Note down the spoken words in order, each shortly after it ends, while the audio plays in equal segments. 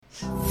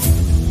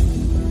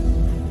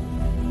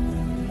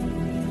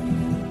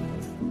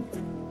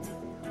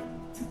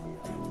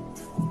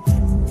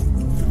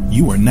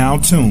You are now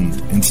tuned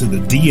into the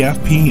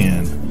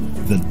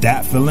DFPN, the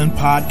Dat Feelin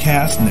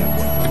Podcast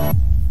Network.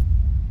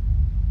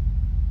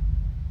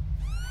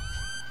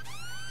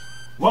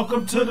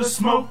 Welcome to the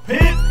Smoke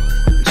Pit.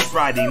 It's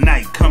Friday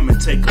night, come and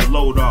take a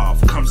load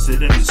off. Come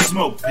sit in the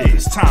Smoke Pit,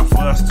 it's time for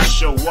us to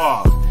show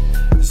off.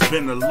 It's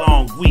been a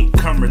long week,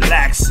 come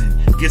relaxing,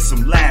 get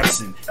some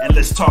laughs in, and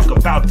let's talk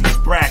about these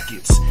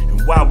brackets.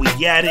 And while we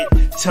at it,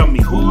 tell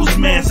me whose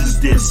man's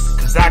is this?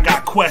 Cause I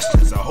got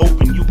questions, I'm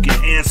hoping you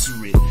can answer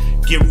it.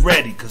 Get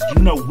ready, cause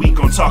you know we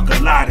gon' talk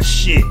a lot of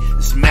shit.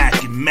 It's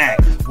Mac and Mac,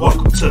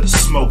 welcome to the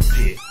Smoke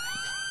Pit.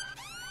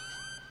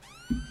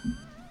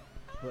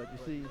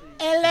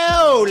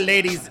 Hello,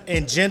 ladies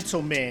and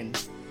gentlemen,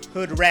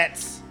 hood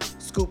rats,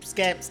 scoop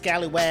scaps,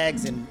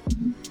 scallywags, and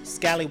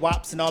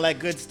scallywops and all that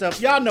good stuff.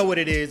 Y'all know what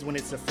it is when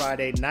it's a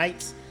Friday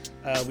night.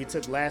 We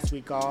took last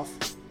week off.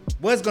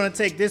 Was gonna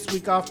take this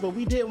week off, but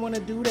we didn't want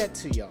to do that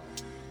to y'all.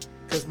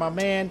 Cause my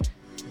man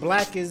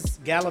Black is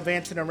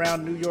gallivanting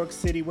around New York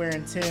City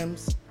wearing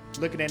Timbs,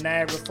 looking at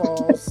Niagara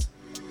Falls,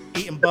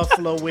 eating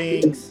buffalo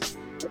wings,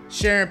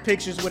 sharing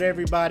pictures with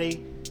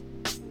everybody.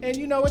 And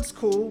you know, it's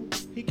cool.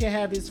 He can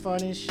have his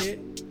fun and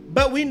shit.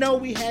 But we know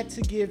we had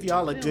to give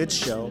y'all a good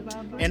show.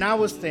 And I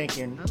was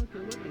thinking,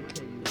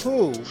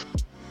 who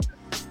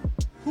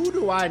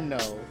do I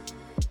know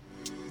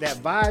that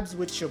vibes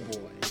with your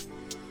boy,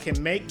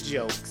 can make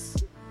jokes,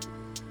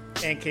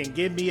 and can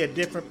give me a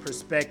different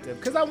perspective?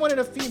 Because I wanted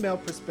a female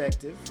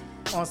perspective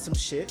on some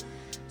shit.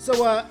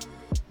 So I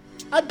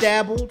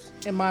dabbled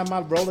in my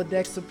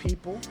Rolodex of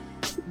people.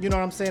 You know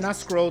what I'm saying? I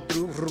scrolled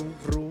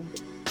through,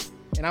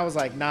 and I was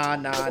like, nah.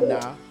 And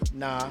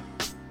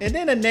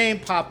then a name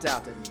popped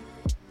out to me.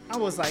 I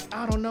was like,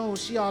 I don't know.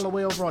 She all the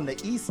way over on the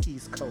East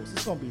Coast.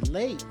 It's going to be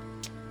late.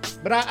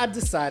 But I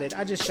decided,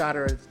 I just shot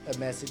her a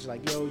message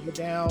like, yo, you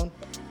down?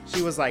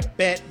 She was like,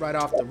 bet, right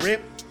off the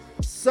rip.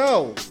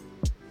 So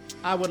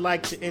I would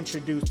like to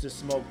introduce the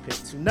Smoke Pit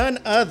to none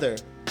other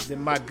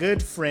than my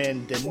good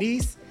friend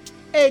Denise,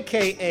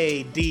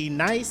 a.k.a. D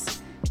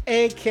Nice,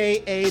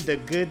 a.k.a. the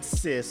Good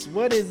Sis.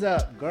 What is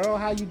up, girl?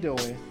 How you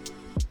doing?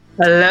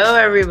 Hello,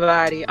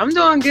 everybody. I'm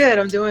doing good.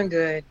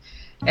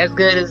 As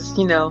good as,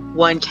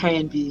 one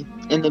can be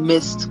in the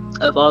midst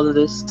of all of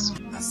this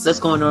that's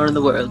going on in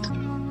the world.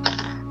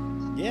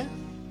 Yeah.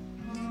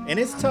 And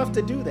it's tough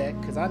to do that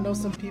because I know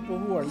some people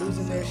who are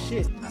losing their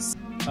shit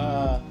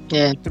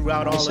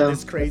throughout all of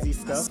this crazy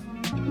stuff.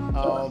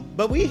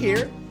 But we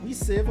here. We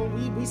civil.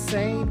 We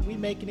sane. We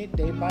making it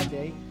day by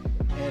day.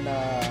 And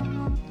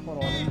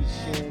hold on. Let me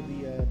share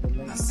the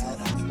links out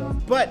and stuff.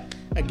 But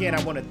again,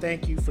 I want to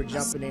thank you for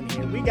jumping in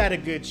here. We got a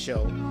good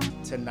show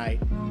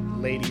tonight,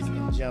 ladies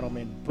and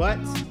gentlemen, but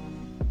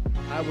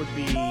I would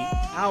be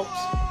out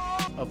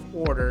of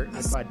order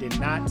if I did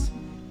not,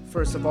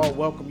 first of all,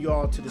 welcome you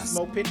all to the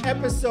Smoke Pit,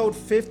 episode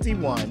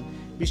 51.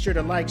 Be sure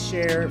to like,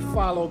 share,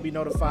 follow, be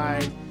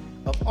notified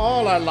of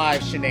all our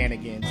live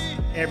shenanigans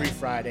every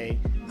Friday,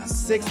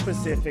 6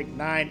 Pacific,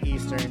 9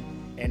 Eastern.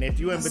 And if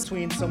you're in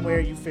between somewhere,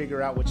 you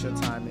figure out what your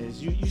time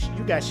is. You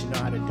guys should know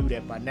how to do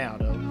that by now,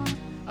 though.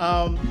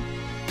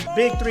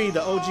 Big 3,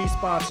 the OG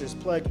sponsors,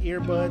 Plug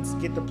Earbuds,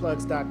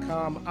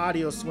 GetThePlugs.com,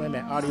 AudioSwim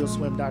at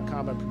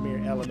AudioSwim.com, and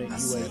Premier Element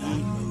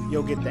UAE.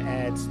 You'll get the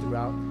ads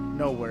throughout,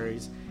 no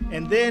worries.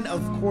 And then,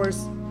 of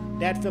course,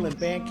 Dat Feelin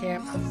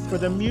Bandcamp. For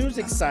the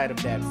music side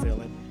of Dat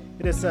Feelin,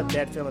 hit us up,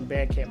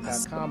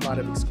 datfeelinbandcamp.com. A lot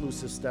of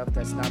exclusive stuff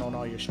that's not on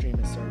all your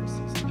streaming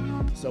services.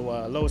 So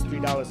lowest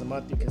 $3 a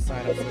month, you can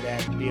sign up for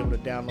that, be able to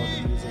download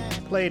the music,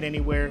 play it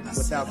anywhere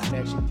without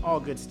connection, all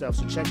good stuff.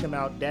 So check them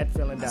out,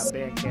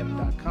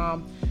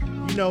 datfeelin.bandcamp.com.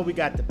 You know we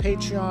got the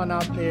Patreon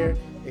out there,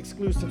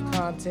 exclusive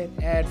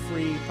content,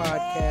 ad-free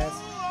podcasts,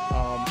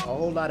 a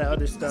whole lot of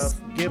other stuff,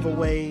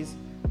 giveaways,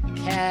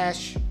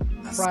 cash,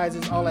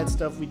 prizes, all that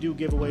stuff. We do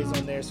giveaways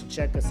on there, so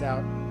check us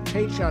out,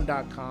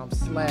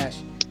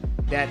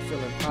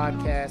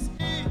 patreon.com/datfeelinpodcast.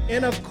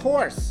 And of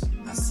course,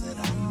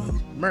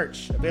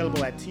 merch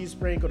available at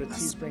Teespring. Go to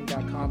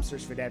teespring.com,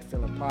 search for Dat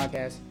Feelin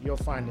Podcast. You'll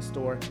find the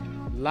store.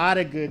 A lot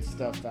of good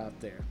stuff out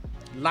there.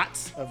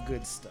 Lots of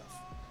good stuff.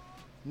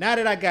 Now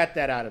that I got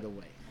that out of the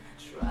way,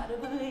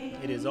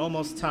 it is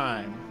almost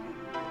time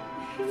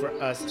for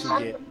us to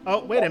get...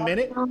 Oh, wait a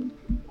minute.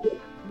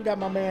 We got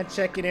my man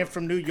checking in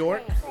from New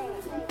York.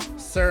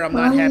 Sir, I'm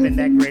not having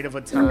that great of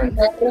a time.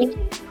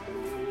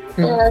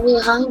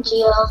 Behind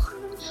you.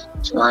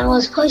 Someone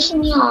was pushing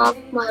me off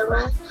my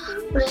right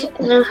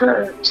and it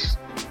hurt.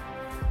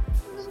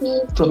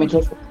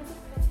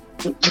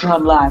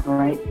 I'm live, all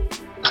right?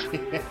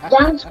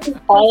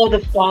 All the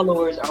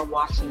followers are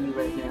watching me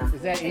right now.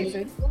 Is that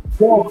Ethan?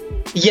 Yeah.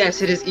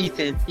 Yes, it is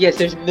Ethan. Yes,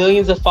 there's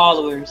millions of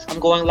followers. I'm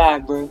going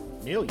live, bro.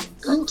 Millions?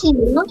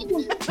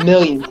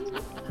 Millions.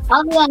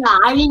 Oh yeah,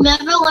 I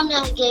remember when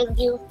I gave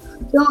you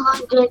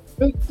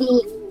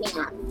 250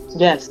 fans.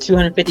 Yes,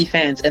 250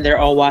 fans, and they're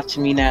all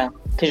watching me now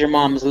because your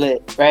mom's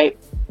lit, right?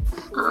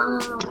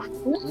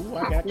 Ooh,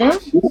 I got that.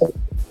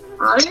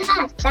 I'm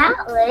not that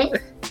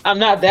lit. I'm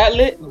not that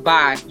lit?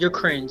 Bye. You're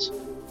cringe.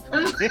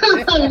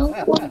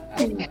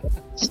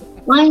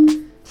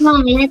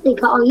 Mommy, I have to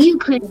call you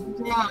cringe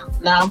now.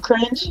 Now I'm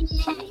cringe?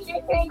 Yeah,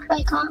 you're cringe.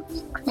 I call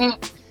you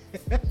cringe.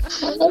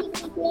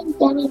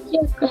 That means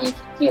you're cringe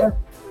too.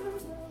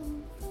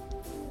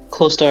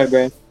 Cool story,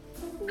 bro.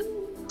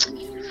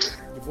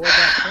 Your boy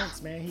got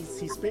points, man.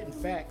 He's spitting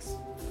facts.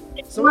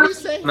 So what do you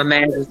say? My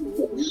man.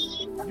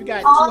 You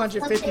got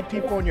 250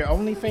 people on your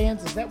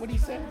OnlyFans? Is that what he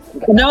said?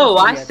 No,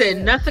 I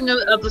said nothing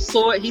of the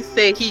sort. He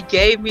said he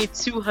gave me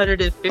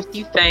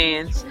 250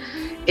 fans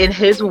in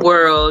his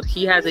world.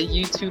 He has a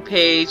YouTube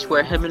page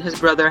where him and his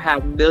brother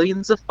have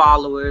millions of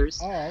followers.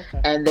 Oh,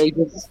 okay. And they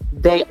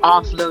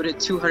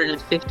offloaded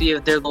 250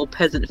 of their little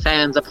peasant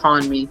fans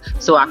upon me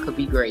so I could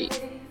be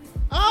great.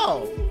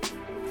 Oh.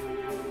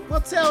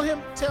 Well, tell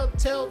him, tell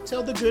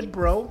the good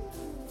bro,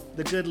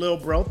 the good little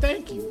bro,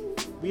 thank you.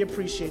 We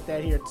appreciate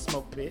that here at the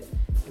Smoke Pit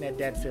and at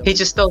that film. He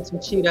just stole some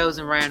Cheetos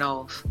and ran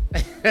off.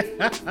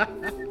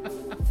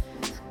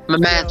 My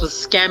man was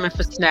scamming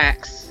for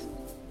snacks.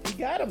 He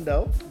got him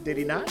though, did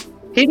he not?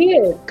 He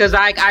did, because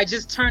I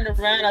just turned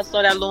around, I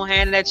saw that little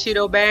hand in that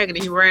Cheeto bag, and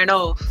he ran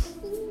off.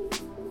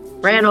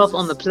 Ran off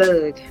on the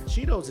plug.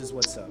 Cheetos is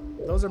what's up.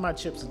 Those are my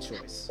chips of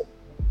choice.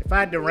 If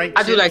I had to rank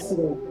I chips, do like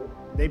Cheetos.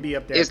 They'd be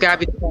up there. It's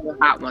gotta be the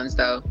hot ones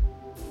though.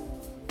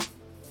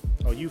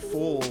 Oh, you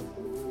fool.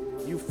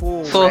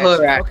 Full hood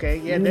rat. Okay,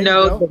 yeah, you there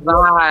know you go. the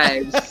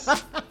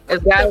vibes.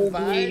 It's gotta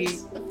be.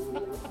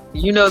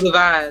 You know the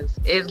vibes.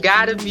 It's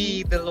gotta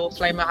be the little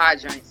flaming hot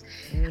joints.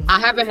 Mm-hmm. I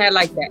haven't had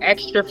like the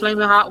extra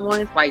flaming hot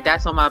ones. Like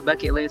that's on my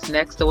bucket list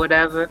next or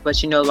whatever.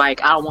 But you know,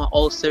 like I don't want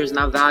ulcers and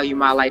I value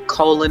my like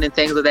colon and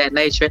things of that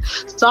nature.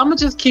 So I'm gonna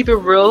just keep it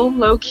real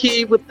low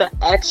key with the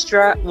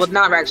extra. Well,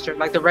 not extra,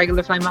 like the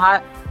regular flaming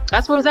hot.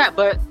 That's where it's at.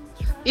 But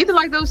either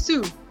like those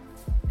two.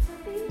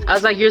 I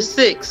was like, you're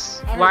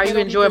 6. Why are you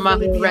enjoying my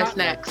little red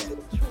snacks?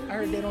 I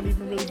heard they don't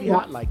even really be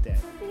hot like that.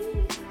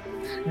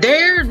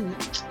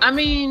 I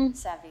mean,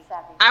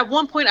 at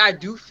one point I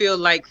do feel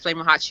like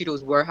Flamin' Hot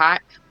Cheetos were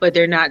hot, but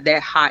they're not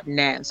that hot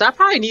now. So I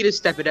probably need to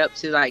step it up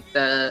to like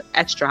the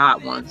extra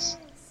hot ones.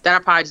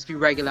 That'll probably just be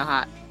regular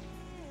hot.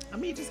 I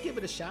mean, just give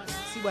it a shot.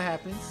 See what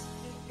happens.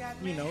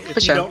 You know,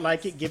 if you don't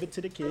like it, give it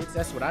to the kids.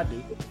 That's what I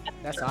do.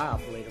 That's how I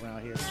operate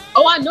around here.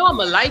 Oh, I know I'm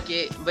gonna like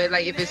it, but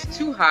like if it's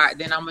too hot,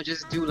 then I'm gonna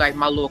just do like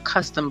my little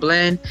custom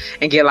blend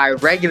and get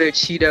like regular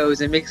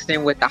Cheetos and mix it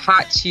in with the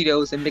hot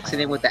Cheetos and mix it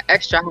in with the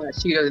extra hot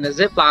Cheetos in a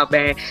Ziploc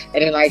bag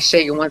and then like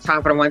shake it one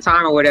time for the one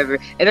time or whatever,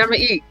 and I'm gonna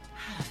eat.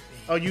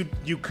 Oh, you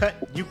cut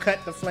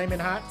the Flamin'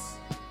 Hots?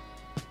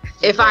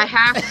 If I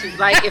have to,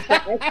 like if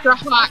the extra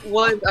hot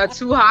ones are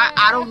too hot,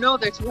 I don't know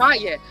if they're too hot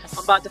yet.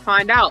 I'm about to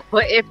find out.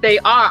 But if they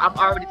are, I'm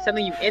already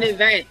telling you in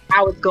advance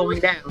how it's going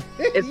down.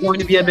 It's going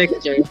to be a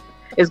mixture.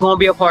 It's going to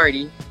be a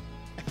party.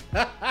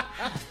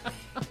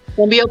 It's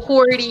going to be a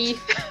party.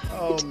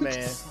 Oh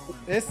man,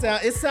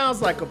 it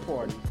sounds like a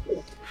party.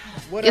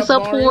 It's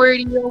up, a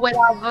party or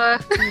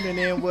whatever. Tuning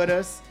in with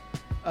us.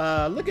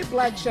 Look at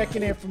Black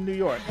checking in from New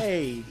York.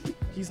 Hey.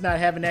 He's not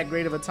having that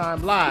great of a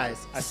time.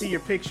 Lies. I see your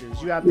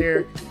pictures. You out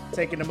there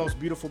taking the most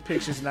beautiful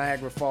pictures in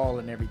Niagara Falls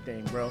and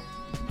everything, bro.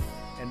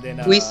 And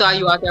then we saw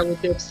you out there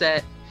with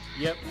Dipset.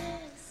 Yep.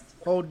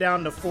 Hold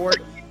down the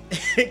fort.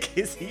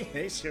 Cause he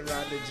ain't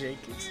Sharonda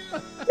Jenkins.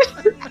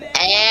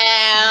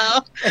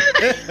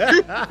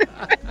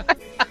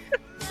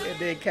 And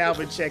then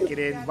Calvin checking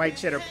in. White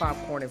cheddar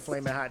popcorn and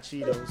flaming hot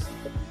Cheetos.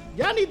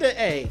 Y'all need to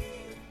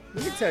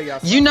let me tell y'all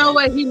something. You know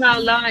what? He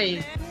not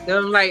lying.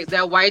 Them like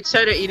that white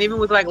cheddar, and even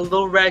with like a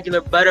little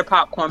regular butter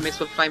popcorn mixed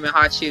with flaming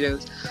hot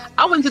Cheetos.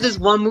 I went to this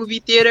one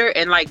movie theater,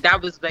 and like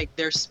that was like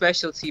their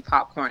specialty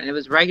popcorn. And it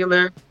was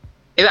regular.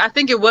 I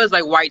think it was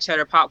like white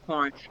cheddar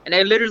popcorn, and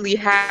they literally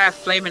have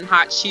flaming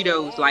hot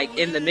Cheetos like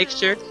in the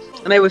mixture,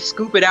 and they would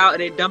scoop it out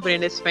and they dump it in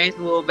this fancy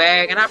little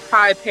bag. And I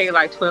probably paid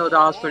like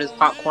 $12 for this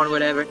popcorn or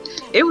whatever.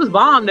 It was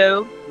bomb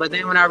though. But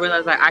then when I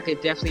realized like I could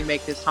definitely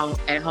make this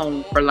at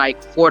home for like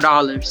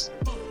 $4.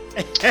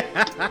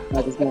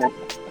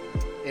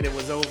 And it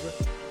was over.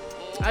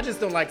 I just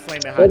don't like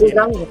flaming hot.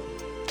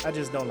 I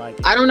just don't like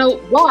it. I don't know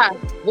why.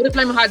 What did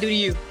flaming hot do to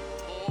you?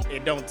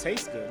 It don't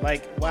taste good.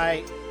 Like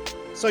why?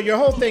 So your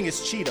whole thing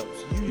is Cheetos.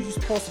 You're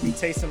supposed to be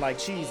tasting like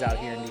cheese out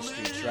here in these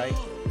streets, right?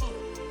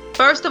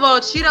 First of all,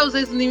 Cheetos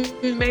isn't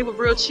even made with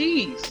real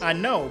cheese. I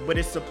know, but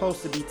it's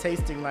supposed to be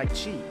tasting like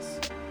cheese.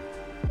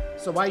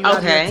 So why you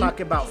out here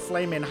talking about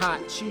flaming hot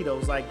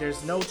Cheetos? Like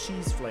there's no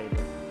cheese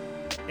flavor,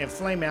 and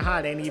flaming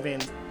hot ain't even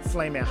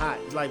flaming hot.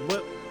 Like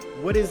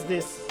what is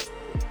this?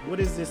 What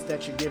is this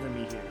that you're giving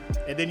me here?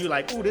 And then you're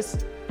like, ooh,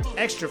 this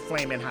extra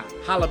flaming hot,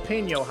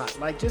 jalapeno hot.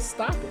 Like, just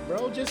stop it,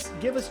 bro. Just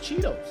give us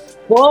Cheetos.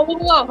 Whoa,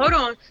 hold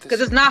on, because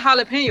it's not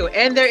jalapeno,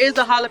 and there is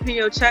a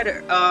jalapeno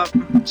cheddar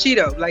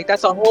Cheeto. Like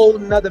that's a whole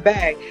nother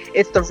bag.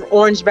 It's the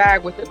orange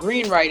bag with the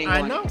green writing on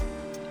it. I know.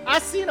 I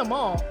seen them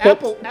all.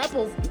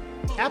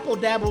 Apple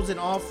dabbles in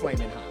all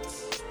flaming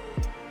hots.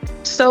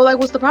 So like,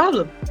 what's the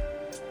problem?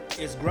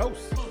 It's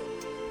gross.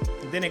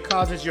 And then it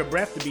causes your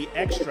breath to be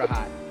extra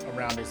hot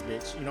around this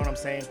bitch. You know what I'm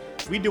saying?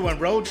 We doing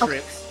road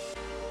trips,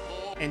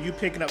 and you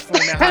picking up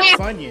flaming hot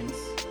Funyuns.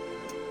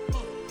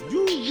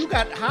 You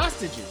got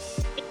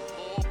hostages.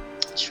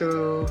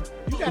 True.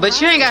 But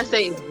you ain't gotta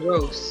say it's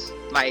gross.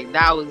 Like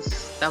that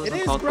was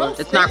uncalled for.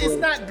 It's not gross.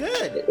 It's not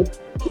good.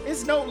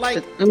 It's no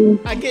like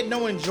I get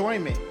no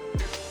enjoyment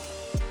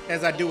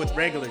as I do with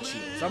regular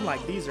Cheetos. I'm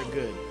like, these are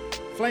good.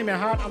 Flaming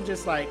Hot, I'm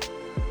just like,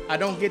 I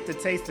don't get the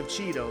taste of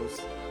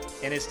Cheetos,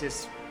 and it's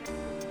just.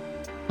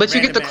 But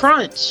you get the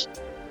crunch.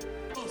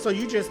 So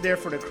you just there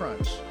for the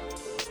crunch?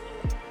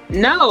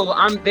 No,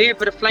 I'm there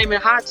for the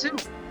Flaming Hot too,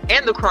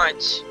 and the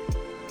crunch.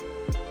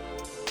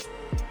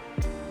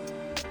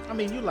 I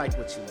mean, you like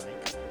what you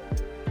like.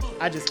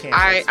 I just can't.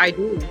 I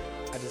do.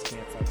 I just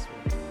can't fucks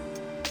with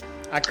it.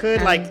 I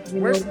could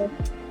where's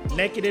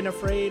Naked and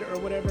Afraid or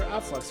whatever.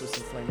 I fucks with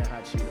some Flaming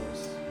Hot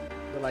Cheetos.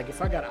 But like,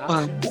 if I got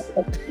options,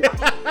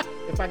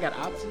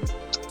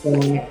 I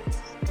can't.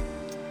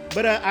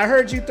 But I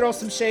heard you throw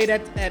some shade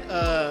at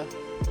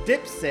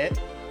Dipset.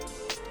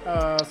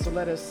 So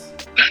let us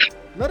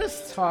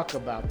talk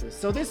about this.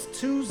 So this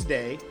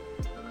Tuesday.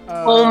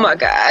 Oh my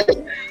God.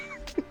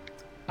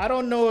 I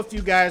don't know if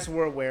you guys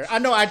were aware. I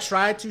know I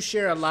tried to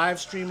share a live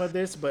stream of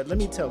this, but let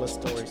me tell a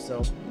story.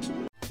 So,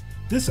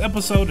 this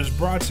episode is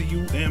brought to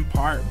you in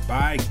part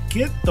by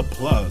Get the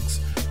Plugs.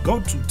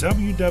 Go to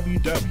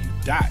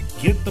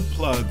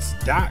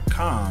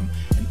www.gettheplugs.com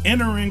and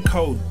enter in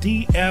code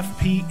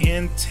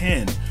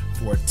DFPN10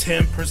 for a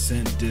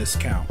 10%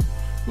 discount.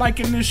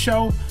 Liking this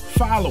show,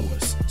 follow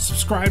us,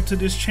 subscribe to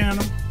this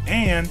channel,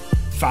 and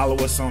follow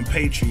us on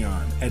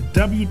Patreon at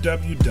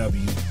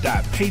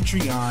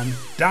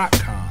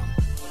www.patreon.com.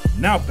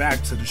 Now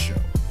back to the show.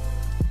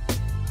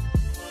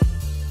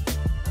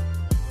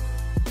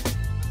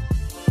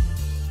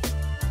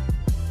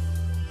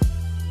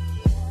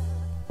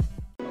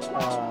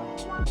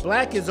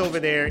 Black is over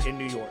there in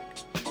New York.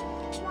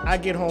 I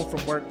get home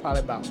from work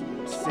probably about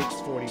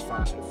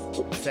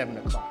 6:45, 7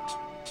 o'clock.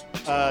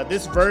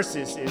 This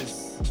Versus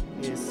is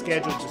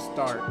scheduled to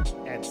start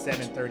at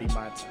 7:30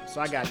 my time. So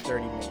I got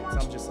 30 minutes.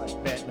 I'm just like,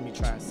 bet, let me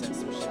try and set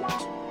some shit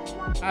up.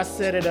 I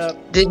set it up.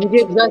 Did you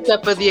get dressed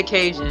up for the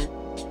occasion?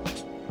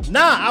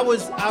 Nah,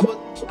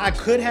 I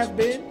could have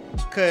been,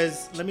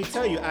 because let me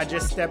tell you, I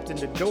just stepped in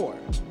the door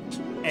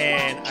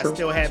and I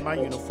still had my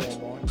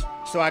uniform on.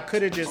 So I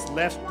could have just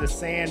left the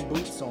sand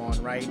boots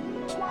on, right,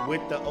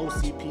 with the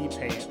OCP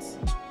pants,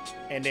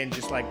 and then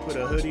just like put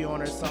a hoodie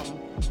on or something.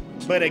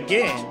 But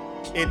again,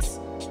 it's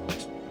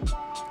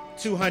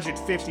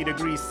 250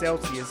 degrees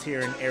Celsius here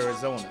in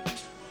Arizona.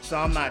 So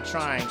I'm not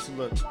trying to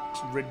look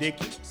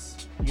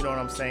ridiculous. You know what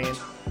I'm saying?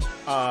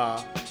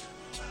 I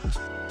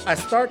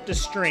start the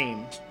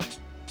stream,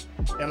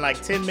 and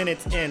like 10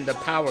 minutes in, the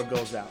power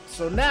goes out.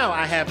 So now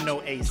I have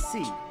no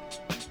AC,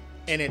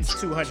 and it's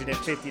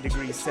 250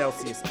 degrees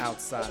Celsius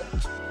outside.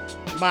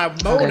 My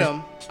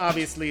modem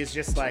obviously is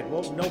just like,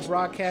 well, no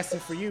broadcasting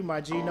for you,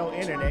 my G, no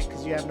internet,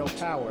 because you have no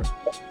power.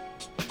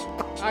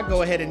 I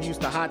go ahead and use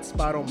the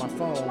hotspot on my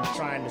phone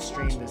trying to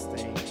stream this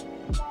thing,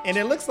 and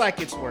it looks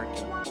like it's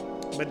working.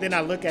 But then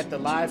I look at the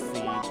live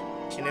feed,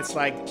 and it's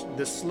like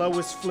the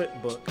slowest flip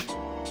book.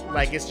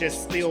 Like, it's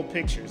just still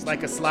pictures,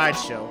 like a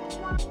slideshow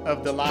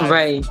of the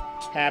live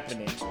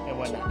happening and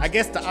whatnot. I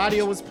guess the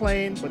audio was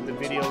playing, but the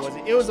video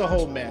wasn't. It was a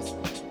whole mess.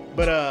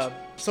 But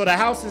so the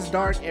house is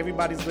dark.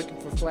 Everybody's looking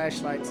for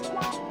flashlights.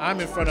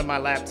 I'm in front of my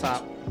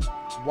laptop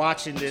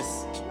watching this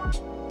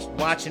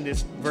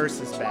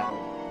Versus battle,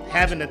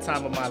 having the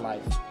time of my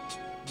life,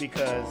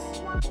 because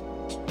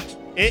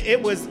it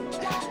was.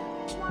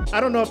 I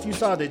don't know if you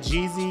saw the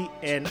Jeezy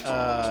and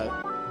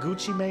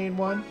Gucci Mane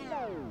one.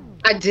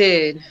 I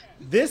did.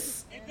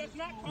 This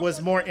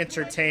was more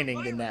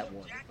entertaining than that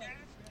one.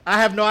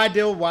 I have no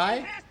idea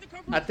why.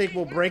 I think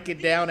we'll break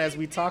it down as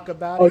we talk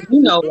about it. Oh,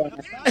 you know why.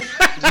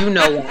 You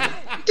know why.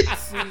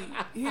 See,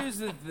 here's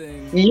the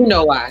thing. You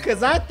know why.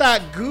 Because I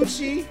thought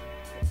Gucci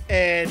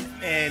and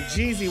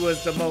Jeezy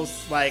was the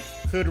most like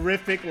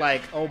hoodrific,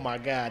 like, oh my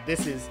God,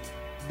 this is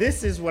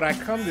what I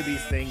come to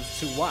these things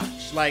to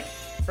watch. Like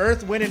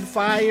Earth, Wind and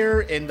Fire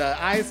and the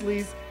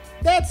Isleys.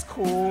 That's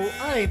cool.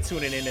 I ain't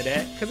tuning into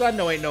that because I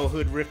know ain't no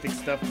hoodrific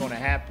stuff gonna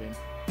happen.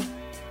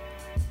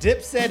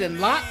 Dipset and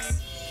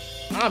Locks,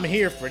 I'm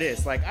here for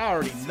this. Like, I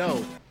already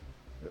know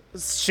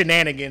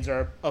shenanigans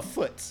are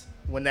afoot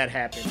when that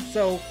happens.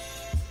 So,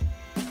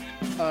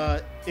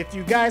 if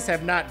you guys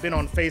have not been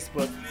on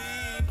Facebook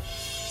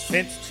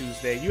since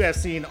Tuesday, you have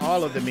seen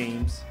all of the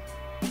memes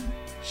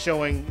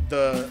showing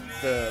the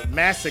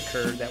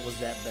massacre that was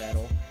that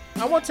battle.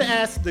 I want to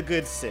ask the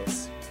Good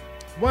Sis.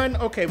 One,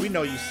 okay, we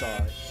know you saw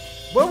it.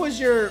 What was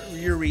your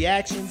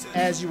reactions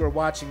as you were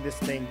watching this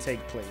thing take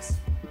place?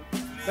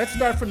 Let's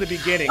start from the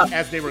beginning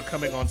as they were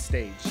coming on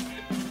stage.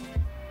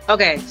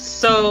 Okay,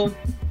 so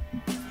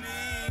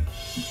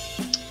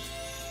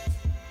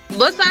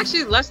let's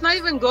not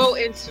even go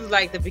into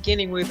like the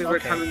beginning where they were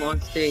coming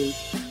on stage.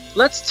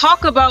 Let's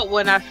talk about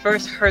when I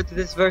first heard that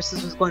this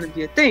Versus was going to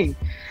be a thing.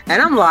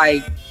 And I'm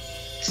like,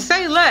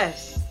 say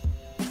less.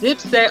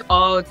 Dipset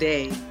all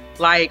day.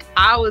 Like,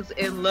 I was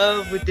in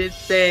love with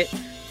Dipset.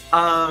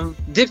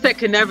 Dipset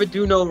could never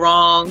do no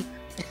wrong.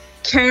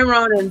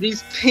 Cameron and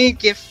these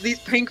pink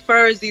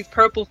furs, these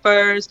purple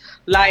furs.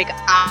 Like,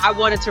 I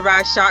wanted to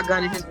ride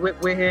shotgun in his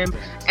whip with him,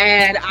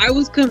 and I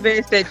was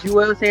convinced that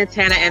Joel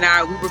Santana and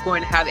we were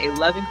going to have a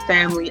loving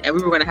family, and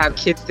we were going to have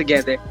kids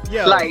together.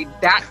 Yo. Like,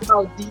 that's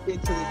how deep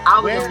into this I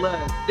was in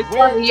love. This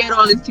one, he had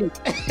all his teeth,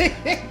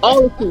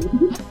 all his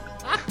teeth,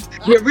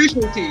 the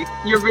original teeth,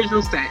 the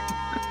original set,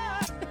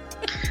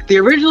 the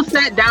original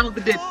set down with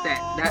the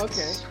Dipset. That's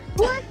okay.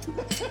 What?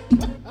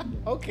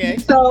 Okay.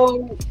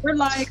 So we're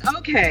like,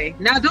 okay.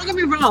 Now, don't get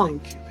me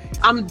wrong.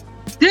 I'm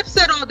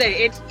Dipset all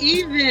day. It's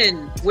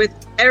even with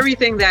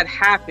everything that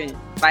happened.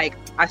 Like,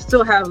 I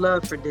still have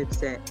love for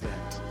Dipset.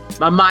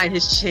 My mind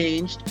has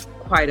changed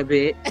quite a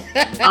bit.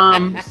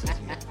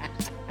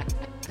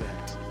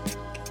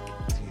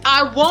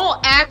 I won't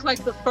act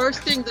like the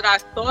first thing that I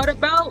thought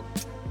about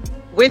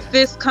with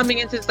this coming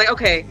into this. Like,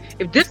 okay,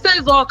 if Dipset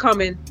is all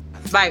coming,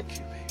 like,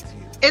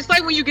 it's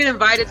like when you get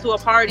invited to a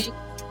party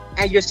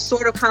and you're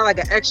sort of kind of like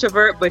an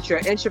extrovert, but you're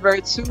an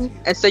introvert too.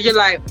 And so you're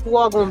like, who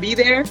all gonna be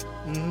there?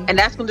 Mm-hmm. And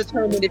that's gonna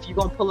determine if you're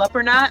gonna pull up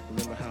or not.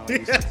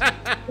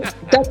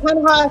 That's kind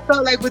of how I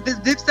felt like with this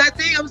Dipset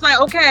thing. I was like,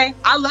 okay,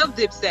 I love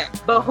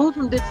Dipset, but who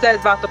from Dipset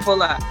is about to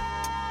pull up?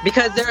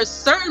 Because there are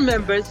certain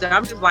members that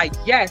I'm just like,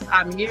 yes,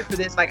 I'm here for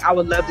this. Like, I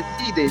would love to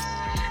see this.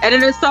 And then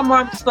there's some where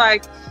I'm just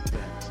like,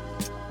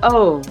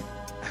 oh,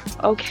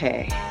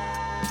 okay,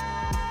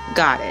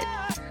 got it.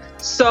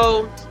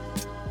 So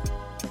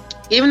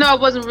even though I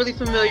wasn't really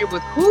familiar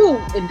with who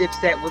in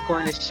Dipset was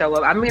going to show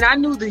up, I mean, I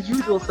knew the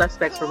usual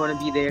suspects were going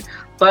to be there,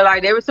 but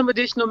like there were some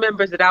additional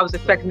members that I was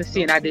expecting to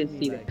see and I didn't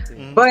see them.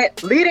 Mm-hmm.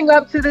 But leading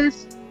up to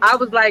this, I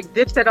was like,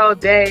 Dipset all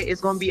day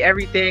is going to be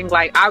everything.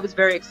 Like, I was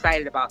very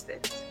excited about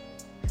this.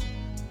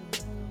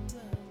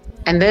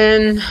 And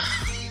then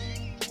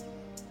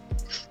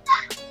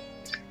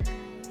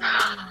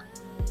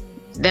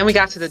we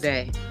got to the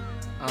day.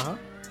 Uh-huh.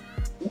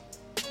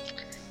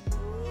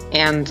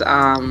 And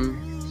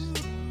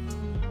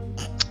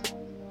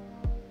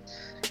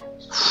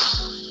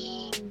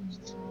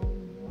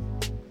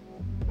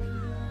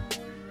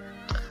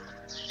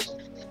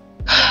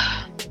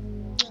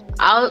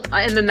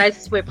in the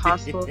nicest way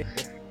possible,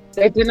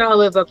 they did not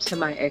live up to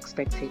my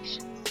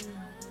expectations.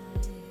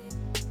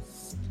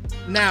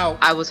 Now,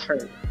 I was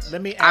hurt.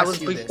 Let me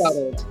ask you this.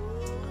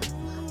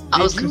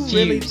 I was confused.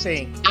 Really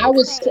think?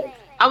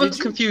 I was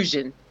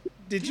confusion.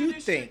 Did you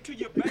think,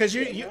 because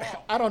you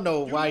I don't know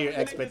why your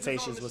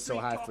expectations were so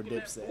high for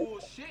Dipset.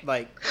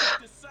 Like,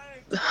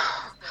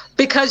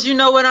 because you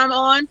know what I'm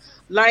on?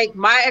 Like,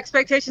 my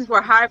expectations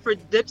were high for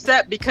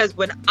Dipset because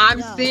when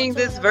I'm seeing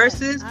this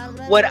versus,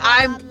 what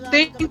I'm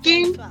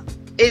thinking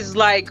is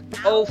like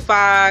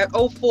 05,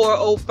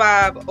 04,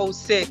 05,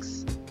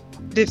 06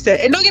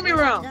 Dipset. And don't get me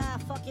wrong,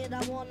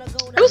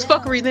 it was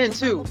fuckery then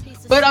too.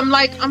 But I'm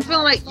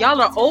feeling like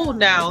y'all are old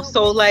now.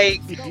 So like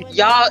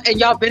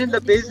y'all been in the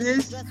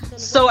business.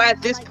 So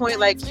at this point,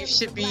 like, you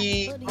should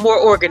be more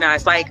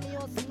organized. Like,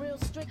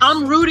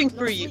 I'm rooting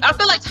for you. I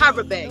feel like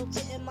Tyra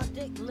Banks.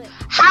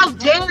 How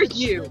dare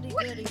you?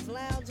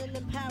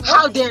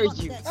 How dare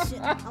you?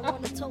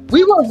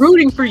 We were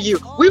rooting for you.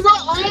 We were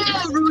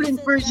all rooting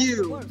for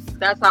you.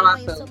 That's how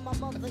I felt.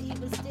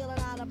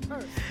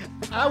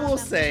 I will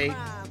say,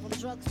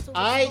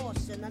 I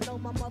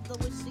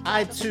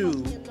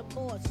too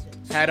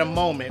had a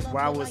moment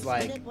where I was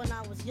like,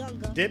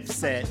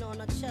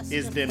 Dipset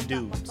is them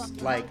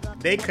dudes. Like,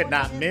 they could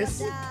not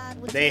miss.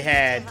 They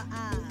had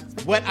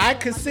what I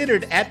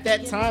considered at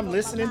that time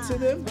listening to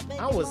them.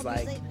 I was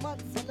like,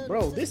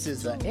 bro, this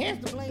is an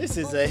anthem. This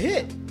is a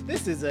hit.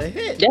 This is a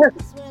hit. Yes.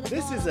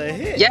 This is a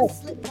hit.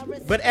 Yes.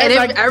 But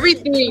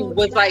everything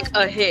was like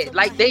a hit.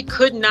 Like, they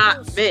could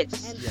not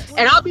miss. Yes.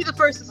 And I'll be the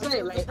first to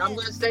say, like, I'm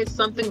going to say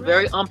something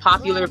very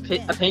unpopular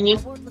opinion.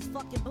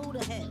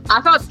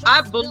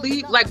 I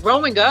believe, like,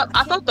 growing up,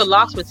 I thought the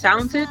Lox were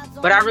talented,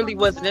 but I really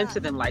wasn't into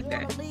them like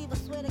that.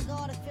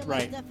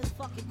 Right.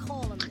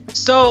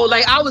 So,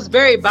 like, I was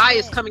very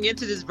biased coming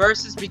into this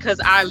versus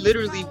because I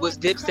literally was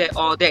Dipset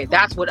all day.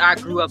 That's what I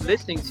grew up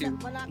listening to.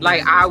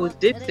 Like, I was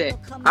Dipset.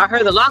 I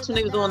heard the Lox when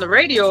they was on the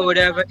radio or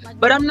whatever,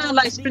 but I'm not,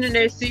 like, spinning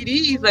their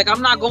CDs. Like,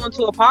 I'm not going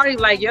to a party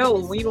like, yo,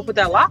 when you gonna put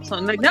that Lox on?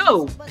 I'm like,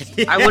 no.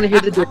 I want to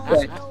hear the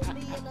Dipset.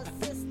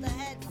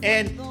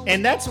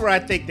 And that's where I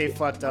think they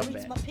fucked up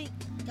at.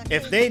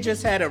 If they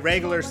just had a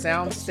regular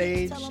sound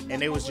stage and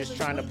they was just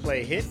trying to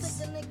play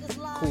hits,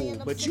 cool.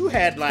 But you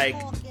had, like,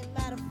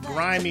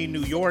 grimy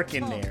New York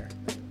in there,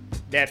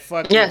 that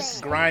fucking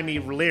grimy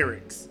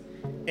lyrics,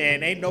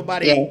 and ain't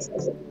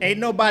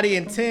nobody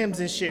in Tim's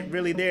and shit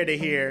really there to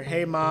hear,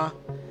 hey ma,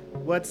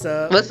 what's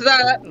up,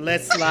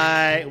 let's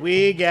slide,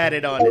 we got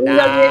it on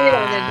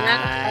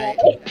tonight.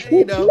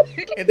 You know,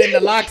 and then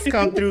the Lox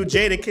come through,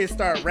 Jadakiss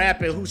start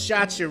rapping Who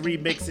Shot Your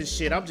remix and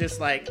shit. I'm just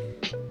like,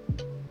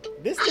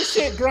 this the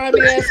shit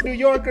grimy ass New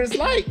Yorkers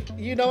like,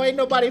 you know. Ain't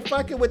nobody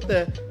fucking with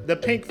the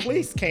pink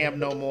fleece cam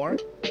no more.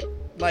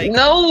 Like,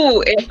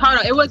 no,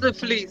 it wasn't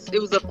fleece. It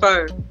was a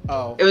fur.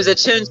 Oh. It was a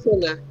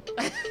chinchilla.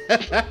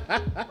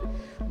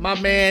 My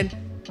man,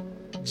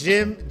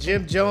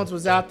 Jim Jones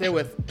was out there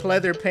with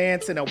pleather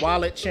pants and a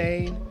wallet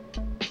chain.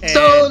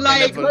 So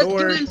like, let's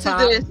get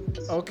into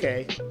this.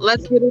 Okay.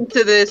 Let's get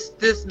into this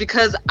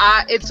because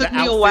it took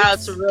me a while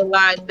to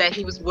realize that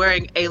he was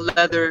wearing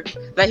leather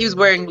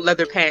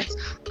pants.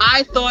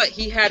 I thought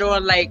he had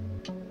on like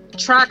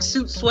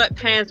tracksuit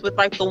sweatpants with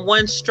like the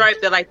one stripe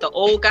that like the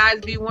old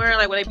guys be wearing,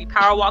 like when they be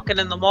power walking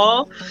in the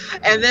mall.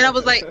 And then I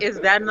was like, is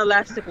that an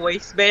elastic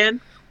waistband?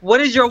 What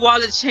is your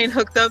wallet chain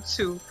hooked up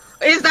to?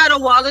 Is that a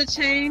wallet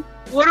chain?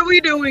 What are we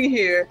doing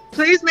here?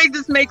 Please make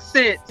this make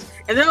sense.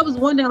 And then I was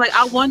wondering, like,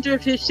 I wonder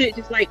if his shit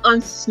just like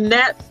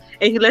unsnaps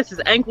and he lets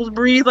his ankles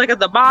breathe like at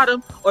the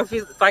bottom, or if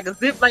it's like a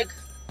zip. Like,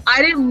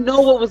 I didn't know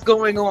what was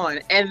going on.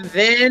 And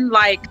then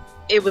like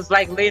it was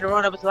like later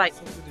on, I was like,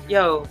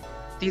 yo,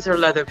 these are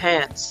leather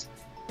pants.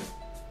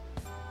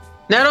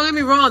 Now don't get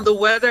me wrong, the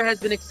weather has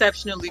been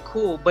exceptionally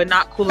cool, but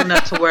not cool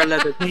enough to wear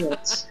leather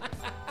pants.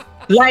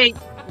 Like,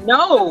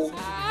 no.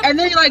 And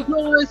then like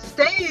go on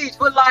stage,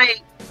 but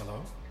like,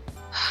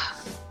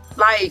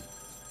 like,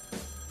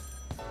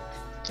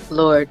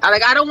 Lord,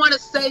 I don't want to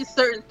say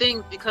certain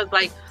things because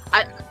like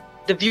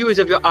the viewers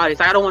of your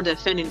audience, I don't want to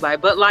offend anybody,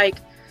 but like,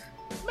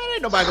 man,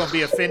 ain't nobody gonna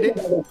be offended.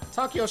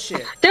 Talk your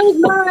shit. There was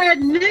mad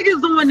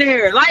niggas on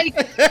there.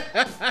 Like,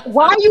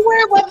 why are you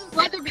wearing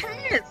leather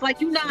pants?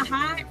 Like, you not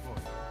hot?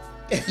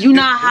 You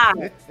not hot?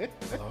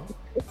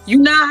 You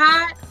not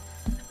hot?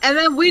 And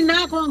then we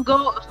not gonna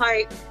go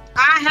like,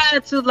 I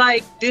had to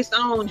like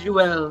disown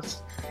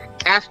Jewels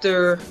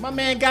after my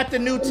man got the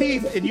new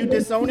teeth and you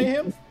disowning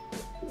him.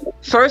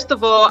 First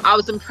of all, I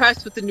was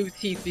impressed with the new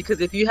teeth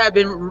because if you have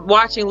been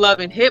watching Love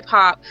and Hip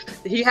Hop,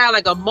 he had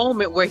like a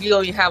moment where he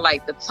only had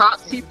like the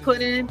top teeth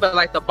put in, but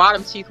like the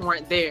bottom teeth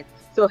weren't there.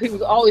 So he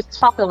was always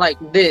talking like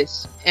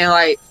this, and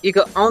like you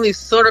could only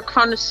sort of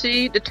kind of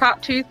see the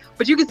top teeth,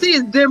 but you can see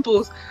his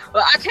dimples.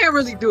 Well, I can't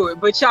really do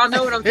it, but y'all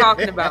know what I'm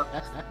talking about.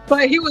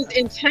 But he was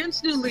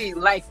intentionally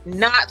like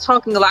not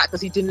talking a lot because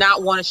he did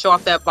not want to show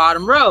off that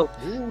bottom row.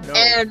 Ooh, no.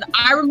 And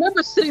I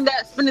remember spending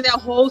that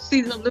whole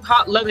season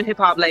of Love and Hip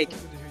Hop like,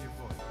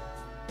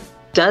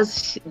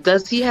 does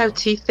he have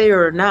teeth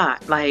there or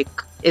not? Like,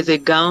 is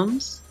it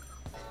gums?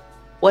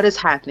 What is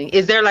happening?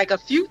 Is there like a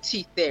few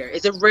teeth there?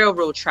 Is it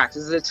railroad tracks?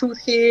 Is there a tooth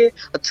here,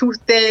 a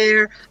tooth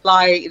there?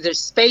 Like, is there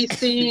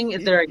spacing?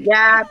 Is there a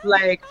gap?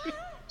 Like,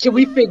 can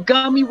we fit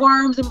gummy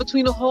worms in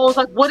between the holes?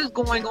 Like, what is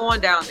going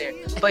on down there?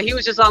 But he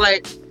was just all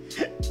like,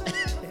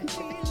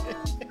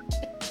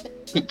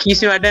 can you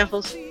see my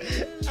dimples?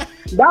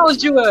 That was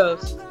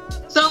Jewels.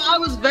 So I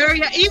was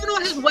very, even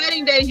on his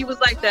wedding day, he was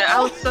like that. I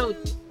was so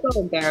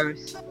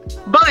embarrassed.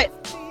 But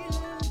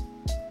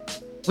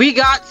we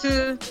got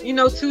to,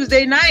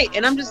 Tuesday night,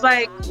 and I'm just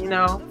like,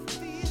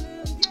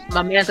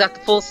 my man's got the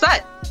full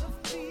set.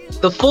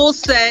 The full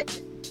set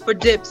for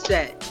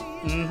Dipset.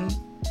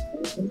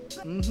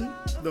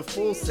 The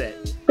full set.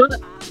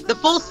 The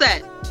full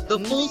set. The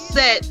full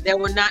set that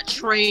we're not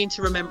trained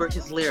to remember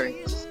his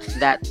lyrics.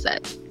 That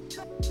set.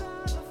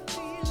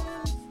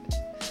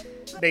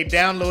 They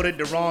downloaded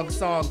the wrong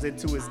songs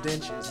into his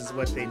dentures is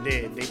what they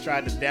did. They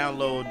tried to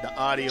download the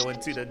audio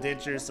into the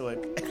dentures so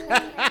it...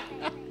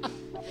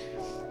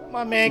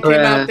 My man came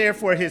out there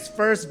for his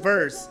first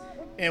verse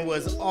and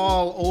was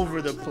all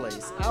over the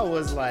place. I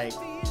was like,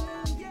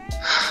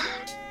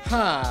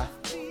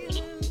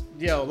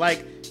 Yo,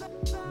 like,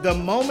 the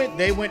moment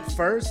they went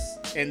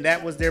first and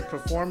that was their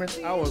performance,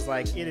 I was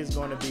like, it is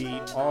going to be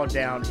all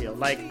downhill.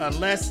 Like,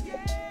 unless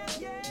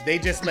they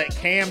just let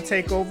Cam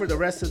take over the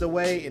rest of the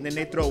way and then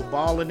they throw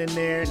Ballin' in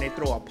there and they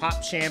throw a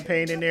pop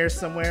champagne in there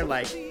somewhere.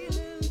 Like,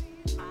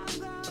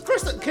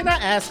 first, can I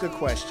ask a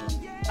question?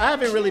 I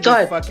haven't really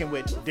been fucking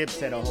with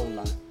Dipset a whole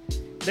lot.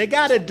 They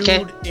got a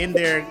dude in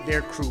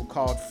their crew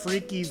called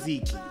Freaky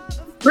Zeke.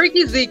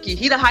 Freaky Zeke,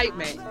 he the hype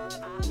man.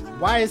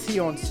 Why is he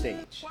on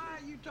stage?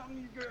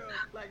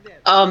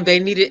 They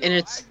needed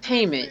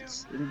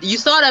entertainment. You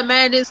saw that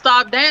man didn't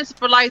stop dancing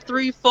for like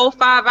 3, 4,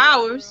 5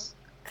 hours.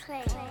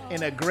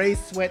 In a gray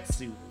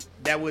sweatsuit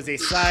that was a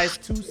size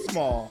too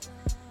small.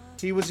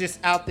 He was just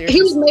out there.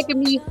 He was making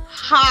me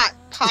hot,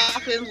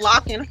 popping,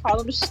 locking,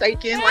 Harlem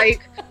shaking.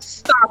 Like,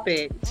 stop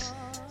it.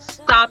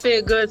 Stop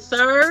it, good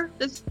sir.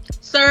 This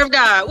serve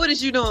God. What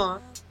is you doing?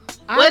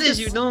 What is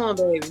you doing,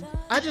 baby?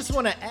 I just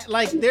want to,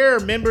 like, there are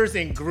members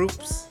in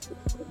groups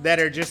that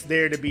are just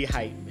there to be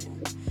hype.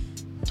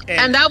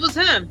 And that was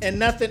him. And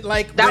nothing,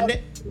 like,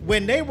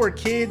 when they were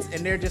kids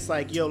and they're just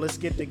like, yo, let's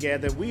get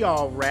together. We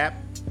all rap.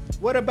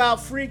 What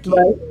about Freaky?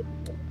 Right.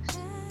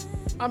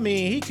 I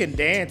mean, he can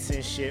dance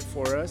and shit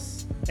for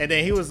us. And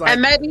then he was like...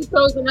 And maybe he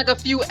throws in like a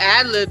few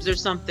ad-libs or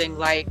something,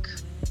 like...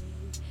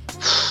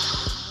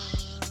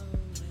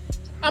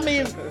 I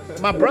mean,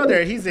 my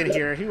brother, he's in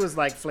here. He was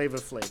like Flavor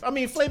Flav. I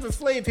mean, Flavor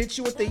Flav hits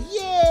you with the,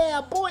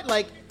 yeah, boy,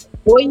 like...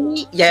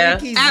 Boy, yeah,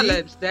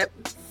 ad-libs. That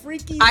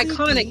Freaky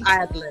iconic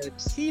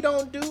ad-libs. He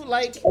don't do,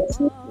 like...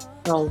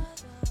 No.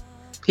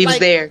 He was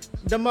there.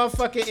 The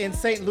motherfucker in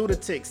St.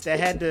 Lunatics that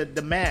had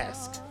the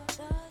mask.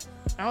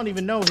 I don't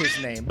even know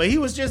his name, but he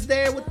was just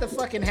there with the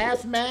fucking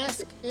half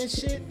mask and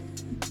shit.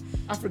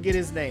 I forget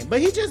his name, but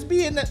he just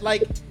be in the,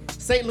 like,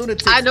 Saint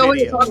Lunatic's I know video. what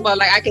you're talking about.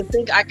 Like,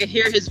 I can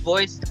hear his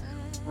voice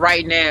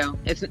right now.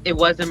 It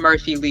wasn't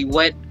Murphy Lee.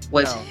 What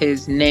was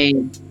his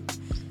name?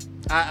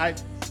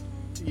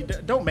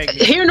 Don't make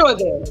me. Here nor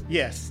there.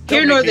 Yes.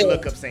 Don't make me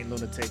look up Saint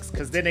Lunatics,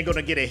 because then they're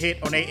gonna get a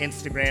hit on their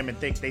Instagram and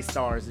think they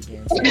stars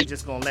again. So we're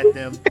just gonna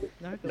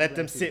let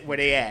them sit where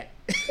they at.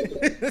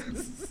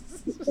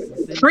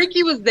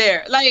 Freaky was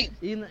there. Like,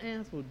 even the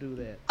ants will do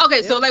that.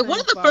 Okay, so like one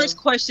of the first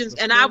questions,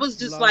 and I was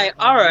just like,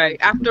 all right,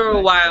 after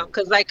a while,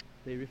 because like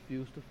they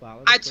refuse to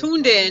follow. I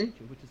tuned in,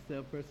 which is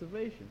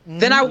self-preservation.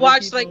 then I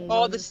watched like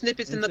all the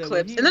snippets and the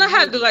clips, and then I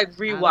had to like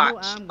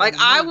rewatch. Like,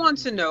 I want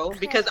to know,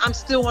 because I'm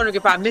still wondering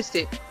if I missed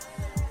it.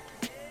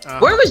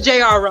 Where was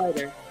J.R.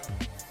 Ryder?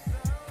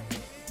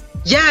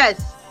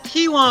 Yes,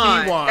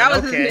 Kiwan. That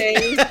was his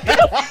name.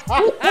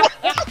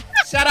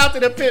 Shout out to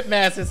the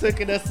Pitmasters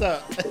hooking us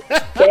up.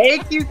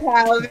 Thank you,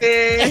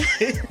 Calvin.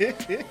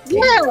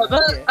 Yeah,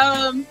 but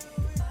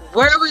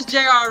where was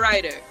J.R.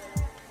 Ryder?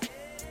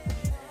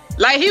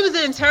 Like, he was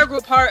an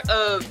integral part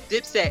of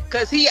Dipset,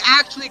 because he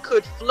actually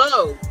could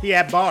flow. He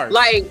had bars.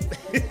 Like,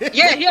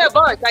 yeah, he had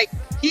bars. Like,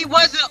 he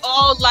wasn't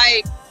all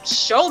like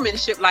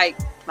showmanship. Like,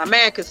 my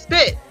man could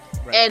spit.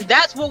 Right. And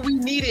that's what we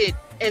needed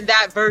in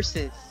that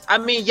versus. I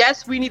mean,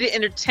 yes, we needed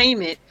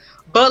entertainment,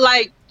 but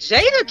like,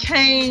 Jada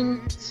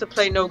came to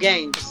play no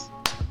games.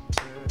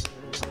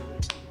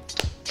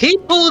 He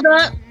pulled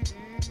up.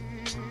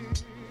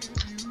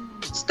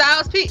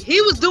 Styles P, he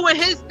was doing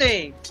his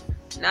thing.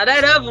 Now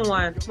that other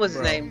one, what's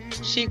his name?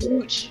 Sheik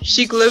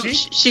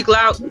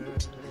Lout.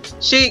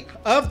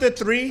 Of the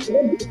three,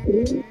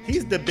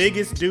 he's the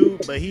biggest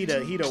dude, but he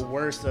the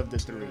worst of the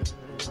three.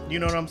 You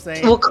know what I'm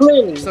saying? Well,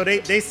 clearly. So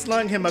they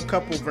slung him a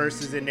couple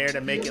verses in there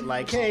to make it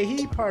like, hey,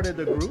 he part of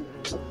the group.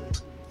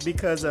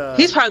 Because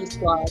he's part of the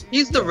squad.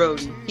 He's the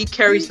roadie. He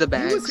carries the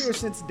bags. He was here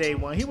since day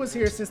one. He was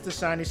here since the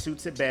shiny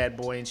suits at Bad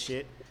Boy and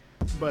shit.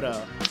 But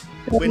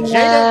when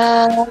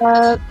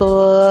Jada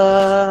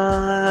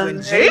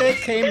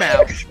came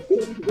out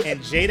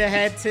and Jada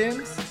had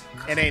Tim's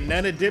and ain't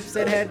none of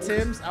Dipset had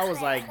Tim's, I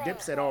was like,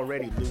 Dipset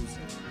already losing.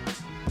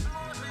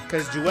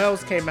 Because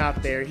Jewels came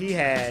out there, he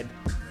had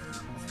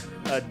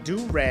a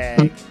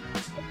do-rag,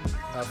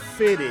 a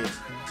fitted,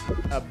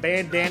 a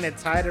bandana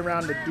tied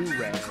around the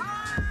do-rag,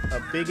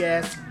 a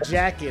big-ass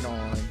jacket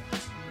on,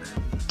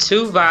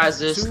 2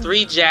 visors,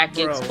 3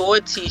 jackets,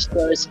 4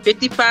 t-shirts,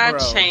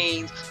 55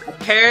 chains, a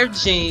pair of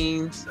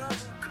jeans,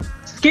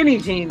 skinny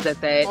jeans at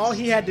that. All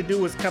he had to do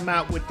was come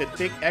out with the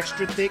thick,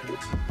 extra thick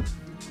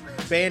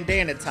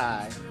bandana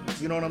tie.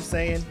 You know what I'm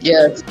saying?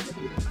 Yes.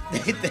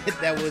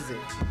 that was it.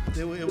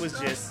 It was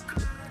just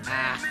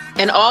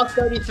And all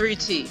 33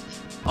 teeth.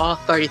 All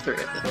 33 of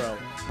them. Bro.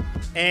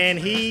 And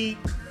they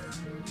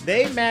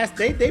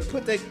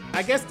put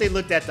I guess they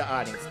looked at the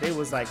audience. They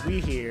was like, we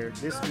here,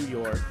 this New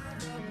York.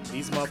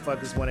 These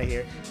motherfuckers want to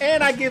hear.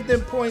 And I give them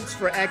points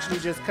for actually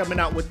just coming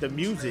out with the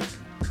music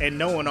and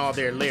knowing all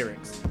their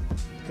lyrics.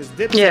 Because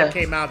Dipset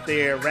came out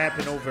there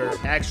rapping over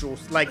actual,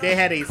 like they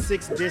had a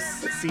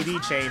 6-disc CD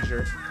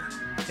changer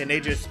and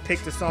they just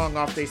picked a song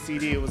off their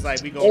CD. It was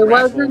like, we gonna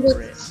rap over it. It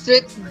wasn't a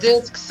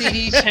 6-disc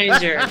CD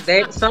changer.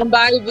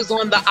 Somebody was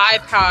on the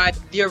iPod,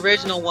 the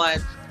original one,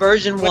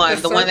 version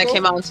 1, the one that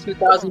came out in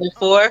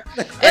 2004,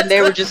 and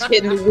they were just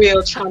hitting the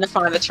wheel trying to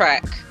find the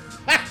track.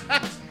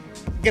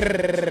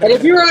 And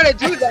if you were going to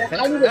do that,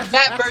 I needed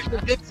that version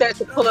of Dipset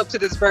to pull up to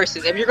this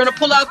verses. If you're going to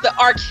pull out the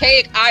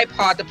archaic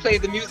iPod to play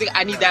the music,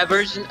 I need that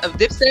version of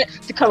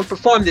Dipset to come and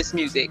perform this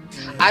music.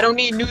 I don't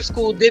need new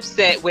school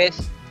Dipset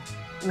with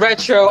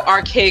retro,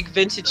 archaic,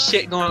 vintage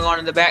shit going on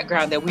in the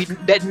background that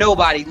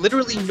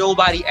literally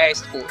nobody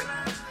asked for.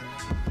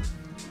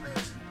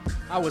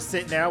 I was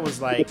sitting there, I was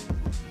like,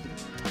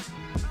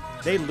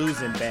 they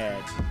losing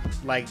bad.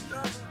 Like,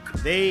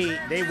 they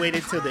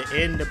waited till the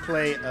end to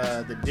play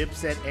the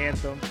Dipset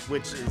anthem,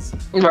 which is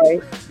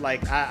right.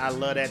 Like, I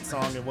love that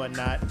song and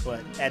whatnot,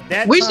 but at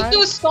that we time, should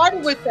have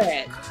started with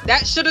that.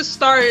 That should have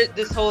started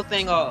this whole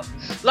thing off.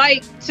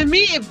 Like, to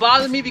me, it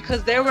bothered me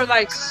because there were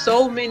like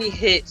so many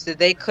hits that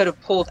they could have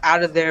pulled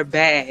out of their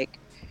bag,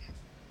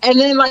 and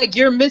then like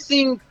you're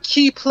missing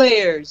key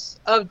players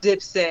of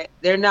Dipset.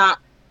 They're not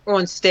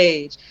on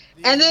stage.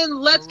 And then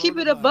let's keep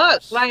it a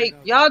buck. Like,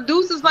 y'all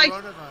dudes is like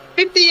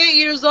 58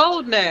 years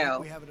old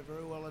now.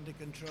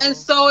 And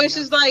so it's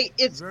just like,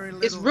 it's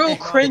real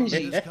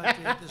cringy.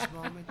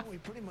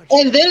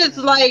 And then it's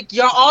like,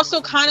 you're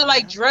also kind of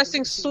like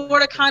dressing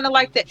sort of kind of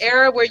like the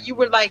era where you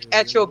were like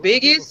at your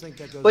biggest,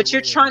 but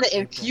you're trying to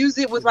infuse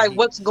it with like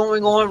what's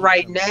going on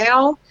right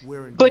now,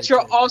 but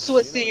you're also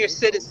a senior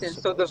citizen.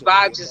 So the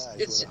vibe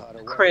it's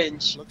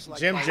cringe.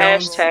 Jim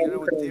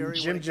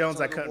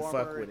Jones, I couldn't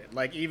fuck with it.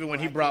 Like, even when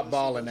he brought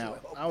Ballin'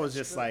 out, I was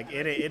just like,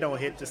 it don't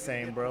hit the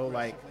same, bro.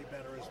 Like,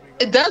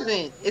 it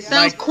doesn't. It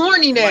sounds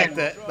corny now.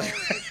 Like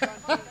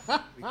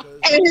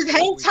and his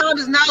hang time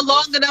is not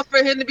long enough for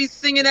him to be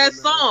singing that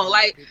song.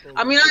 Like,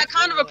 I mean, I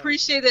kind of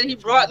appreciate that he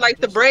brought like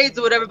the braids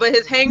or whatever, but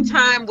his hang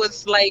time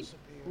was like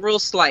real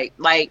slight.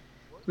 Like,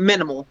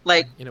 minimal.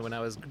 Like, when I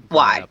was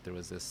why? up, there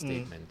was this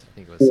statement. I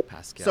think it was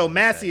Pascal. So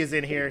Massey is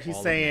in here. He's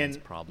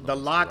saying the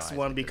Locks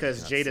won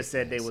because Jada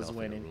said they was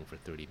winning.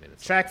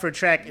 Track for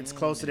track, it's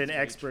closer than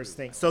experts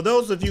think. So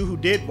those of you who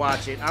did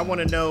watch it, I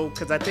want to know,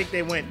 because I think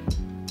they went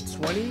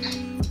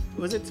 20.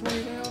 Was it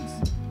 20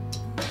 rounds?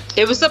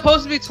 It was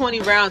supposed to be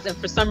 20 rounds, and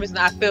for some reason,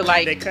 I feel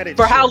like they cut it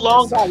for short. how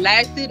long that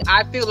lasted,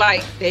 I feel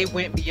like they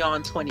went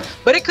beyond 20.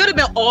 But it could have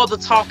been all the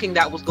talking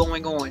that was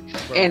going on,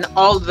 and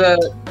all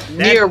the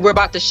we're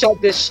about to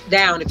shut this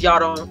down if y'all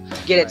don't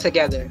get it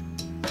together.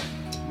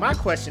 My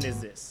question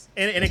is this,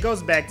 and it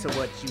goes back to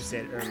what you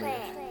said earlier.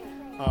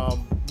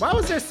 Why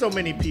was there so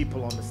many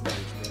people on the stage,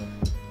 bro?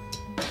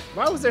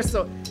 Why was there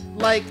so...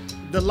 Like,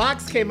 the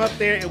Locks came up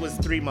there, it was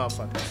 3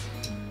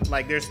 motherfuckers.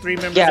 Like, there's 3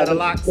 members of the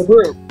Locks, the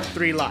group.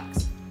 3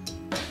 Locks.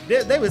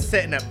 They was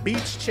setting up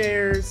beach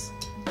chairs.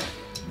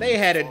 They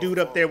had a dude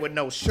up there with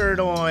no shirt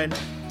on.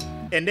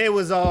 And they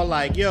was all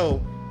like,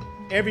 yo,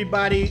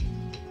 everybody,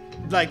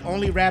 like,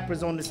 only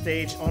rappers on the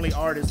stage, only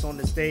artists on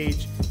the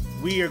stage.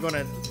 We are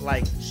gonna,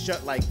 like,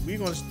 we're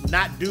gonna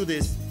not do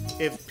this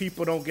if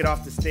people don't get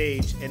off the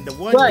stage. And the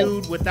one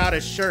dude without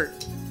a shirt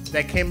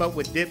that came up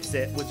with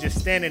Dipset was just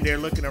standing there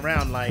looking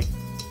around like,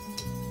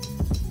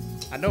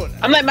 I know it.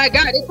 I'm like, my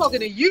God, they talking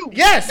to you.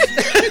 Yes.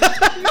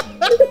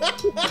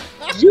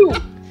 You.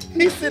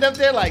 He sit up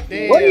there like,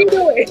 damn. What are you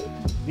doing?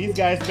 These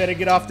guys better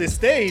get off this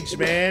stage,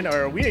 man,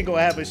 or we ain't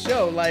gonna have a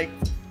show. Like,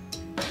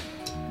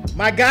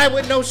 my guy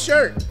with no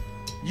shirt.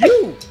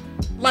 You.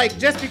 Like,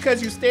 just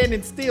because you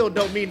standing still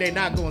don't mean they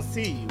not gonna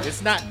see you.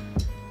 It's not.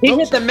 He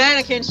hit the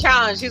mannequin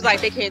challenge. He's like,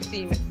 they can't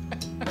see me.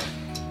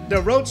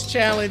 The roach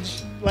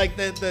challenge, like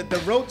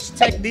the roach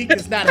technique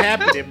is not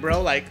happening,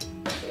 bro. Like,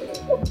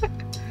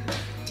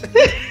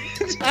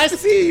 I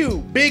see you,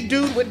 big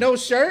dude with no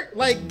shirt.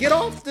 Like, get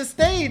off the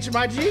stage,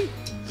 my G.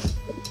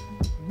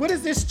 What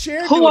is this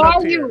chair doing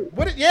up here?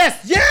 Who are you?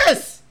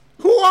 Yes.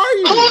 Who are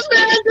you? Whose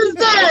man is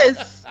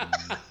this?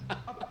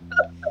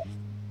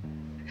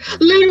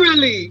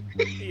 Literally.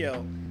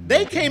 Yo,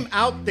 they came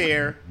out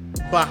there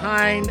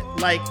behind,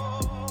 like,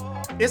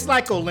 it's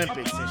like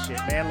Olympics and shit,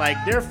 man. Like,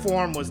 their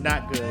form was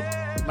not good.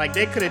 Like,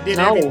 they could have did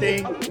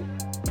everything.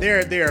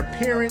 Their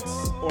appearance,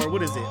 or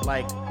what is it?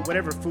 Like,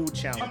 whatever food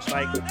challenge.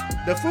 Like,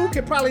 the food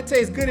could probably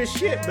taste good as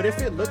shit, but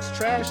if it looks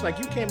trash, like,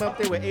 you came up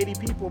there with 80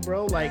 people,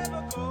 bro, like,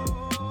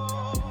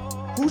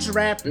 who's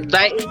rapping?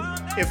 Like,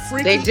 if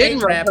Freaky they didn't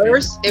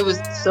rehearse. Rapping, it was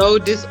so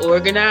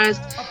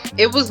disorganized.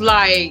 It was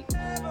like,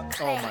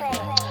 oh my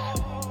God.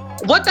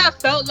 What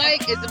that felt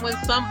like is when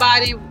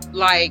somebody,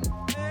 like,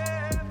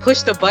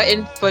 pushed the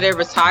button for their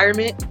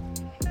retirement,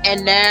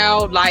 and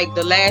now, like,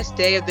 the last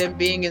day of them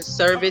being in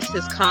service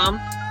has come,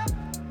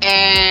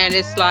 and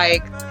it's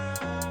like,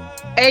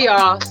 hey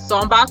y'all, so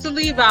I'm about to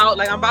leave out,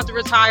 like, I'm about to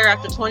retire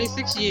after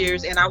 26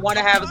 years, and I want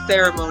to have a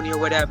ceremony or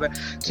whatever.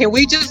 Can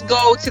we just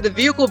go to the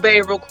vehicle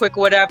bay real quick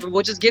or whatever?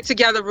 We'll just get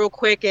together real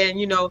quick, and,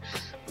 you know,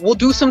 we'll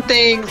do some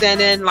things, and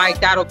then,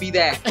 like, that'll be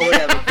that or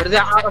whatever. But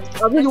that's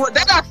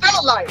what I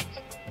felt like.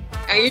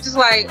 And you're just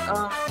like,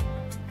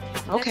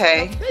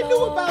 okay. They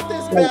knew about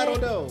this battle,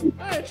 though.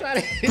 I ain't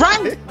trying to...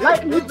 Right.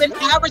 Like, you've been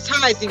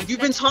advertising.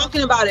 You've been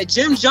talking about it.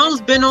 Jim Jones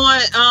been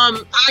on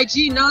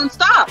IG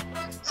nonstop.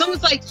 So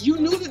it's like, you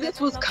knew that this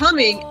was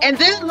coming. And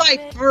then,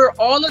 like, for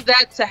all of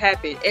that to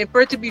happen and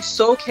for it to be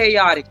so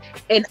chaotic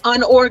and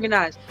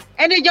unorganized.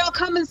 And then y'all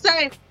come and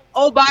say,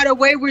 oh, by the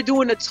way, we're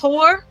doing a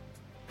tour.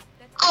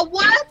 Oh,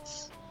 what?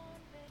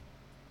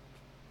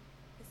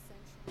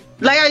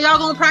 Like, are y'all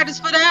gonna practice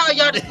for that, or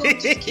y'all just gonna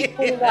keep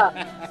pulling it out?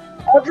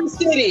 Every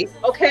city,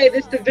 okay,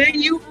 this the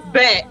venue,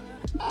 bet.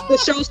 The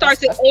show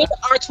starts at 8.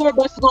 Our tour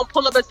bus is gonna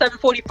pull up at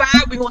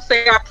 7:45. We're gonna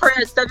say our prayer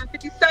at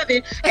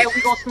 7:57, and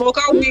we're gonna smoke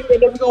our weed,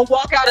 and then we're gonna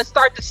walk out and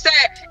start the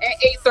set at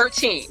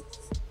 8:13.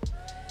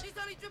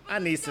 I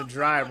need some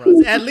dry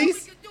runs. At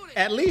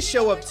least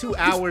show up 2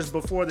 hours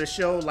before the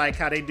show, like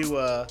how they do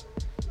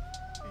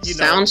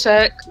sound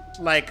check,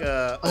 like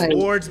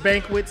awards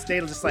banquets. They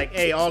just like,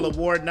 hey, all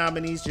award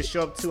nominees just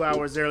show up 2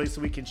 hours early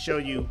so we can show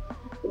you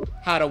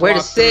how to where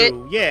walk to sit.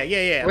 through.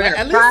 Yeah.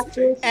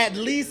 Like, at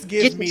least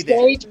give me that.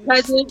 Get stage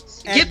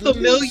presence. Get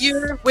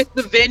familiar with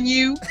the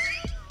venue.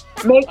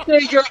 Make sure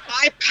your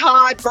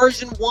iPod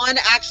version 1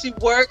 actually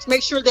works.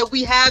 Make sure that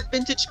we have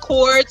vintage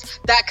cords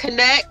that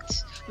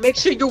connect. Make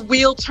sure your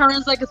wheel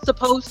turns like it's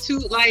supposed to.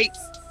 Like,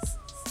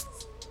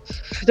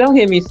 don't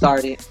get me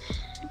started.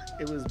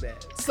 It was bad.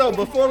 So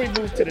before we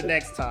move to the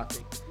next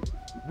topic,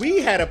 we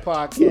had a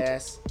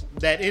podcast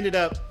that ended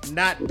up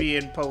not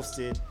being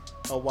posted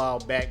a while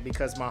back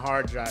because my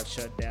hard drive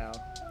shut down.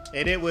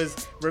 And it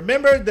was,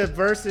 remember the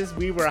verses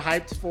we were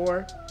hyped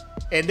for?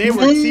 And they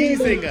were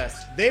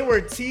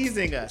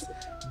teasing us.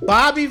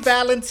 Bobby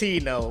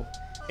Valentino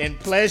and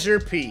Pleasure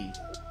P.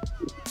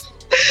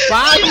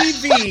 Bobby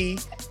V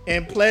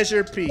and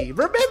Pleasure P.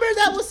 Remember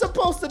that was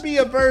supposed to be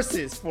a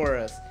versus for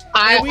us.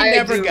 And we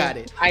never got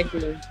it. I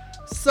do.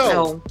 So,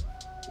 no.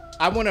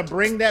 I want to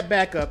bring that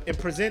back up and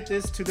present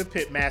this to the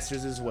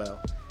Pitmasters as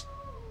well.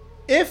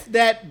 If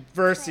that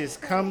versus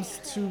comes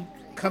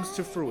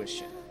to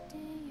fruition,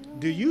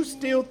 Do you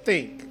still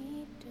think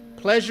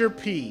Pleasure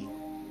P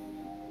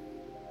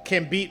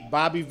can beat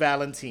Bobby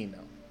Valentino?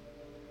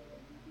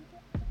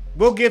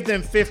 We'll give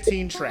them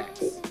 15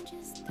 tracks.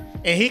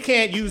 And he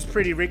can't use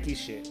Pretty Ricky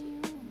shit.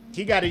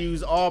 He got to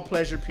use all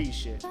Pleasure P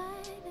shit.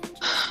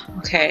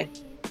 Okay.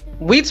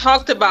 We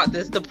talked about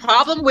this. The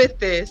problem with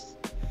this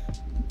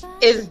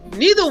is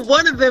neither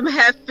one of them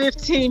have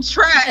 15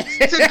 tracks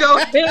to go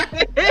in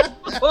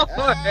for.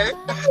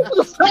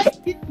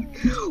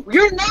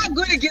 You're not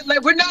going to get,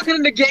 like, we're not going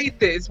to negate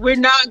this. We're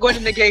not going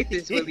to negate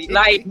this, really.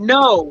 Like,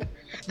 no.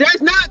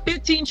 There's not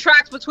 15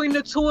 tracks between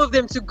the two of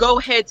them to go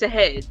head to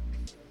head.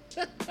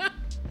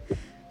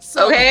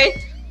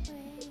 Okay?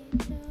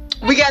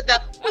 We got the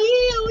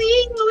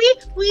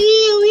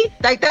wee.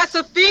 Like, that's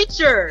a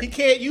feature. He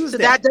can't use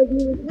that. That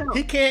doesn't even count.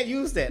 He can't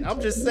use that.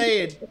 I'm just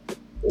saying.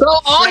 So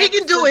all he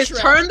can do is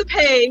turn the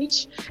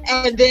page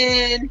and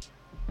then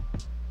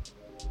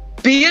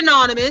be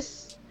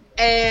anonymous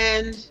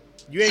and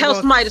tell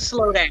somebody to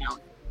slow down.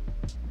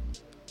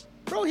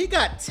 Bro, he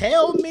got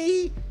Tell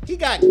Me. He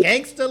got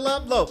Gangsta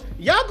Love. Look,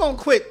 y'all gonna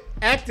quit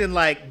acting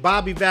like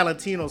Bobby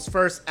Valentino's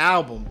first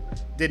album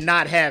did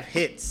not have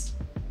hits.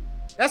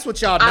 That's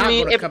what y'all not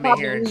gonna come in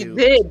here and do.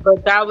 Did,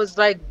 but that was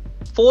like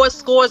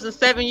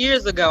 7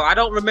 years ago. I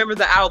don't remember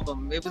the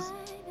album. It was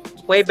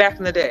way back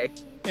in the day.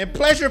 And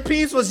Pleasure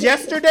P's was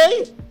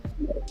yesterday?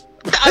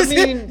 I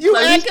mean, you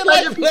acting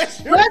like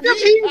Pleasure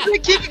P's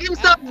been keeping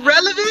himself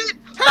relevant.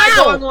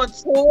 How? Like going on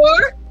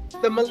tour,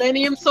 the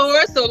Millennium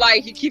Tour. So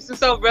like he keeps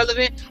himself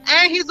relevant,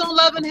 and he's on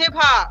Love and Hip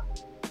Hop,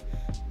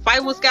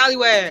 fighting with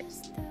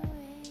Scallywags.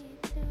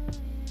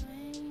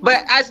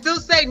 But I still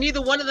say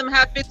neither one of them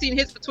have 15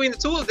 hits between the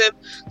two of them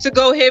to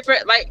go hit for.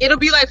 Like it'll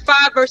be like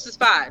 5 versus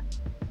 5,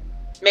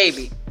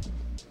 maybe.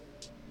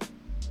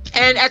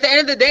 And at the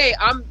end of the day,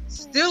 I'm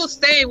still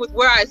staying with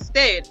where I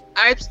stand.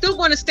 I still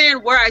want to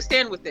stand where I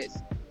stand with this.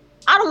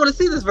 I don't want to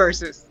see this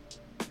versus.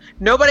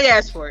 Nobody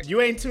asked for it.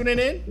 You ain't tuning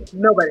in?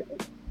 Nobody.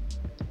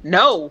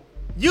 No.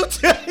 You gonna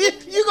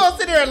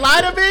sit there and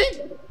lie to me?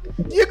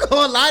 You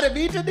gonna lie to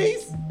me,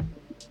 Denise?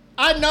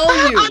 I know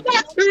you. I'm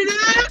not tuning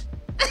in.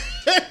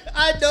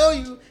 I know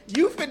you.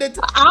 You finna.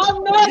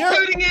 I'm not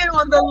tuning in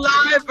on the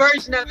live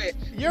version of it.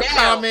 Your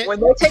comment. When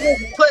they're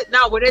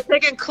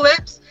taking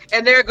clips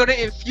and they're gonna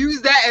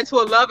infuse that into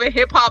a Love and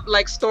Hip Hop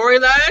like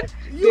storyline,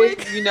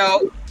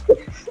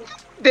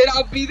 then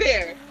I'll be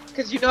there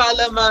because I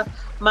love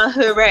my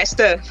hood rat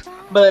stuff.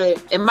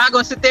 But am I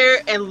gonna sit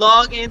there and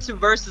log into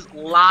Versus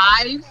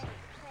live,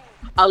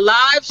 a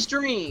live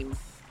stream?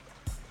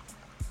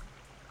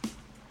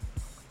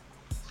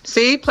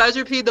 See,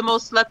 Pleasure P, the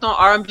most slept on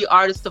R&B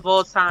artist of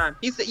all time.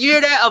 You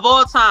hear that? Of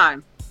all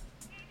time.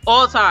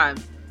 All time.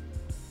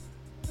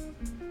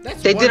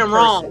 They did him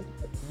wrong.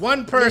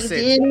 One person.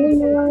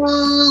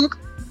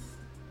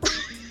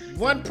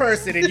 One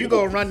person, and you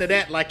gonna run to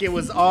that like it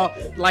was all,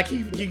 like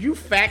you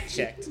fact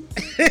checked.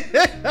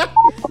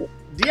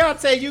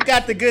 Deontay, you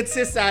got the Good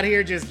Sis out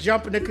here just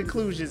jumping to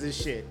conclusions and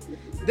shit.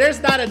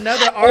 There's not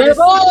another artist.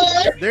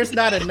 There's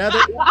not another.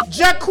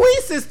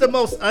 Jacquees is the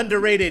most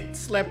underrated,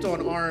 slept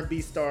on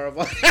R&B star of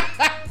all.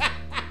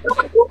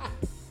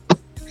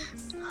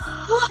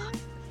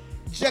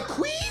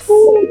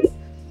 Jacquees?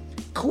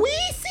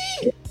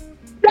 Queasy?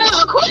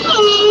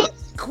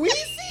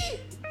 Queasy?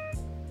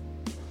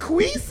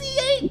 Queasy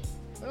ain't?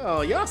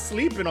 Oh, y'all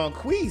sleeping on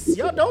Queese.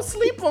 Y'all don't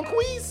sleep on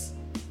Queese.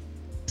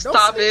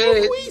 Stop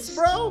it. Queese,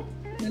 bro.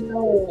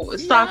 No,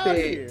 stop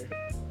it.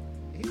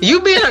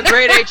 You being a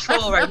grade A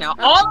troll right now.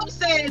 All I'm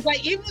saying is,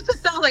 like, even if it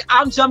sounds like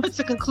I'm jumping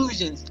to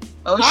conclusions.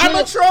 Oh, I'm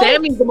a troll.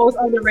 Sammy's the most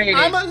underrated.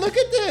 Look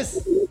at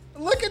this.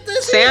 Look at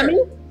this. Sammy?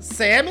 Here.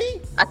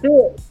 Sammy? I see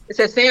it. It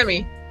says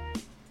Sammy.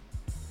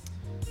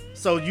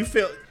 So you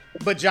feel,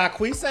 but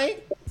Jacquees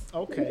ain't?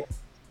 Okay.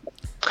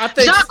 I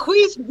think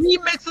Jacquees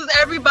remixes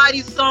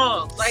everybody's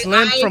songs. Like,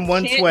 Slim from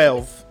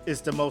 112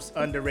 is the most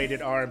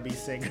underrated R&B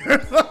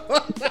singer.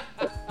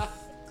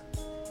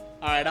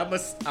 All right, I'm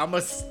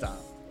gonna stop.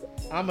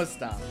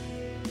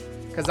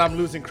 Because I'm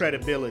losing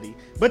credibility.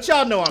 But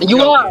y'all know I'm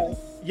joking.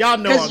 Y'all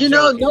know I'm joking.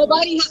 Because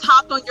nobody has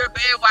hopped on your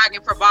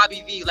bandwagon for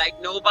Bobby V. Like,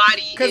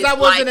 nobody. Because I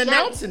wasn't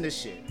announcing this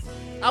shit.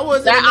 I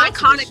wasn't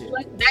announcing this shit.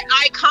 That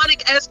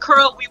iconic S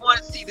curl, we want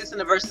to see this in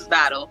the versus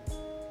battle.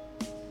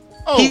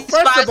 Oh,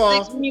 first of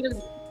all,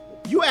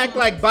 you act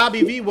like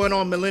Bobby V went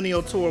on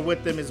Millennial Tour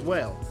with them as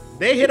well.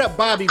 They hit up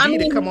Bobby V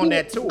to come on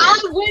that tour. I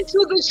went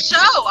to the show.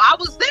 I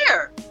was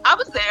there.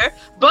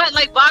 But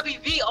like Bobby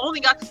V only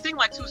got to sing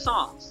like 2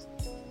 songs.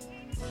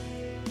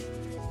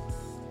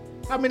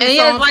 How many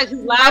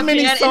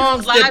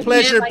songs did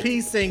Pleasure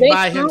P sing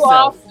by himself?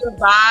 Off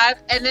Survive,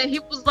 and then he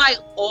was like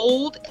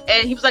old,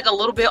 and he was like a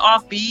little bit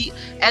off beat,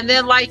 and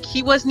then like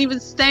he wasn't even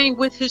staying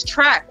with his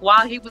track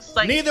while he was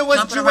like. Neither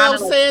was Joel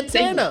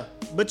Santana,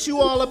 but you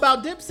all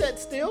about Dipset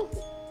still.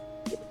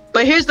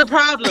 But here's the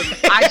problem.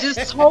 I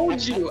just told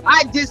you.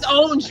 I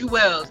disowned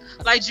Jewels.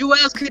 Like,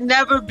 Jewels could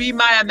never be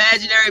my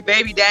imaginary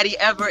baby daddy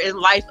ever in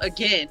life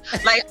again.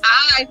 Like,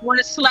 I want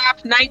to slap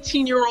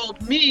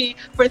 19-year-old me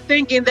for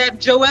thinking that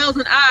Jewels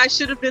and I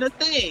should have been a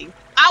thing.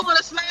 I want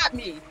to slap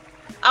me.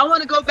 I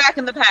want to go back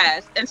in the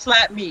past and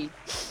slap me.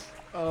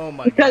 Oh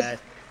my God.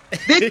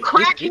 This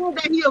crackhead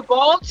that he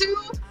evolved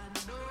to,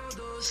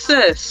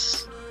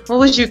 sis, what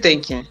was you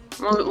thinking?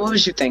 What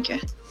was you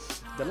thinking?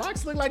 The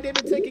locks look like they've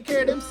been taking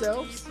care of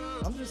themselves.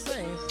 I'm just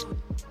saying.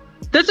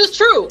 This is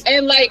true.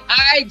 And like,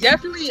 I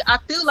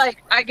feel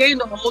like I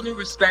gained a whole new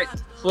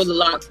respect for the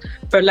Locks,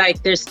 for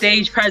like their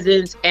stage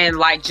presence and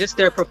like just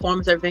their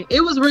performance, everything.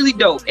 It was really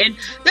dope. And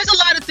there's a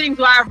lot of things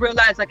where I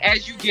realized, like,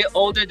 as you get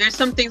older, there's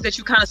some things that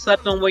you kind of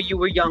slept on when you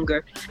were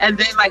younger. And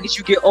then like as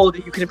you get older,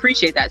 you can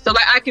appreciate that. So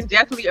like, I can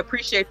definitely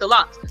appreciate the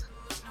Locks.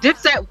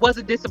 Dipset was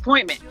a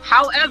disappointment.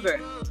 However,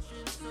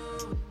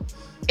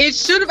 it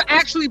should have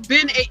actually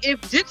been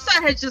if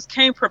Dipset had just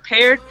came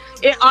prepared,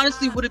 it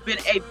honestly would have been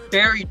a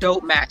very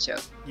dope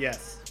matchup.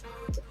 Yes.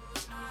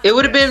 It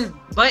would have been,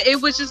 but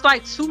it was just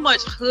like too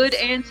much hood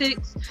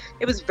antics.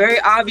 It was very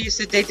obvious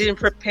that they didn't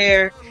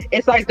prepare.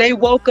 It's like they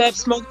woke up,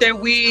 smoked their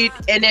weed,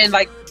 and then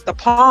like the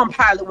Palm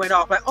Pilot went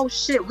off. Like, oh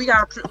shit, we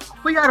got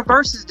a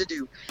verses to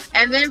do.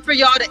 And then for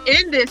y'all to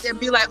end this and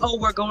be like, oh,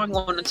 we're going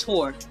on a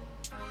tour.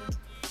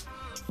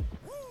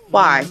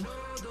 Why?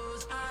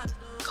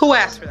 Who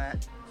asked for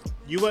that?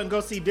 You wouldn't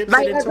go see Dipset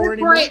like, in tour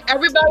anymore? Point,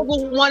 everybody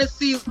will want to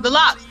see the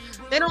Locks.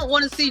 They don't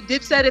want to see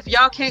Dipset if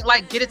y'all can't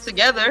like get it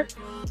together.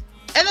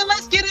 And then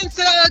let's get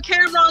into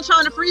Cameron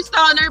trying to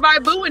freestyle and everybody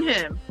booing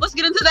him. Let's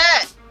get into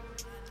that.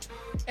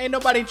 Ain't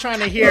nobody trying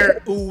to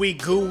hear ooey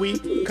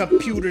gooey,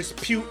 computers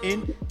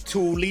putin,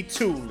 tooly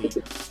tooly,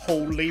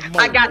 holy moly.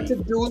 I got the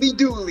dooley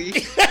dooley.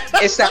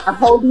 It's that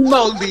holy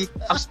moly.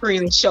 I'm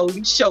screaming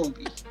showy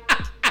showy.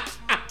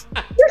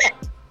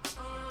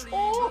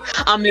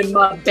 I'm in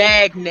my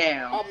bag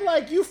now. I'm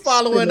like, you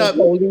following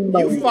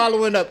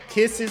up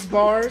Kiss's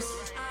bars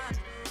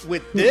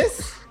with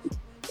this?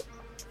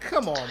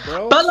 Come on,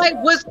 bro. But like,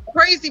 what's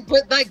crazy,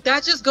 but like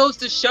that just goes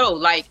to show,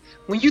 like,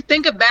 when you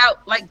think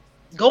about like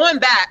going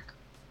back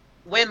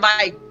when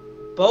like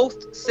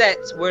both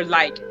sets were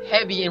like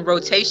heavy in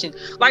rotation,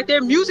 like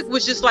their music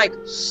was just like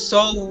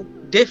so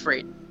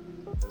different.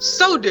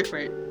 So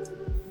different.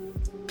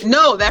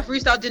 No, that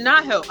freestyle did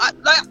not help. Like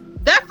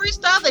that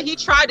freestyle that he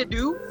tried to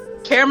do,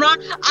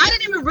 Cameron, I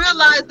didn't even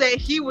realize that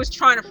he was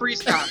trying to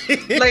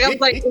freestyle. Like, I was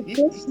like,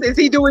 is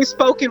he doing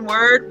spoken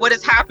word? What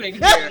is happening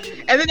here?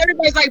 And then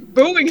everybody's like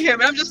booing him,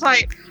 and I'm just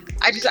like,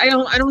 I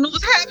don't know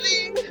what's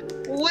happening.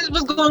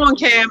 What's going on,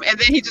 Cam? And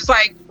then he just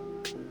like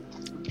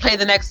play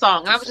the next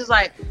song, and I was just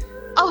like,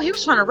 oh, he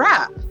was trying to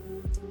rap.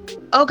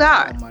 Oh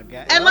God. Oh my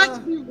God. And like, to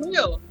be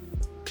real,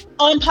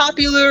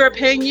 unpopular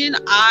opinion,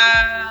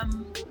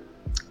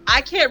 I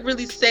can't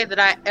really say that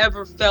I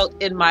ever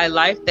felt in my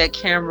life that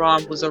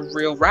Cameron was a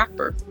real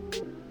rapper.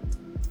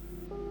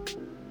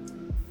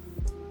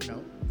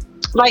 No.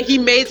 Like, he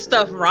made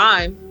stuff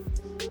rhyme,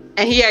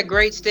 and he had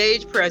great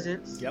stage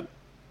presence. Yep.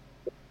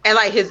 And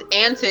like his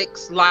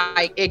antics,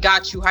 like it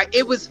got you high.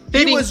 It was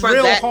fitting for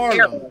that Harlem.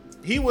 era.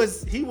 He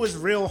was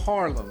real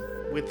Harlem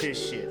with his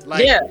shit.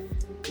 Like, yeah.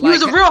 He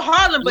was a real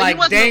Harlem, but like he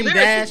wasn't Dame a lyricist,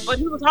 Dash, but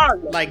he was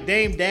Harlem. Like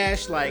Dame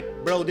Dash,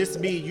 like, bro, this is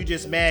me. You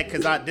just mad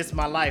because this is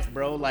my life,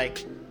 bro.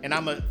 Like, and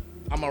I'm a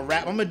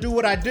rap. I'm gonna do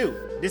what I do.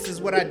 This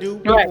is what I do.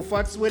 People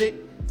fucks with it,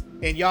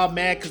 and y'all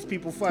mad because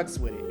people fucks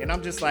with it. And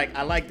I'm just like,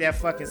 I like that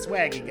fucking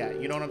swag he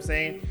got. You know what I'm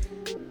saying?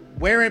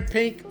 Wearing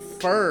pink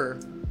fur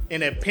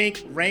in a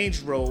pink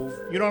Range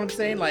Rover. You know what I'm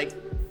saying? Like,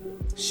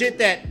 shit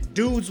that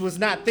dudes was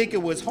not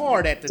thinking was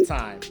hard at the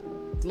time.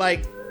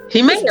 Like,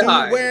 he made it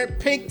hard. Wearing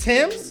pink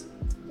Timbs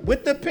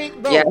with the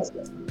pink, bro. Yes.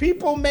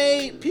 People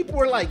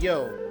were like,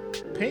 yo,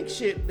 pink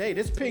shit. Hey,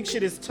 this pink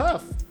shit is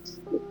tough.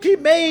 He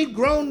made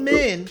grown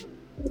men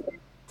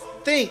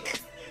think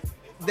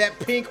that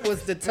pink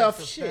was the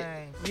tough shit,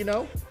 you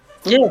know?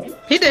 Yeah,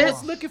 he did. I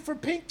was looking for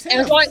pink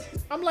Timbs.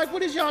 I'm like,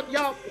 what is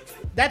y'all?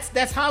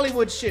 That's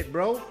Hollywood shit,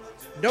 bro.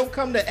 Don't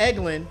come to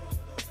Eglin.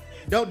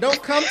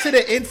 Don't come to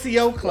the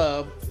NCO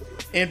club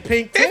in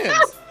pink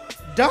Timbs.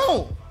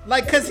 Don't.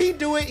 Like, cause he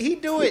do it.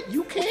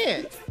 You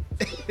can't.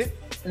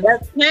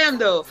 That's him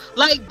though.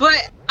 Like,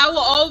 but I will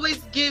always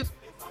give.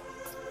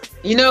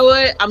 You know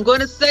what? I'm going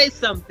to say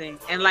something,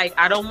 and like,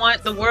 I don't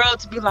want the world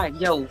to be like,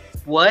 yo,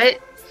 what?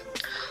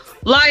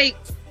 Like,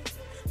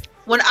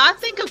 when I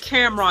think of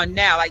Cameron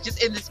now, like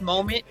just in this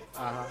moment,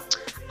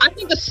 I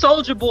think of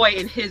Soulja Boy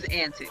and his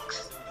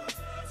antics.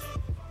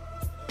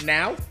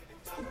 Now?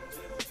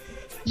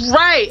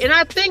 Right. And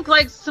I think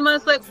like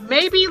someone's like,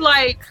 maybe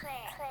like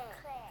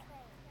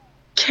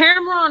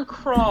Cameron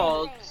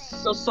crawled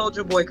so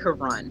Soulja Boy could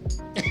run.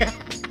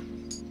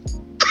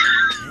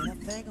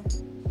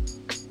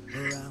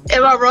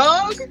 Am I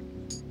wrong?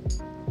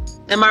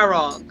 Am I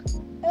wrong?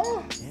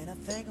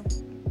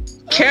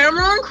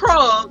 Cameron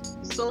crawled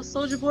so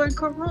Soulja Boy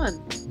could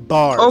run.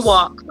 Bars. Or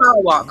walk.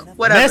 I'll walk.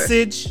 Whatever.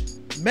 Message.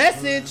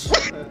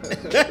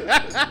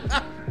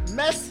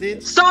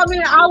 So I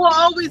mean, I will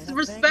always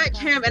respect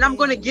him, and I'm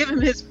going to give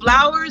him his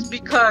flowers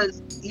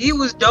because he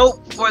was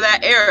dope for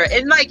that era.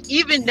 And like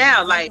even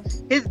now, like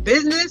his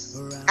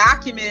business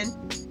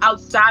acumen,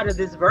 outside of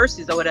this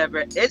verses or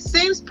whatever, it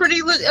seems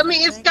pretty. I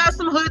mean, it's got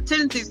some hood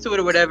tendencies to it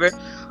or whatever,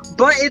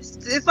 but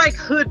it's like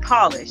hood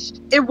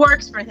polished. It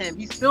works for him.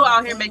 He's still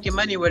out here making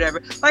money or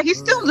whatever. Like, he's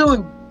still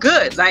doing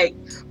good. Like,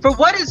 for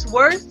what it's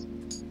worth,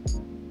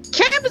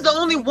 Cam is the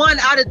only one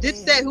out of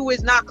Dipset who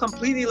is not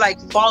completely like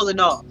falling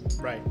off.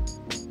 Right.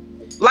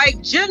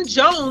 Like Jim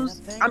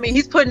Jones, I mean,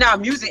 he's putting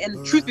out music,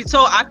 and truth be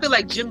told, I feel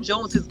like Jim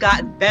Jones has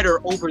gotten better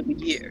over the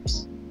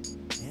years.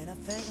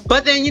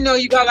 But then, you know,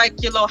 you got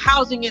like your little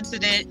housing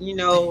incident, you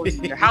know,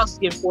 your house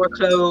getting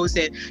foreclosed,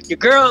 and your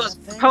girl is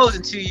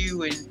proposing to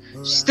you, and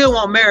she still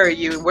won't marry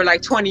you, and we're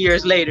like 20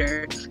 years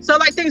later. So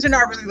like things are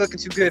not really looking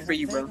too good for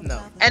you, bro.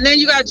 No. And then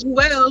you got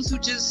Jewels, who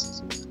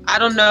just, I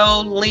don't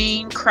know,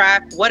 lean,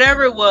 crack,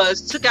 whatever it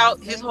was, took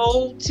out his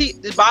whole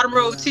teeth, the bottom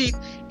row of teeth,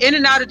 in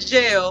and out of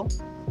jail.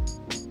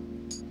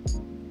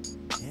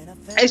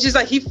 It's just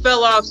like he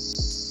fell off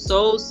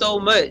so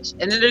much.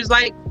 And then there's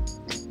like,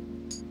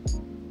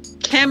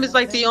 Cam is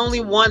like the only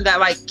one that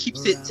like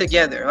keeps it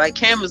together. Like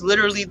Cam is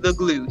literally the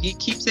glue. He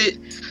keeps it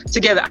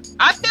together.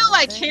 I feel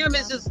like Cam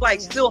is just like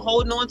still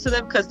holding on to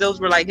them because those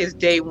were like his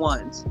day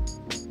ones.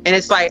 And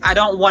it's like, I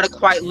don't want to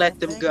quite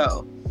let them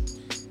go.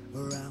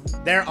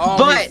 They're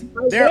all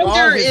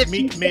his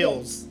Meek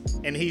Mills,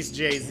 and he's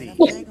Jay-Z.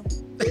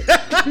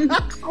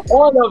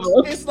 All of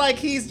them. It's like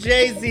he's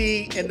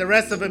Jay-Z and the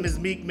rest of him is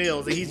Meek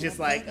Mills, and he's just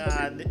like,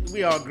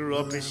 we all grew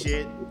up and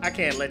shit. I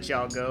can't let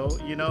y'all go,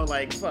 you know,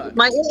 like fuck.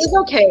 Like, it's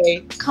okay.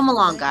 Come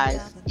along,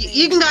 guys.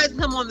 You can guys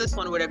come on this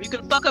one or whatever. You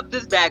can fuck up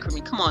this bag for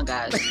me. Come on,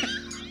 guys.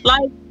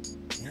 Like,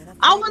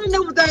 I want to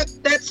know what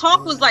that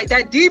talk was like,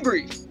 that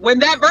debrief. When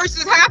that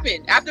versus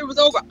happened, after it was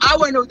over, I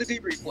want to know what the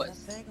debrief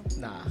was.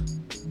 Nah.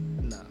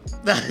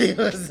 It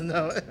was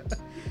no.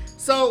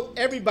 So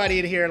everybody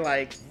in here,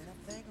 like,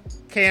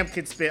 Cam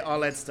can spit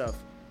all that stuff.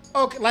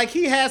 Okay, like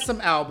he has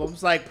some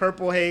albums, like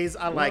Purple Haze.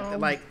 I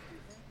like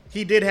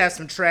he did have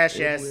some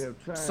trash ass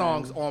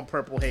songs on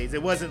Purple Haze.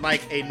 It wasn't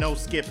like a no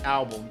skip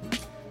album.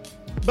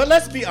 But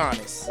let's be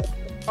honest,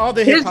 all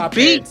the hip hop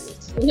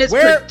beats, his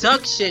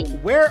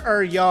production. Where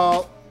are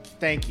y'all?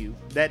 Thank you.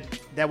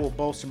 That will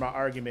bolster my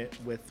argument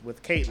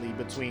with Caitlyn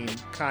between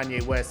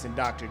Kanye West and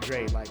Dr.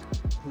 Dre. Like,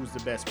 who's the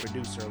best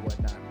producer or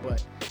whatnot?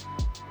 But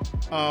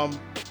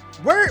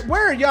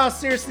where are y'all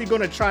seriously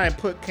gonna try and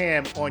put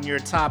Cam on your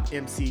top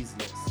MCs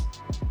list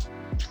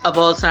of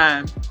all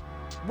time?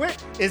 Where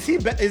is he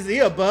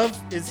above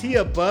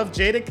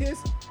Jadakiss?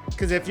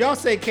 Because if y'all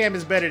say Cam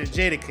is better than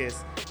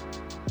Jadakiss,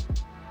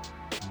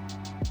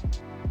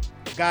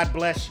 God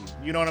bless you.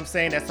 You know what I'm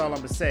saying? That's all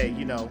I'm gonna say.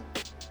 You know,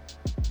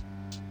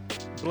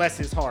 bless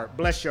his heart.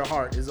 Bless your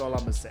heart is all I'm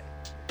gonna say.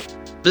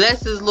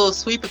 Bless his little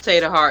sweet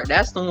potato heart.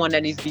 That's the one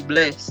that needs to be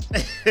blessed.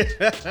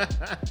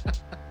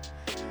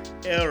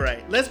 All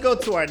right, let's go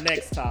to our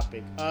next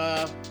topic.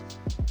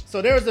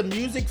 So there was a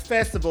music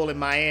festival in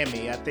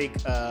Miami, I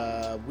think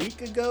a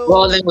week ago.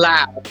 Rolling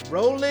Loud.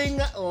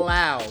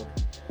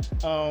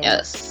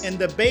 Yes. And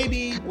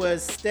DaBaby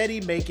was steady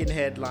making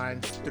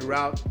headlines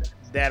throughout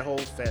that whole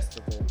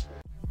festival.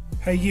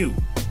 Hey you,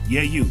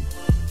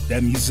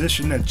 that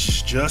musician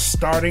that's just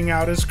starting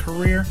out his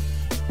career,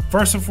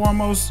 first and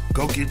foremost,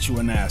 go get you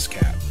an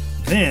ASCAP.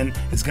 Then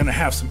it's going to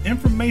have some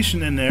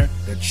information in there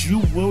that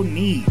you will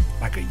need,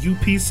 like a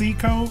UPC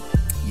code.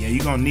 Yeah,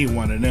 you're going to need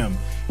one of them.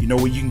 You know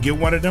where you can get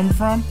one of them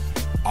from?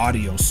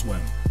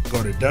 AudioSwim.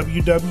 Go to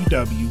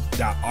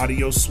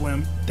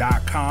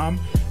www.audioswim.com.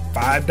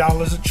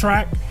 $5 a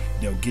track.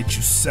 They'll get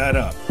you set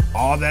up.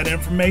 All that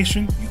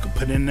information, you can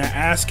put in the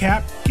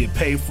ASCAP, get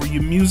paid for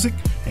your music,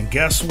 and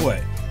guess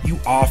what? You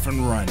off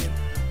and running.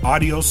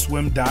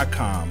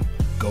 AudioSwim.com.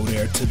 Go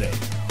there today.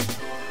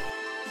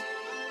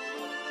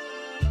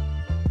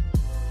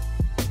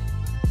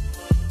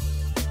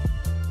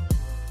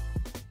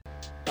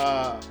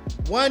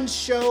 One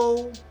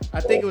show,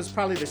 I think it was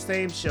probably the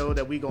same show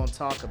that we gonna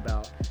talk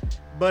about,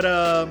 but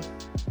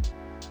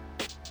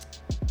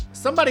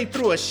somebody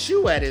threw a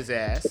shoe at his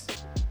ass.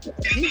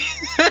 He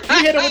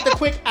hit him with the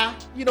quick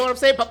you know what I'm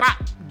saying? Pop,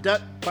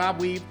 duck,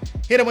 bob, weave.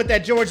 Hit him with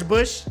that George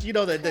Bush, you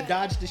know, the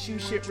dodge the shoe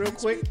shit real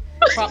quick.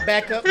 Pop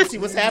back up and see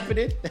what's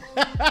happening.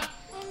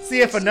 See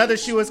if another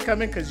shoe is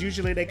coming, because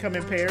usually they come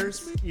in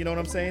pairs. You know what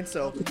I'm saying?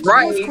 So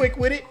right. He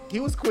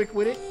was quick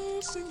with it.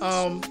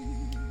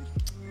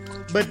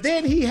 But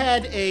then he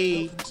had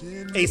a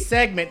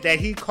segment that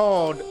he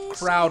called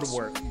crowd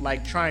work,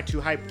 like trying to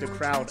hype the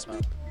crowd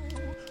up.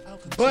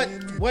 But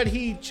what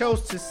he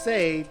chose to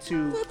say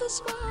to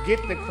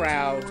get the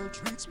crowd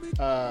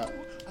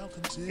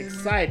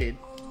excited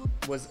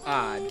was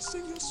odd.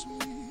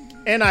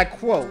 And I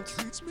quote,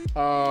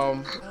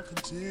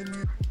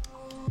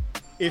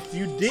 if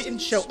you didn't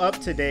show up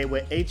today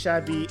with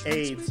HIV,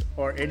 AIDS,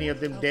 or any of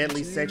them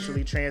deadly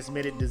sexually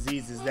transmitted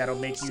diseases that'll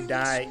make you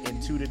die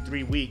in 2 to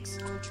 3 weeks,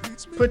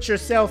 put your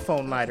cell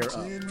phone lighter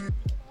up.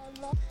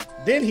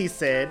 Then he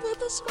said,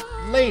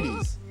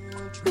 ladies,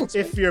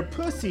 if your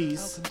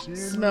pussies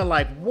smell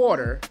like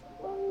water,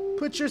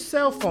 put your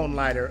cell phone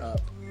lighter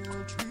up.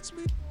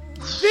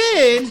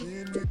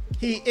 Then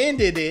he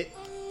ended it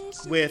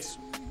with,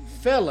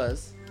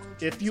 fellas,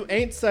 if you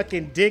ain't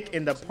sucking dick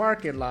in the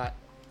parking lot,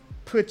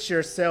 put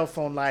your cell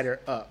phone lighter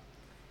up.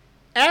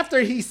 After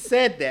he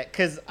said that,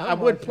 because I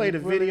would play the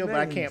video, but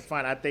I can't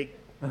find it. I think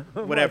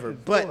whatever.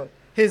 But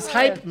his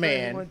hype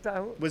man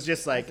was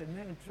just like,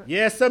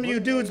 yeah, some of you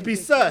dudes be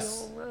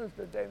sus.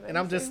 And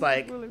I'm just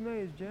like,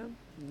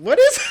 what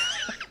is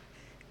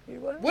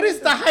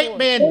the hype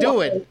man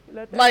doing?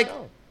 Like,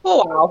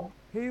 oh wow.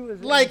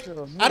 Like,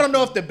 I don't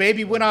know if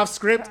DaBaby went off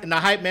script and the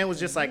hype man was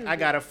just like, I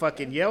gotta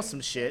fucking yell some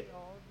shit.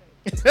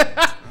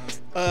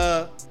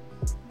 Yeah,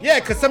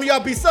 because some of y'all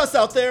be sus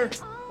out there.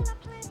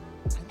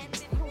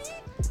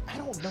 I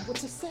don't know what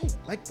to say.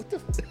 Like, what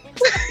the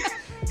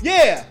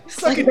yeah,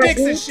 sucking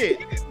dicks and shit.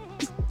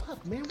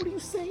 Fuck, man, what are you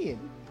saying?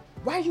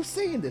 Why are you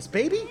saying this,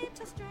 baby?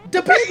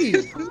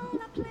 DaBaby.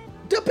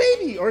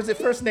 DaBaby. Or is it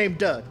first name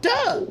Duh?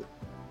 Duh.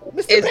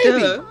 Mr. It's Baby.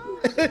 Duh.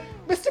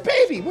 Mr.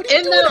 Baby, what are you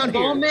in doing that on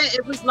moment, here?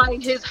 it was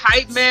like his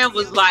hype man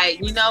was like,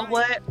 you know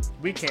what?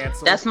 We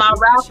canceled. That's my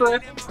rapper.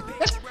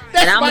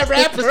 That's my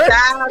rapper.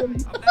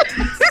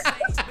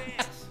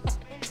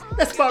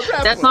 That's my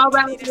rapper. That's my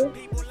rapper.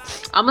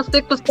 I'm gonna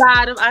stick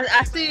beside him.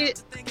 I see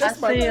it.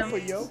 That's I see my him. rapper,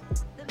 yo.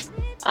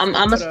 I'm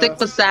gonna stick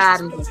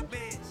beside him.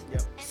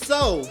 Yep.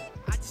 So,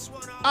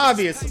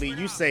 obviously,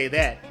 you say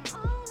that.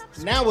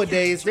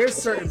 Nowadays, there's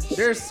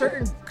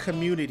certain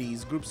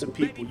communities, groups of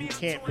people you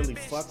can't really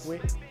fuck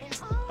with.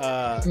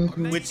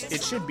 Which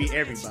it should be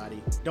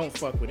everybody. Don't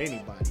fuck with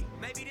anybody.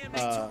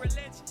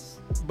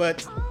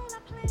 But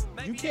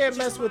you can't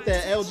mess with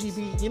that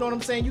LGBT. You know what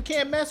I'm saying? You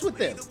can't mess with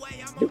them.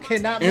 You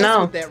cannot mess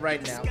with that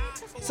right now.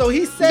 So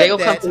he said They'll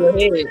that, come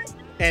to your head.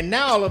 and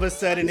now all of a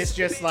sudden it's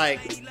just like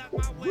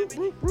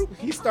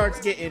he starts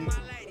getting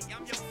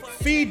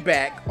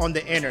feedback on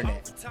the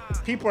internet.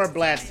 People are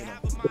blasting him.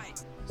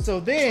 So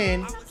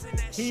then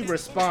he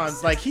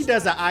responds, like he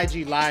does an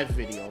IG live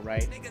video,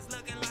 right?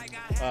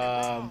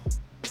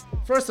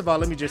 First of all,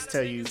 let me just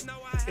tell you,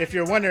 if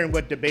you're wondering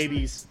what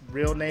DaBaby's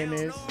real name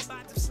is,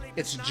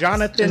 it's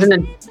Jonathan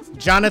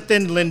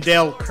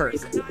Lyndale Kirk.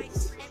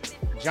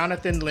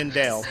 Jonathan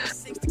Lyndale.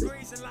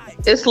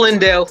 It's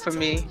Lyndale for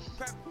me.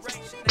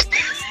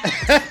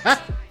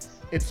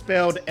 It's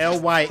spelled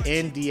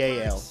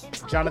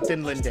Lyndal.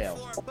 Jonathan Lyndale.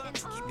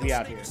 We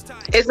out here.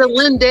 Is it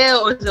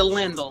Lyndale or is it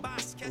Lyndle?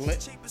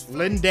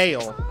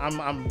 Lyndale.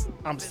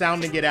 I'm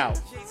sounding it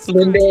out.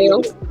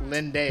 Lyndale.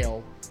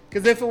 Lyndale.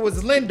 Because if it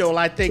was Lyndle,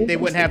 I think they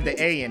wouldn't have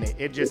the A in it.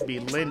 It'd just be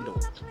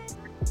Lyndle.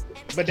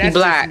 But that's He's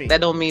black. Just me.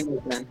 That don't mean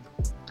anything.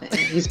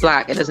 He's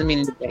black. It doesn't mean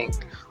anything.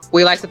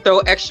 We like to throw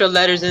extra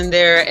letters in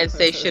there and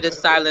say shit is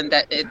silent.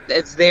 That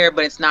it's there,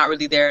 but it's not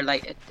really there.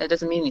 Like that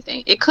doesn't mean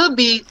anything. It could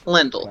be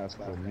Lyndle.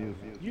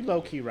 You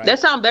low key right. That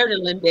sounds better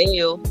than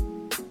Lyndale.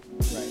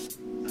 Right.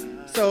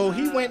 So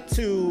he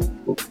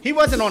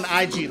wasn't on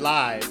IG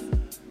Live.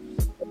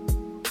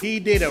 He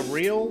did a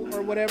reel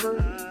or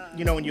whatever.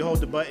 You know, when you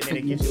hold the button and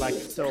it gives you like,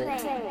 so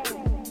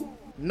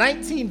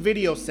 19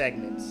 video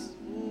segments.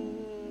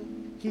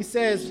 He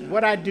says,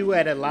 what I do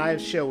at a live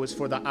show is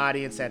for the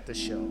audience at the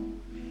show.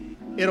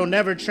 It'll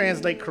never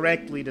translate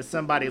correctly to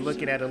somebody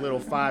looking at a little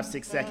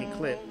 5-6 second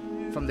clip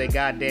from their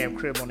goddamn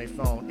crib on their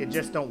phone. It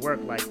just don't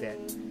work like that.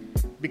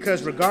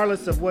 Because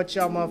regardless of what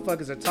y'all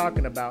motherfuckers are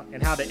talking about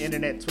and how the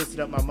internet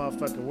twisted up my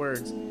motherfucking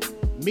words,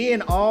 me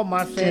and all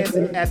my fans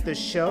at the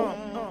show,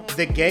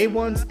 the gay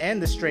ones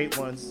and the straight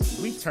ones,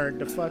 we turned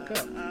the fuck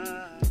up.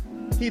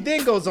 He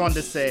then goes on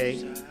to say,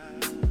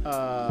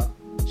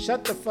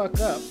 shut the fuck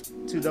up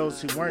to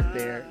those who weren't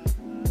there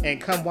and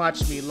come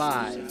watch me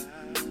live.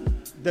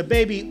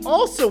 DaBaby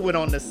also went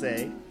on to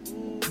say,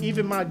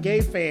 even my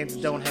gay fans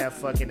don't have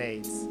fucking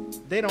AIDS.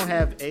 They don't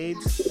have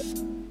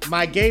AIDS.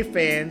 My gay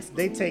fans,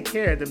 they take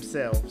care of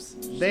themselves.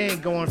 They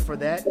ain't going for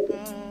that.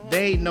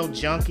 They ain't no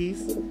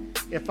junkies.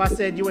 If I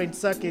said you ain't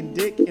sucking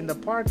dick in the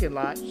parking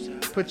lot,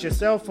 put your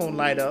cell phone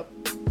light up.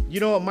 You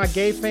know what my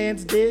gay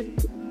fans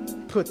did?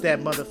 Put that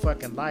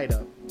motherfucking light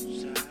up.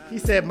 He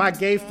said my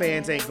gay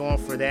fans ain't going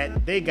for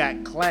that. They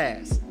got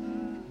class.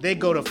 They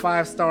go to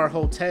 5-star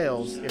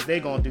hotels if they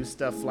gonna do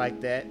stuff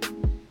like that.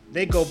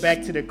 They go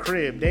back to the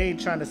crib. They ain't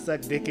trying to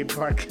suck dick in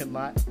parking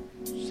lot.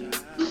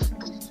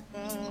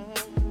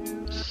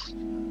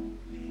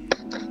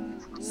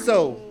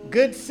 So,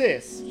 Good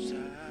Sis.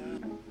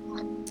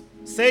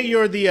 Say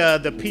you're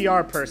the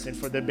PR person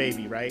for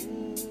DaBaby, right?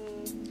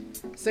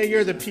 Say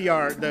you're the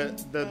PR,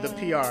 the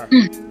PR.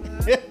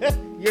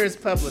 You're his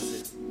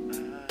publicist.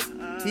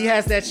 He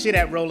has that shit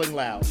at Rolling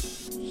Loud.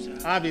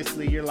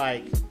 Obviously, you're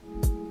like,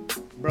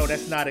 bro,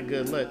 that's not a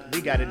good look.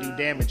 We got to do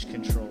damage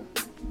control.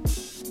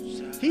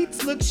 He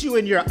looks you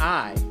in your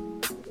eye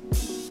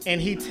and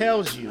he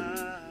tells you,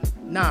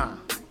 nah,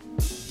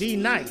 be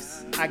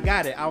nice. I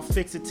got it. I'll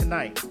fix it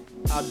tonight.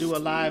 I'll do a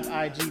live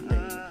IG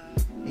thing.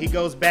 He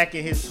goes back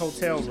in his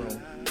hotel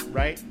room,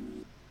 right?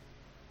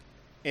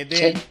 And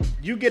then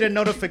you get a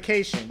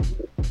notification.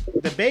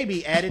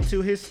 DaBaby added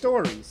to his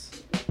stories.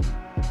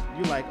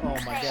 You like, oh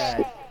my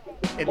God.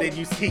 And then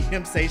you see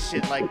him say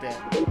shit like that.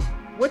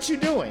 What you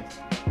doing?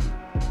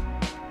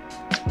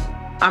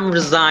 I'm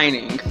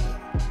resigning.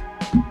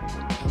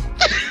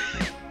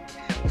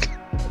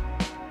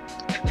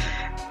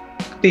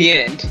 The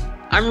end.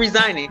 I'm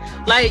resigning.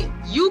 Like,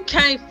 you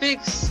can't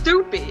fix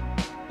stupid.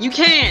 You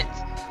can't.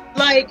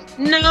 Like,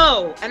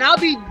 no. And I'll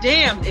be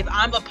damned if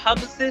I'm a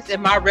publicist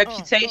and my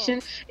reputation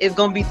is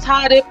going to be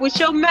tied up with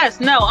your mess.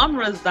 No, I'm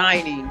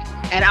resigning.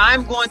 And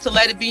I'm going to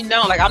let it be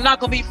known. Like, I'm not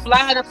going to be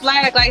flying a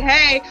flag like,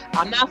 hey,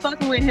 I'm not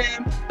fucking with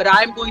him, but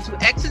I'm going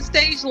to exit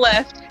stage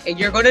left, and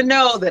you're going to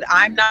know that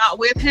I'm not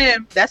with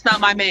him. That's not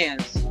my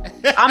man's.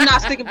 I'm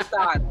not sticking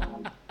beside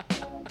him.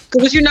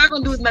 Because what you're not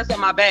going to do is mess up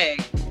my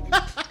bag.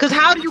 Because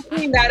how do you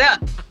clean that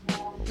up?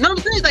 No, I'm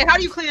saying, like, how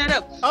do you clean that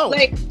up? Oh.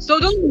 Like, so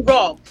don't be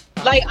wrong.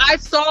 Like, I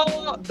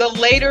saw the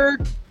later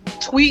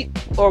tweet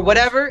or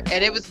whatever,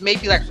 and it was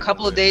maybe like a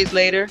couple of days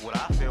later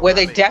where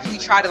they definitely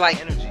try to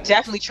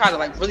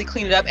really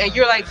clean it up. And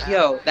you're like,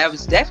 yo, that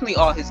was definitely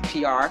all his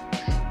PR.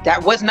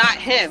 That was not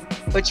him.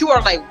 But you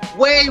are like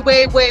way,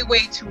 way, way,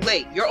 way too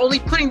late. You're only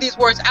putting these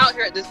words out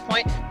here at this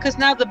point because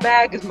now the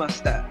bag is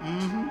mussed up.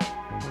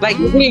 Like,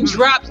 you're being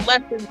dropped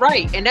left and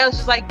right. And that was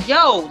just like,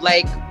 yo,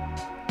 like,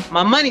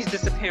 my money's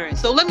disappearing.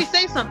 So let me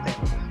say something.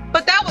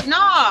 But that was,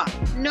 no,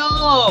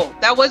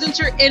 that wasn't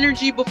your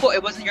energy before.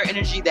 It wasn't your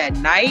energy that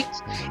night.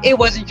 It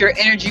wasn't your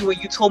energy when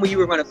you told me you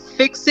were going to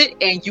fix it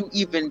and you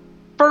even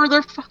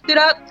further fucked it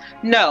up.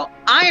 No,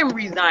 I am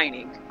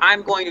resigning.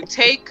 I'm going to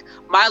take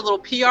my little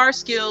PR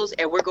skills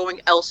and we're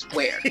going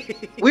elsewhere.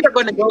 We are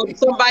going to go to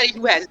somebody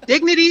who has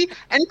dignity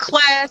and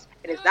class,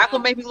 and it's not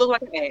going to make me look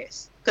like an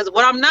ass. Because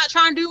what I'm not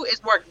trying to do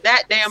is work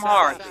that damn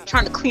hard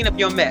trying to clean up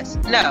your mess.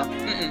 No.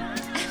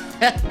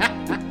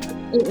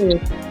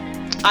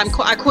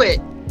 I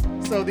quit.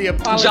 So the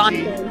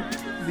apology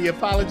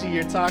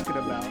you're talking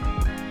about,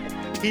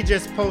 he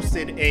just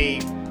posted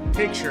a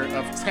picture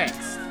of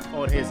text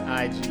on his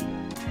IG.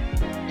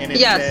 And it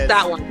says,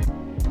 that one.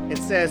 It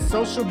says,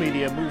 social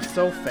media moves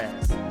so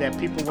fast that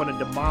people want to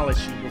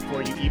demolish you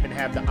before you even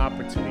have the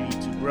opportunity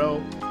to grow,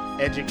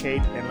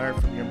 educate, and learn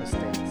from your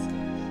mistakes.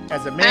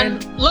 As a man...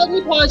 And let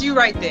me pause you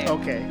right there.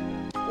 Okay.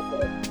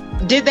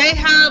 Did they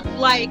have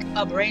like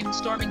a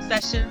brainstorming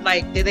session?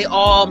 Like, did they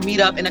all meet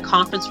up in a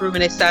conference room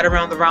and they sat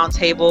around the round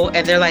table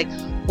and they're like,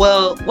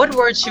 well, what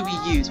words should we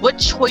use? What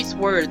choice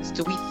words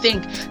do we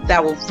think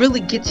that will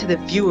really get to the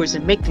viewers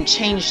and make them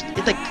change?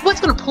 It's like,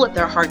 what's going to pull at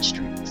their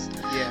heartstrings?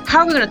 Yeah. How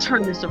are we going to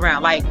turn this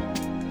around? Like,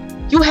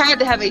 you had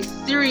to have a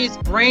serious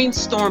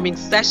brainstorming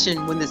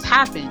session when this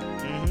happened.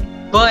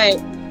 But,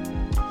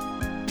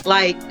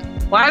 like,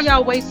 why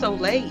y'all wait so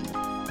late?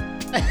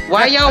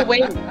 Why y'all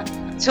wait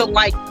till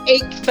like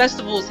 8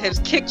 festivals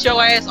have kicked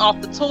your ass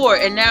off the tour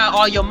and now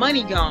all your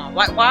money gone?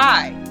 Like,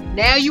 why?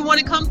 Now you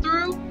want to come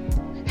through?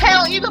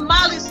 Hell, even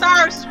Miley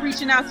Cyrus is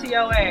reaching out to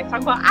your ass.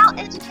 Talking about, I'll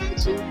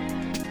educate you.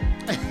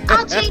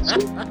 I'll teach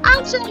you.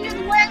 I'll show you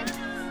the way.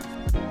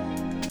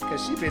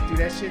 Because she been through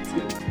that shit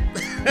too.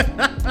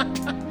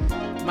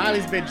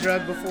 Miley's been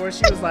drugged before.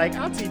 She was like,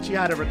 I'll teach you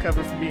how to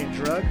recover from being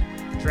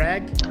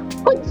dragged.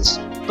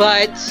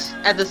 But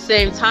at the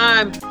same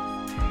time,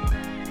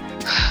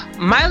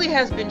 Miley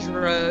has been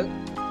drugged,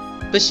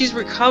 but she's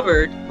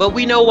recovered, but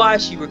we know why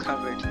she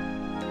recovered.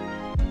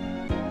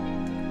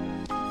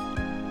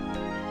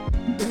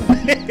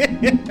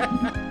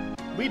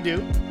 We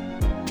do.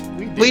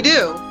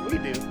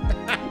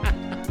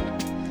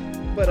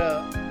 But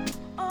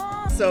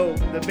so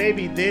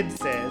DaBaby then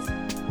says,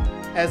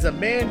 as a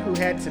man who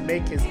had to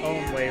make his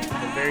own way from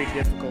a very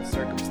difficult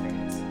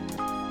circumstance,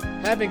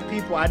 having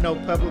people I know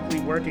publicly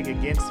working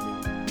against me,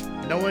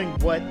 knowing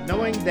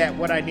that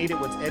what I needed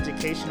was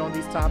education on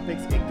these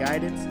topics and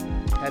guidance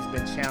has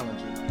been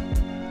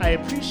challenging. I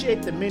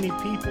appreciate the many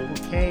people who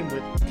came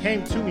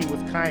to me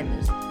with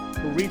kindness,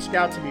 who reached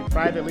out to me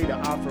privately to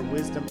offer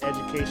wisdom,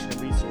 education,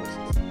 and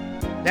resources.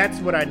 That's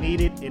what I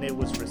needed, and it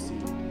was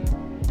received.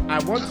 I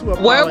want to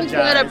apologize. Where was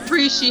that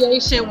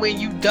appreciation when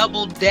you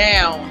doubled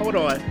down? Hold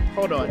on.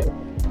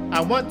 I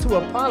want to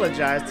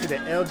apologize to the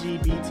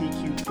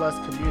LGBTQ plus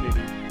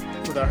community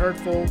for the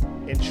hurtful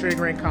and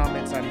triggering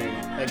comments I made.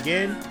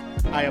 Again,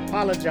 I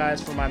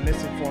apologize for my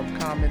misinformed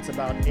comments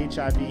about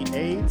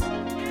HIV/AIDS,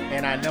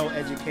 and I know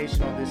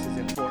education on this is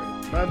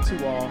important. Love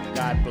to all.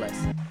 God bless.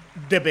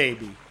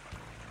 DaBaby.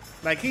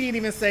 Like, he didn't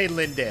even say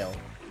Lyndale.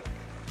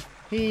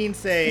 He didn't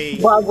say...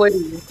 Why would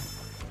he?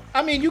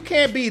 I mean, you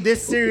can't be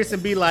this serious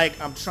and be like,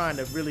 I'm trying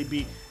to really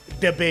be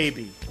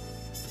DaBaby.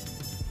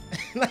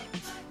 Like,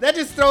 that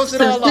just throws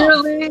it all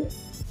off.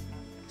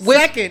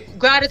 With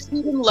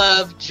gratitude and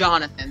love,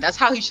 Jonathan. That's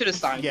how he should have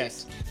signed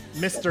it.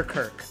 Mr.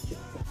 Kirk.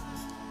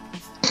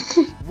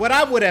 What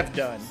I would have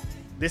done,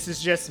 this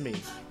is just me,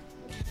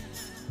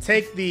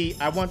 take the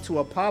I want to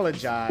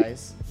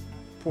apologize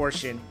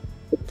portion,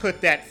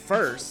 put that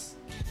first,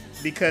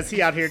 because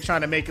he out here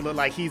trying to make it look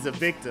like he's a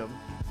victim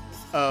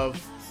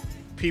of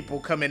people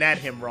coming at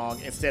him wrong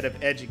instead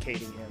of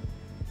educating him.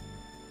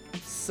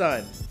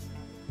 Son,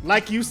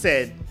 like you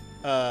said,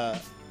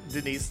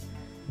 Denise,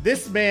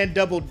 this man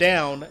doubled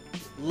down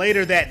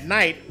later that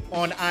night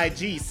on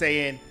IG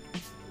saying,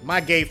 my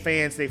gay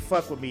fans, they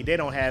fuck with me. They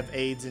don't have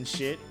AIDS and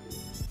shit.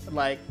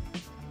 He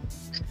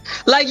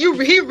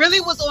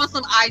really was on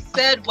some I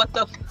said what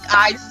the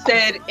I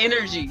said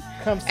energy.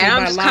 come see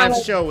my live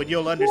show and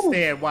you'll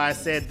understand why I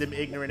said them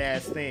ignorant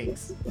ass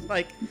things.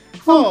 Like,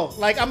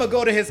 like I'm gonna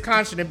go to his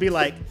concert and be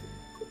like,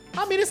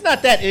 I mean, it's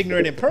not that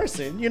ignorant in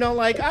person, you know.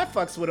 Like I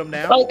fucks with him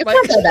now. Like, it's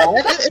not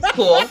that bad. It's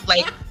cool.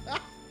 Like,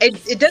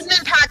 it doesn't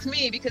impact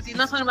me because he's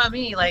not talking about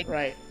me. Like,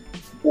 right.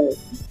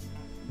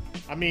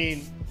 I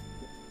mean,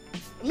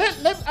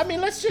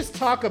 let's just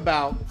talk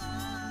about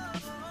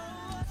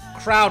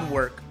crowd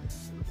work.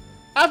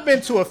 I've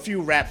been to a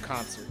few rap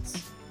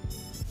concerts.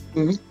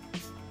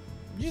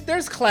 Mm-hmm.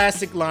 There's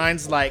classic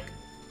lines like,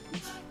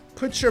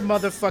 "Put your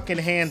motherfucking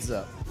hands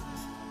up."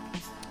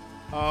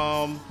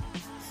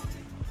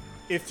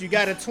 If you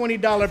got a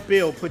 $20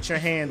 bill, put your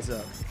hands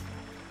up.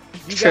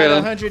 You got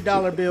a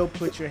 $100 bill,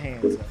 put your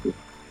hands up.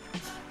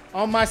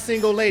 All my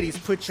single ladies,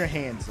 put your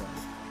hands up.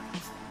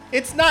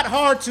 It's not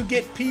hard to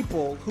get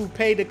people who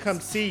pay to come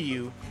see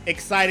you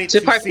excited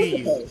to see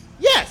you.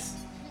 Yes.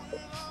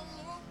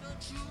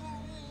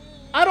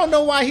 I don't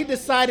know why he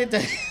decided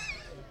to.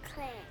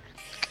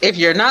 If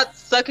you're not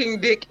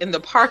sucking dick in the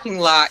parking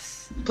lot,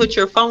 put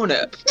your phone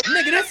up.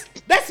 Nigga,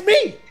 that's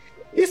me.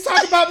 He's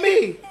talking about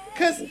me.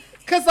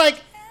 Cause like,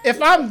 if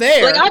I'm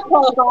there, like I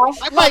qualify,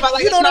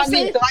 like you know what I'm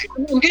saying?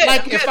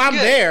 If I'm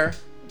there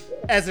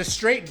as a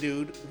straight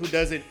dude who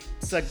doesn't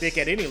suck dick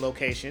at any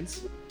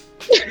locations,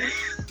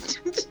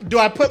 do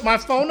I put my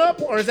phone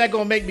up, or is that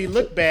gonna make me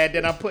look bad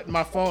that I'm putting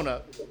my phone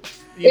up?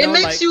 It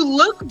makes you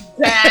look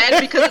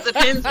bad because it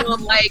depends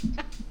on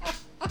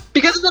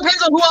because it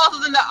depends on who else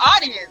is in the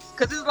audience.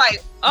 Because it's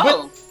like,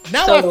 oh, but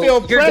now I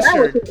feel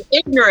pressured. You're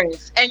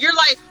ignorance, and you're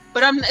like,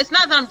 but it's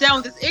not that I'm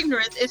down with this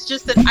ignorance. It's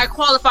just that I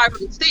qualify for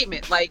the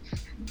statement. Like,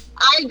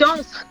 I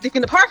don't dick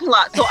in the parking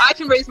lot, so I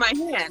can raise my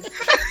hand.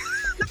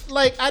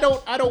 Like, I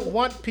don't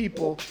want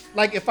people,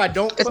 like, if I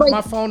don't put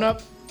my phone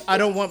up, I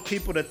don't want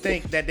people to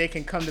think that they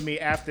can come to me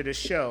after the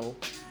show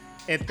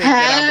and think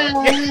that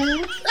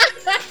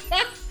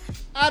I'm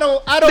I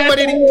don't want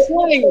any.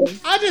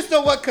 I just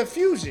don't want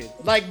confusion.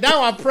 Like,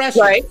 now I'm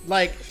pressured. Right.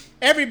 Like,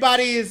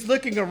 everybody is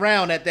looking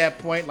around at that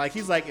point. Like,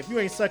 he's like, if you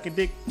ain't sucking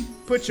dick,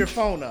 put your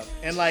phone up.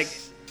 And like,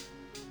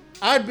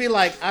 I'd be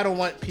like, I don't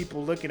want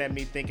people looking at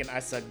me thinking I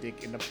suck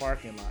dick in the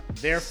parking lot.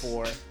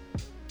 Therefore,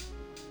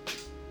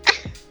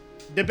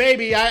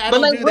 DaBaby, I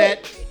don't do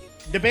that.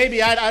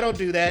 DaBaby, I don't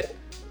do that.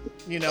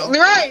 You know,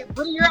 right?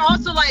 But you're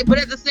also like, but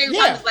at the same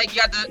time, it's like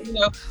you got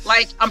to,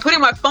 like I'm putting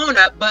my phone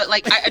up, but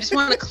like I just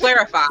want to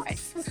clarify,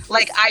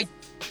 like I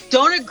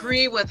don't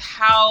agree with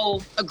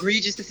how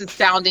egregious this is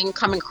sounding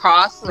coming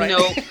across. Right.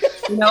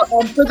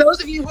 And for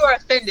those of you who are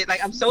offended,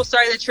 like I'm so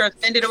sorry that you're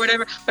offended or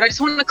whatever, but I just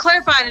wanted to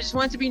clarify and I just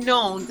want it to be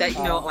known that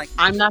like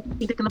I'm not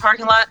dick in the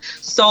parking lot.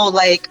 So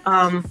like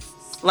I'm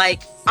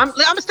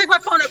gonna stick my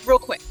phone up real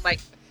quick, like.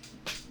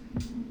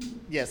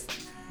 Yes.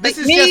 This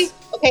is just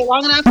okay.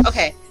 Long enough.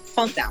 Okay.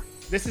 Phone's down.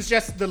 This is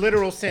just the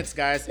literal sense,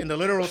 guys. In the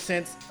literal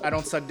sense, I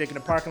don't suck dick in the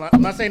parking lot.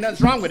 I'm not saying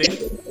nothing's wrong with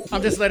it.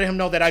 I'm just letting him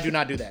know that I do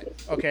not do that.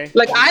 Okay.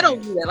 Like I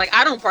don't do that. Like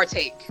I don't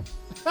partake.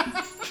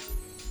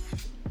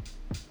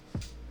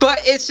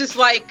 But it's just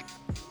like,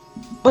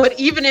 but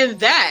even in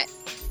that,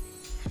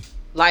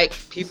 like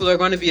people are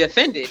going to be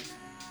offended.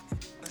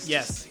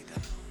 Yes.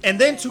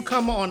 And then to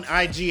come on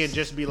IG and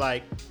just be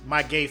like,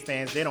 my gay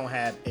fans, they don't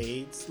have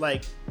AIDS.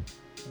 Like,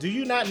 do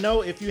you not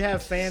know if you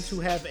have fans who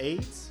have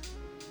AIDS?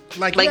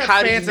 Like you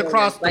have fans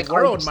across the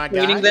world, my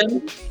guy.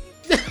 Them?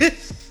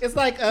 It's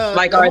like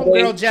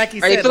girl Jackie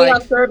said. Are they filling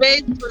out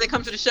surveys before they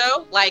come to the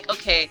show? Like,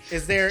 okay,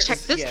 check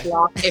this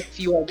block if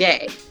you are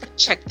gay.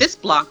 Check this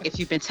block if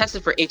you've been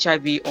tested for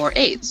HIV or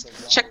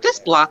AIDS. Check this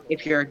block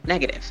if you're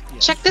negative.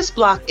 Yes. Check this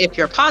block if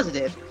you're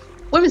positive.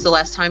 When was the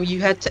last time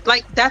you had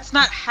that's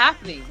not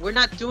happening. We're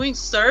not doing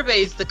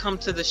surveys to come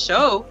to the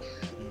show.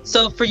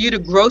 So for you to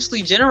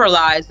grossly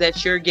generalize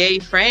that your gay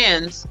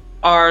fans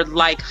are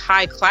like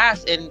high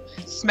class and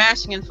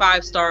smashing in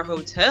 5-star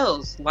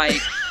hotels, like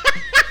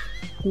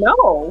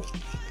no,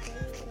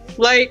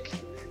 like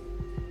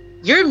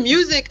your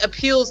music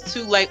appeals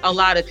to like a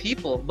lot of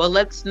people, but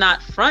let's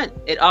not front,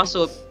 it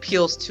also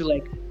appeals to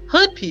like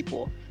hood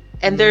people,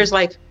 and there's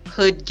like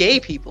hood gay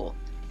people,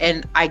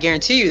 and I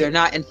guarantee you they're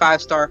not in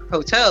 5-star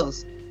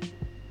hotels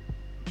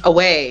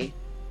away,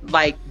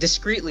 like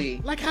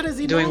discreetly, like how does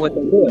he doing know? What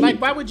they do?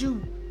 Like why would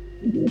you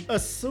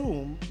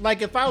assume?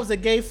 Like if I was a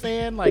gay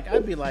fan, like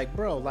I'd be like,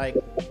 bro, like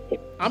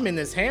I'm in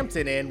this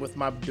Hampton Inn with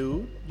my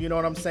dude, you know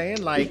what I'm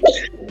saying? Like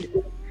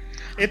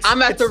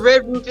I'm at the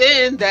Red Roof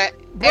Inn at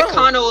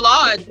Econo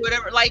Lodge,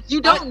 whatever. Like you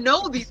don't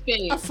know these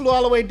things. I flew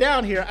all the way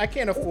down here. I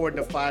can't afford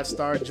the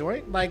 5-star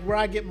joint. Like where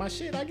I get my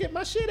shit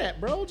at,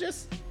 bro.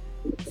 Just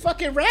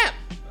fucking rap.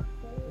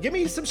 Give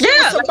me some shit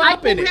with some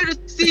bop in it. I came here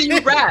to see you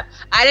rap.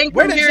 I didn't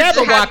come here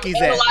to have you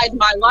analyze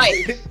my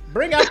life.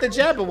 Bring out the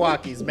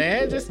Jabberwockies,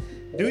 man. Just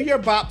do your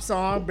bop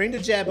song. Bring the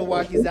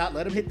Jabberwockies out.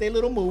 Let them hit their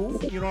little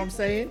move. You know what I'm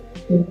saying?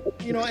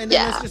 You know, and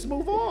then let's just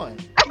move on.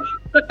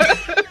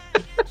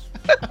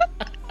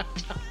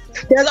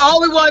 That's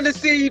all we wanted to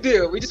see you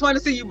do. We just wanted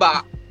to see you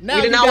bop. Now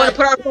we did not want to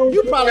put our phones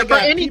You probably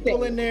got anything.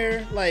 People in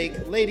there,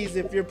 like, ladies,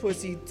 if your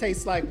pussy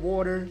tastes like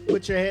water,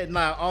 put your head.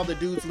 Nah, all the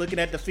dudes looking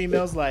at the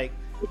females like,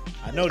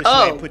 I noticed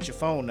you ain't put your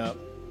phone up.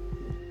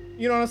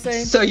 You know what I'm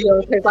saying? So you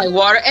don't taste like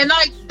water, and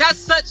like that's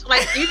such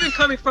like even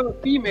coming from a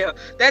female,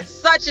 that's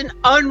such an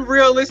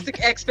unrealistic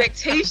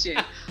expectation.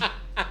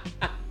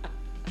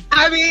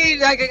 I mean,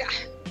 like,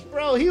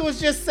 bro, he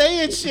was just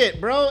saying shit,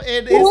 bro,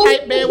 and his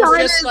hype man was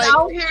just like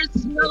out here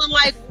smelling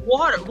like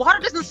water. Water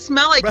doesn't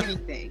smell like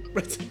anything.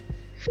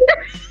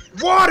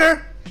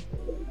 Water.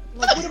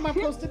 Like, what am I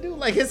supposed to do?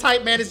 Like, his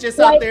hype man is just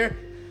out there.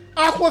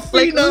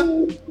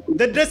 Aquafina,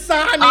 the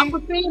Dasani.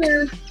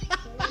 Aquafina,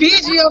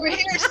 Fiji over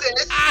here,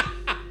 sis.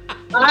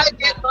 I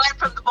get mine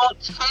from the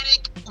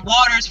volcanic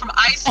waters from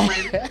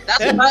Iceland.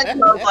 That's what mine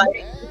smells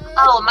like.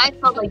 Oh, mine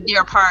smells like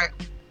Deer Park.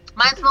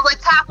 Mine smells like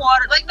tap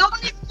water. Like,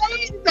 nobody's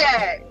saying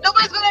that.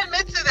 Nobody's gonna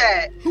admit to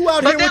that. Who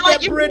out here with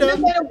that Brita?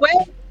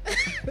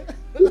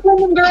 You put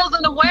them girls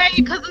in the way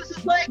because this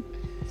is like,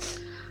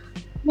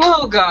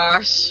 oh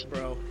gosh,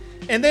 bro.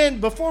 And then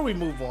before we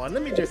move on,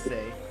 let me just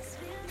say,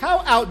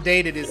 how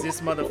outdated is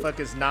this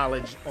motherfucker's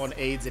knowledge on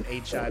AIDS and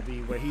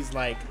HIV? Where he's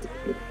like,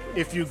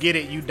 if you get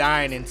it, you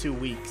dying in 2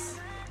 weeks.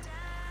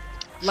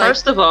 Like,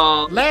 first of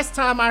all, last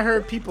time I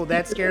heard people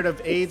that scared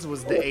of AIDS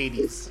was the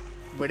 80s,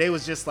 where they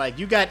was just like,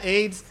 you got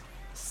AIDS?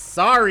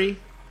 Sorry.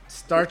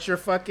 Start your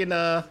fucking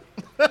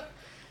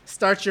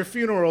start your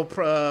funeral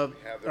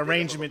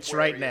arrangements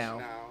right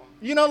now.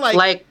 You know,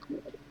 like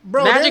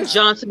bro, Magic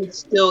Johnson is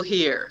still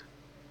here.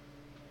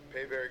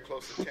 Pay very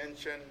close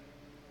attention.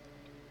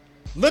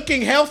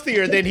 Looking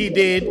healthier than he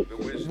did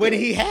when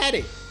he had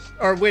it,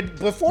 or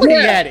before he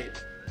had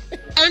it.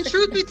 And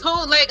truth be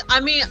told, like, I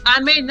mean, I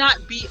may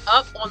not be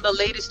up on the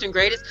latest and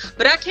greatest,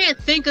 but I can't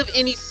think of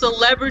any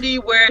celebrity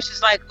where it's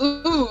just like,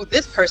 ooh,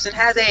 this person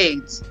has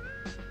AIDS.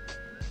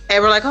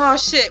 And we're like, oh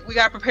shit, we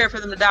gotta prepare for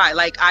them to die.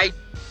 Like,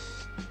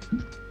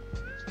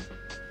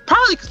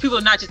 probably because people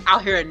are not just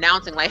out here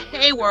announcing like,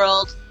 hey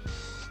world,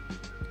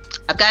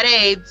 I've got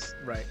AIDS.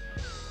 Right.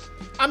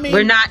 I mean,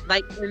 we're not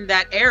like in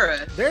that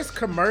era. There's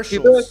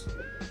commercials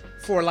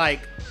for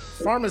like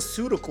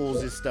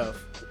pharmaceuticals and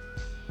stuff.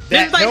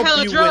 That like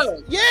help you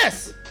drugs.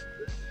 Yes,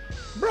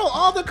 bro,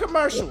 all the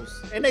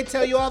commercials, and they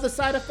tell you all the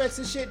side effects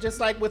and shit. Just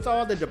like with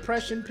all the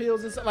depression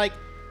pills and stuff. Like,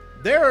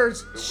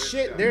 there's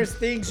shit. There's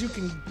things you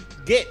can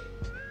get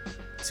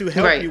to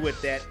help you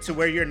with that, to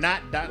where you're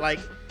not like.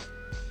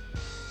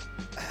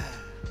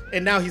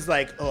 And now he's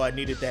like, oh, I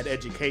needed that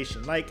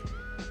education. Like,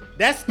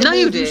 that's the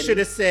move you should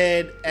have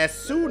said as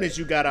soon as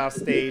you got off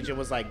stage and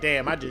was like,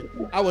 damn,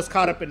 I was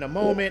caught up in the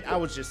moment. I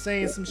was just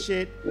saying some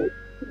shit.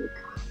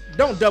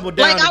 Don't double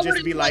down and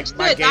just be like,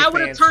 my gay fans. I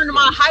would have turned to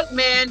my hype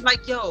man,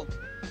 like, yo,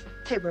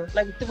 hey, bro,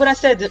 like, what I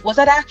said, was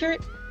that accurate?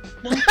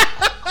 No.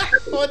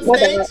 On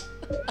stage?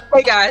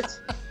 Hey, guys,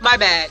 my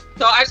bad.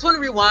 So I just want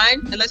to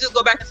rewind, and let's just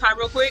go back in time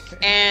real quick.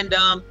 And,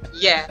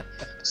 yeah.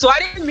 So I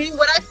didn't mean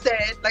what I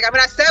said. Like, I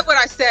mean, I said what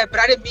I said, but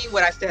I didn't mean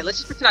what I said. Let's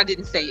just pretend I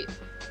didn't say it.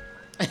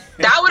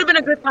 That would have been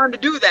a good time to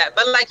do that,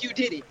 but, like, you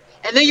did it.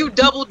 And then you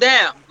doubled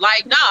down.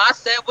 Like, nah, I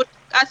said what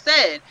I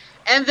said.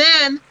 And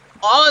then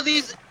all of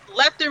these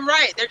left and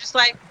right, they're just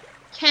like,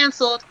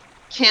 canceled.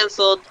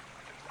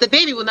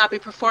 DaBaby will not be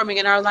performing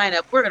in our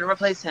lineup. We're going to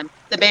replace him.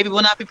 DaBaby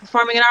will not be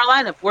performing in our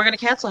lineup. We're going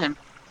to cancel him.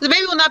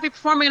 DaBaby will not be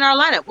performing in our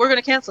lineup. We're going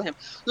to cancel him.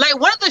 Like,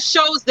 one of the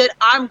shows that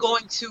I'm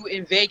going to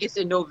in Vegas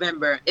in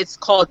November, it's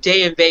called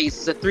Day in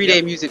Vegas. It's a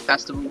 3-day music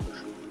festival.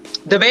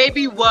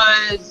 DaBaby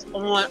was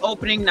on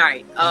opening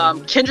night.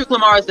 Kendrick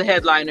Lamar is the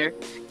headliner,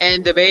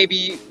 and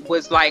DaBaby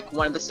was like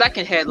one of the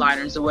second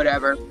headliners or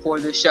whatever for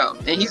the show.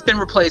 And he's been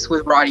replaced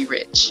with Roddy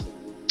Ricch.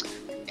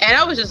 And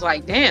I was just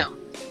like, damn.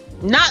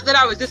 Not that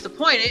I was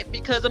disappointed,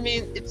 because I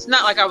mean, it's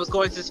not like I was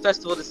going to this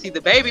festival to see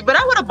DaBaby, but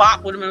I would have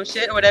bopped with him and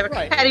shit or whatever.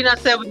 Right. Had he not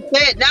said what he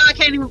said, now I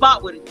can't even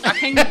bop with it. I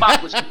can't even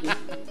bop with you.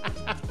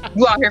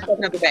 You out here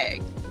fucking up the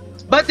bag.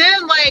 But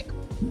then, like,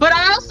 but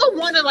I also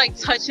want to like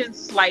touch in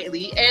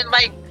slightly and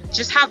like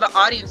just have the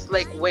audience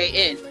like weigh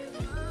in.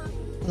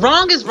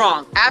 Wrong is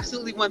wrong,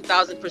 absolutely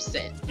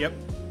 1000%. Yep.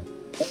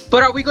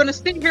 But are we going to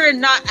sit here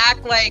and not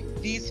act like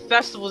these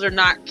festivals are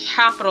not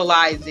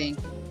capitalizing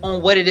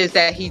on what it is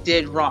that he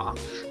did wrong?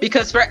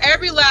 Because for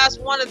every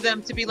last one of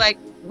them to be like,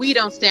 we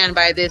don't stand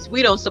by this,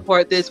 we don't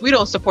support this, we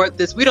don't support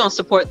this, we don't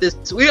support this,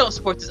 we don't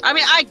support this. I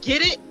mean, I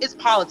get it, it's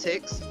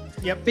politics.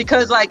 Yep.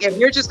 Because like, if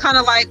you're just kind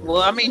of like,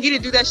 well, I mean, he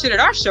didn't do that shit at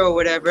our show or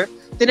whatever,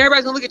 then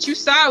everybody's gonna look at you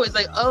sideways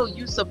like, oh,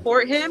 you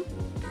support him?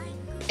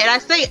 And I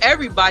say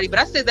everybody, but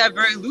I say that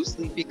very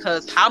loosely,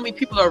 because how many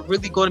people are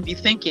really going to be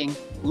thinking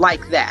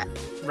like that?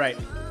 Right.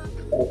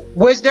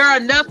 Was there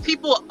enough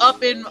people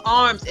up in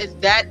arms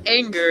and that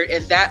angered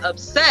and that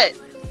upset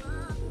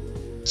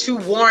to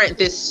warrant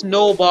this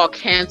snowball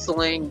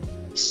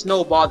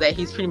that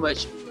he's pretty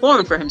much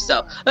forming for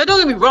himself? Now, don't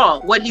get me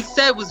wrong, what he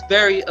said was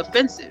very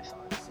offensive.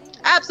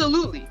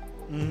 Absolutely.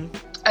 Mm-hmm.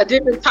 A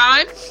different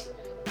time,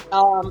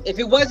 if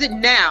it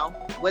wasn't now,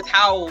 with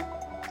how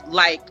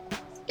like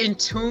in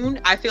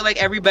tune I feel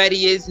like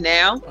everybody is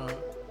now,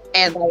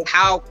 and like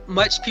how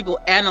much people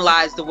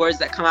analyze the words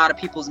that come out of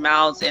people's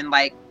mouths, and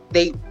like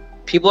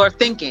people are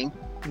thinking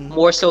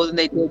more so than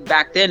they did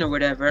back then or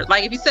whatever.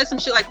 Like, if you said some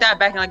shit like that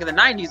back in like in the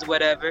 90s or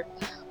whatever,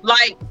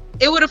 like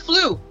it would have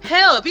flew.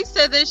 Hell, if he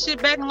said that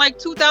shit back in like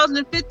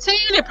 2015,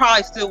 it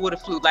probably still would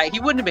have flew. Like, he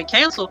wouldn't have been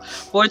canceled.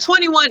 For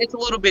 21, it's a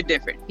little bit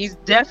different. He's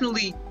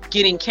definitely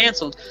getting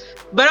canceled.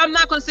 But I'm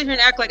not going to sit here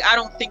and act like I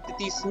don't think that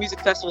these music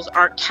festivals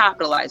aren't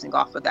capitalizing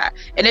off of that.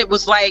 And it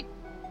was like,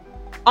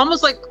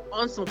 almost like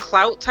on some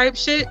clout type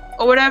shit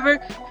or whatever.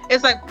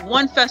 It's like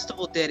one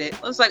festival did it.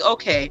 It's like,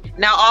 okay,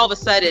 now all of a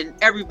sudden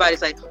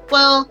everybody's like,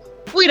 well,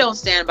 we don't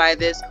stand by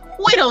this.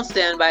 We don't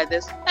stand by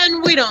this,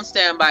 and we don't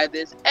stand by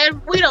this, and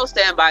we don't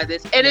stand by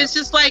this. And it's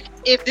just like,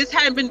 if this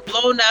hadn't been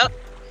blown up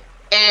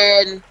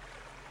and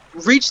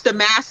reached the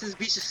masses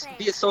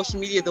via social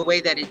media the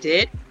way that it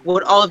did,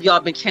 would all of y'all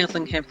been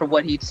canceling him for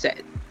what he'd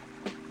said?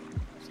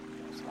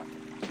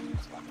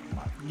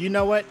 You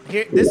know what?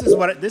 Here, this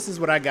is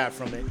what I got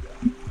from it.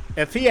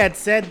 If he had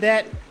said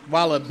that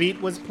while a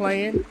beat was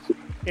playing,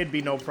 it'd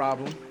be no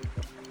problem.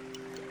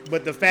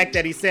 But the fact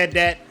that he said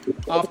that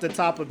off the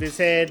top of his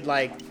head,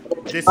 like,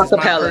 this is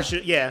my first,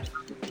 yeah.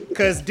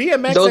 Because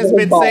DMX has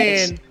been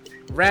saying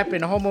rapping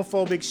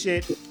homophobic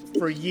shit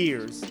for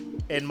years,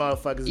 and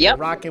motherfuckers been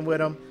rocking with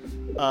him.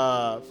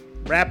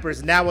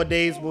 Rappers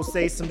nowadays will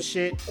say some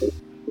shit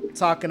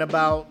talking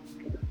about,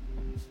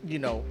 you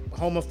know,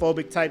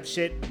 homophobic type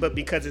shit, but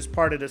because it's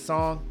part of the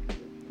song,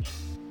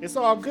 it's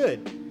all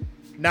good.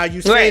 Now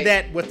you say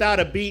that without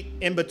a beat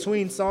in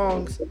between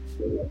songs,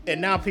 and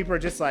now people are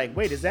just like,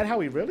 wait, is that how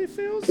he really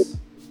feels?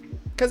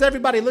 Because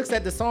everybody looks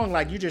at the song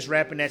like you just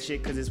rapping that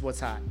shit because it's what's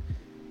hot.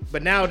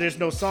 But now there's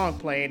no song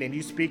playing and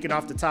you speaking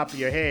off the top of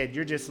your head.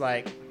 You're just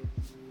like,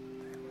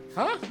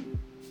 huh?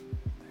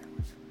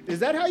 Is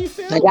that how you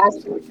feel?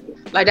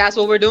 Like that's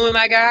what we're doing,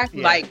 my guy?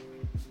 Yeah. Like,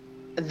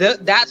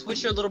 that's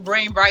what your little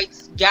brain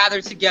rights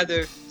gathered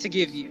together to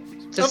give you,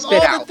 to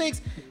spit out.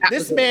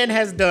 This man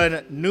has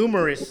done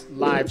numerous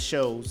live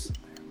shows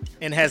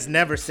and has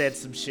never said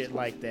some shit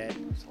like that,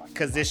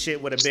 because this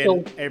shit would have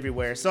been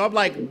everywhere. So I'm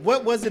like,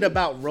 what was it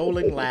about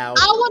Rolling Loud?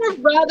 I would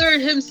have rather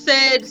him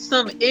said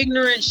some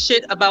ignorant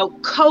shit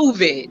about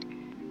COVID.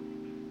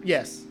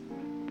 Yes.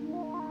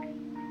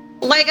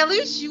 Like, at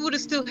least you would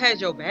have still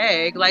had your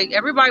bag. Like,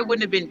 everybody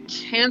wouldn't have been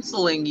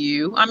canceling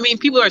you. I mean,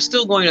 people are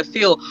still going to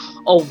feel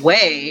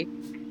away,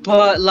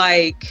 but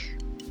like,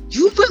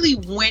 you really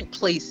went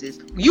places.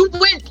 You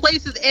went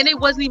places, and it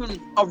wasn't even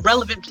a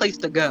relevant place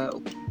to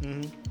go.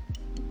 Mm-hmm.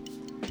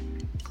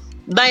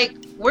 Like,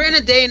 we're in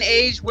a day and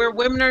age where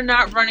women are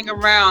not running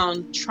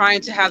around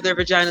trying to have their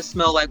vagina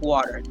smell like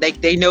water.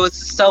 Like, they know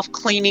it's a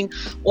self-cleaning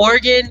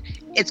organ.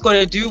 It's going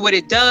to do what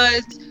it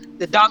does.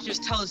 The doctors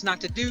tell us not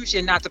to douche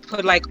and not to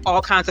put like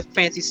all kinds of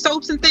fancy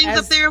soaps and things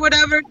up there or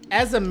whatever.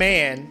 As a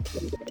man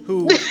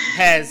who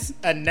has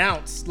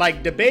announced,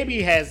 like,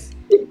 DaBaby has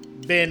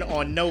been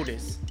on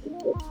notice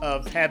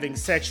of having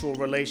sexual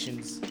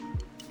relations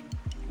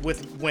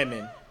with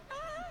women.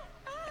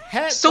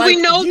 So like,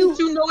 we know that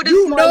you know it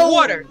is small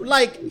water.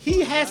 Like,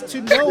 he has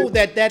to know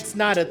that that's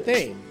not a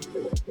thing.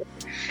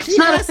 It's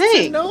not a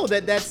thing. To know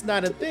that that's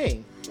not a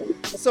thing.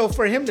 So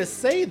for him to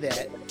say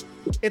that,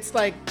 it's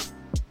like,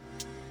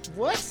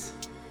 what?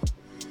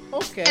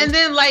 Okay. And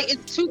then, like,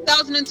 it's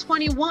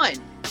 2021.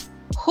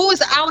 Who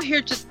is out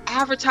here just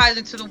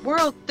advertising to the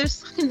world there's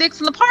sucking dicks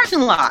in the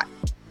parking lot?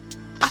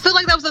 I feel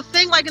like that was a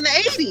thing, like, in the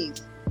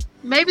 80s.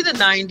 Maybe the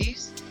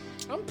 90s.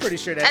 I'm pretty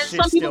sure that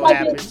shit still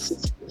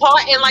happens.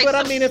 In, like, but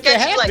I mean, if it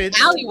happens,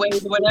 like,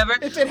 alleyways or whatever.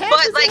 If it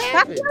happens, but, like,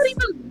 that's not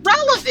even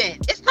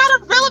relevant. It's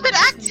not a relevant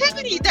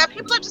activity that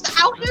people are just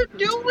out here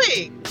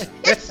doing.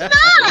 It's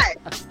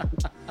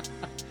not.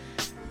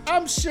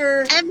 I'm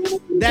sure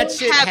that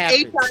shit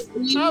happens.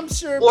 HIV, I'm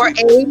sure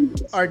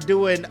people are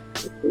doing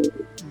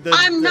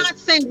I'm not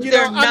saying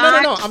they're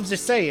not. No. I'm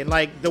just saying,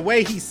 like, the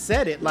way he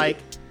said it, like,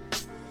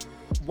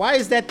 why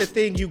is that the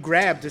thing you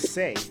grab to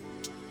say?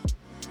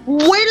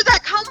 Where did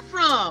that come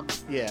from?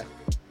 Yeah.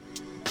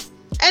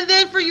 And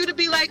then for you to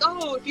be like,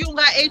 oh, if you don't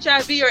got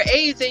HIV or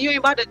AIDS and you ain't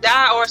about to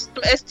die, or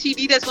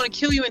STD that's going to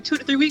kill you in 2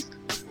 to 3 weeks,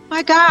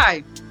 my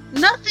guy,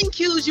 nothing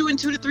kills you in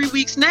 2 to 3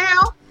 weeks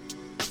now.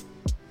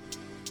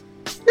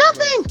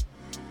 Nothing.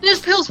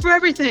 There's pills for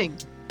everything.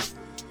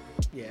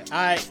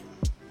 Yeah,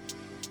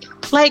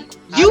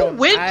 you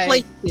went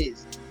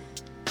places.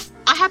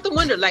 I have to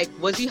wonder, like,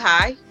 was he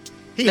high?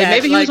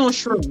 Maybe he was on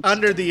shrooms.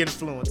 Under the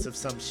influence of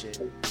some shit.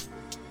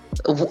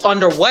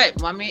 Under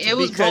what? I mean, it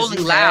was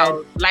Rolling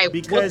Loud. Like,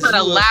 what kind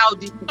of loud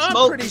did you smoke?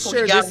 I'm pretty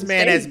sure this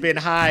man has been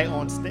high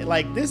on stage.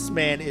 Like, this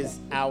man is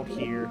out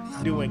here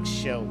doing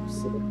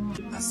shows.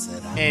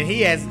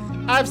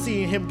 And I've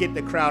seen him get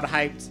the crowd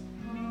hyped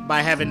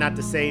by having not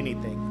to say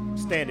anything.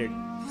 Standard.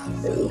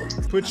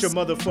 Put your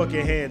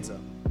motherfucking hands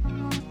up.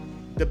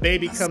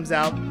 DaBaby comes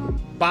out,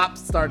 Bop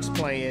starts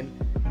playing,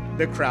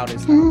 the crowd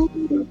is hyped.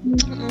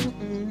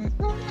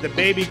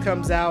 DaBaby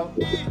comes out,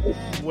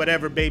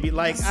 whatever, baby.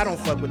 Like, I don't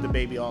fuck with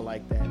DaBaby all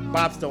like that.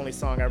 Bop's the only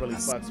song I really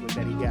fucks with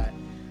that he got.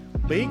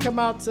 But he come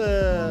out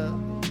to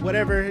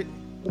whatever,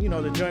 you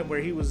know, the joint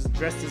where he was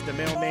dressed as the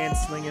mailman,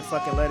 slinging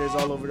fucking letters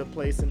all over the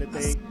place and the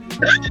thing.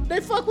 They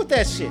fuck with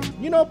that shit.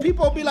 You know,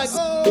 people be like,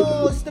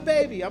 oh, it's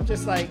DaBaby. I'm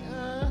just like,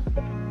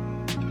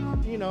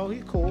 know,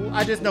 he's cool.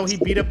 I just know he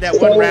beat up that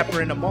one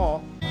rapper in the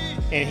mall,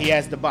 and he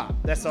has the bop.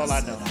 That's all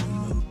I know.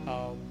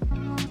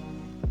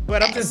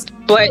 But I'm just.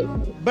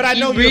 But I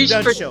know you've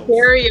done shows.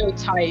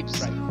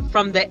 Stereotypes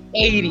from the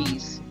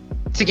 80s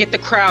to get the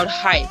crowd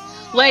hyped.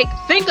 Like,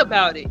 think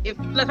about it. If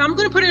I'm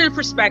gonna put it in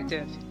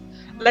perspective,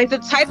 like the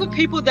type of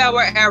people that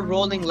were at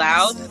Rolling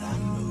Loud,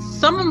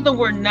 some of them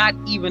were not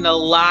even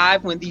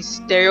alive when these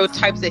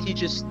stereotypes that he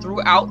just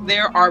threw out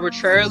there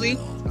arbitrarily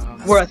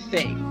were a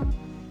thing.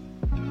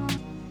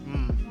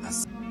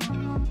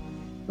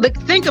 Like,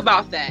 think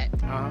about that.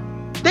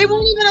 They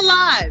weren't even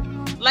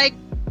alive. Like,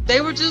 they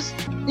were just,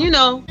 you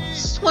know,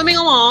 swimming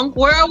along,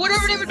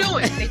 whatever they were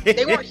doing.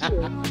 They weren't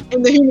here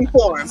in the human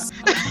form.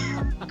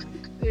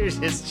 They're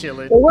just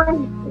chilling.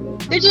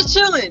 They're just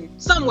chilling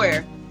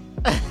somewhere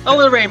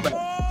over the rainbow.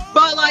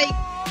 But like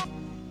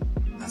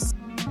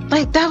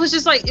that was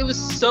just like, it was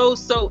so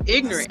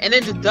ignorant. And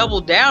then to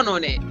double down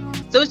on it.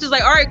 So it's just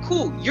like, all right,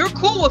 cool. You're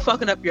cool with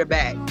fucking up your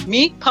bag.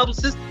 Me,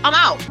 publicist, I'm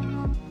out.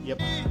 Yep.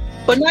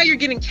 But now you're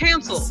getting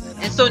canceled.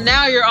 And so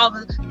now you're all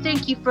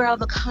thank you for all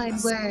the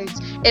kind words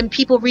and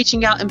people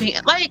reaching out and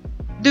being like,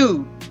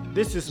 dude,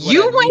 this is what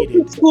you went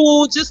to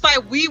school just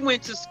like we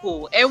went to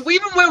school. And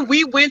even when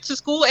we went to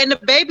school, and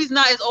DaBaby's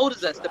not as old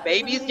as us.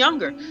 DaBaby is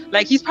younger.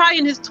 Like, he's probably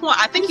in his 20s.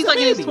 I think he's like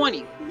in his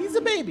 20s. He's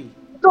a baby.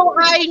 So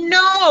I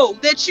know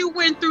that you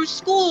went through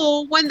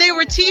school when they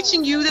were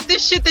teaching you that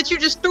this shit that you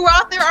just threw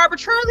out there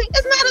arbitrarily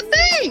is not a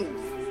thing.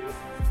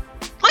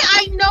 Like,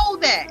 I know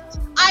that.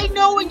 I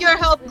know in your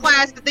health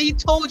class that they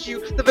told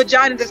you the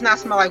vagina does not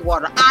smell like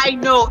water. I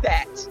know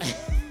that.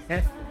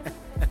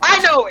 I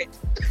know it.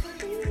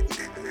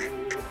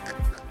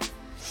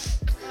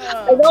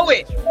 I know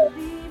it.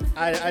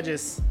 I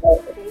just,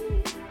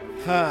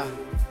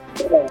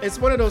 it's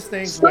one of those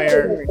things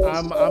where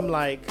I'm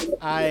like,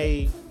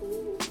 I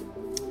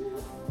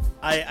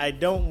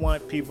don't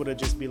want people to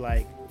just be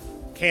like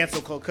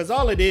cancel culture, because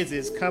all it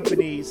is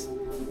companies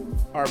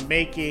are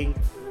making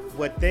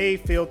what they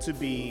feel to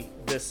be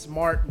the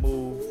smart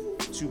move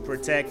to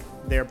protect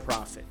their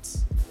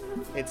profits.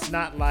 It's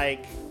not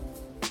like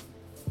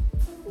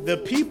the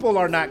people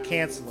are not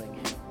canceling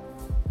it.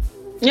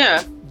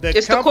 Yeah.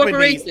 It's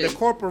companies, the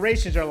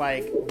corporations are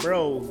like,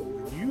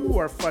 bro, you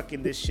are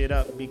fucking this shit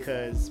up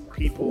because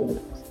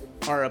people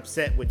are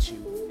upset with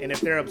you. And if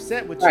they're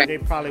upset with you, they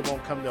probably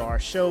won't come to our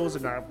shows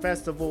and our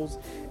festivals.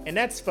 And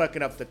that's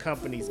fucking up the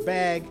company's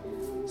bag.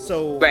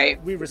 So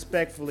we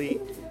respectfully,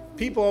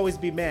 people always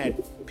be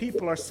mad.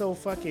 People are so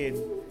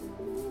fucking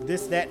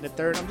this, that, and the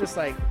third. I'm just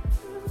like,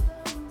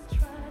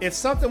 if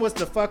something was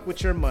to fuck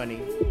with your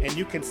money and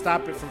you can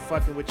stop it from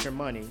fucking with your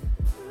money,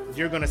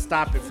 you're going to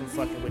stop it from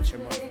fucking with your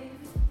money.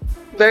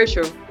 Very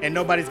true. And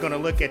nobody's going to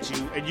look at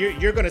you. And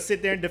you're going to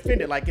sit there and defend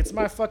it like it's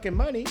my fucking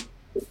money.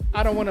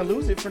 I don't want to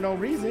lose it for no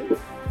reason.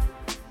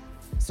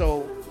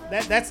 So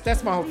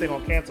that's my whole thing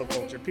on cancel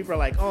culture. People are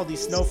like, oh, these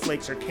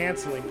snowflakes are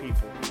canceling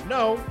people.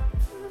 No.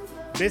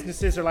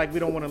 Businesses are like, we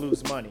don't want to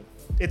lose money.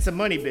 It's a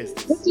money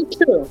business. This is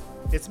true.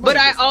 It's but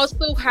business. I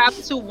also have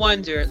to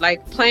wonder,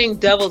 like, playing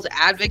devil's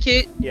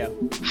advocate,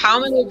 how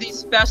many of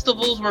these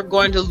festivals were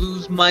going to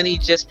lose money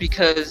just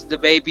because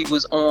DaBaby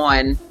was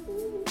on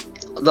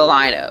the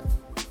lineup?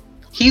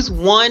 He's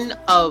one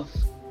of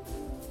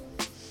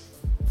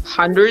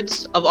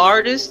hundreds of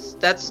artists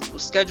that's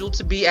scheduled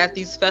to be at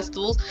these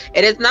festivals,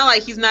 and it's not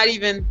like he's not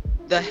even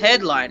the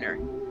headliner.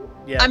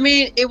 I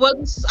mean,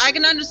 I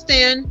can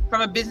understand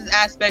from a business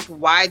aspect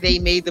why they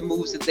made the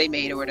moves that they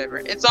made or whatever.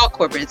 It's all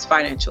corporate, it's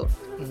financial.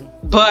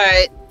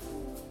 But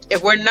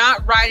if we're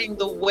not riding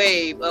the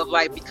wave of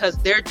like, because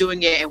they're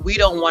doing it and we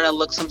don't want to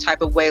look some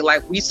type of way,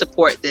 like we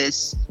support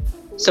this,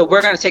 so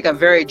we're going to take a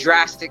very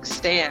drastic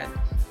stand.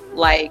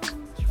 Like,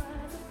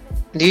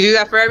 do you do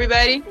that for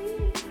everybody?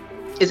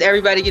 Is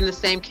everybody getting the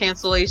same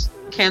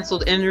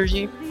canceled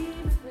energy?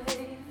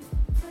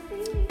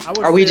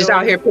 Are we just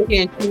out here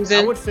picking and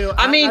choosing? I would feel.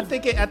 I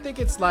think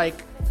it's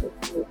like,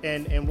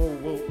 and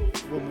we'll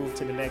move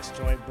to the next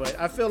joint. But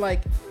I feel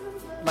like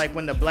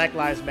when the Black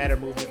Lives Matter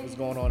movement was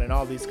going on, and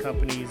all these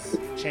companies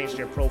changed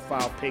their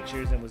profile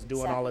pictures and was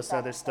doing all this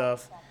other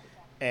stuff,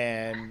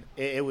 and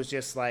it was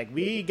just like,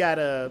 we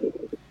gotta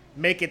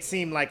make it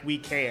seem like we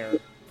care,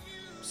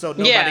 so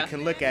nobody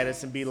can look at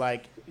us and be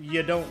like,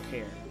 you don't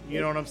care. You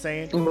know what I'm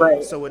saying?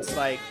 Right. So it's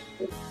like,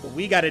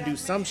 we got to do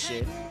some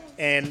shit.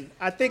 And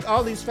I think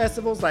all these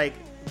festivals, like,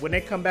 when they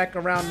come back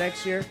around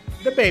next year,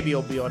 DaBaby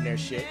will be on their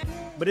shit.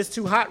 But it's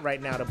too hot right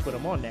now to put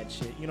him on that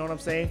shit. You know what I'm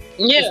saying?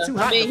 Yeah. It's too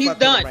hot he's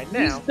done. Right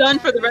now. He's done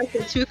for the rest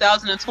of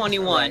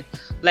 2021. Right.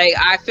 Like,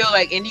 I feel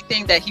like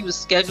anything that he was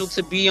scheduled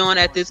to be on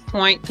at this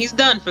point, he's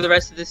done for the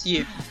rest of this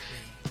year.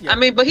 Yeah. I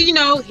mean, but he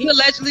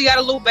allegedly got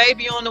a little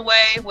baby on the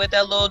way with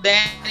that little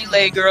Danny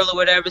Lay girl or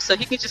whatever. So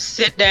he could just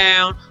sit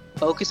down,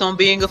 focus on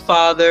being a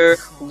father,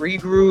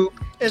 regroup,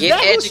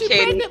 get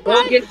educated,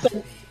 go get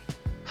some.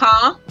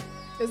 Huh?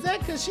 Is that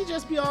because she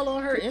just be all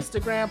on her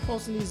Instagram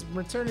posting these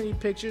maternity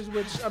pictures?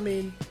 Which, I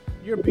mean,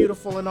 you're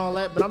beautiful and all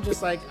that, but I'm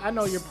just like, I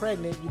know you're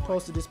pregnant. You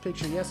posted this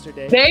picture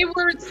yesterday. They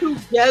were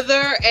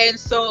together, and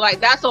so like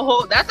that's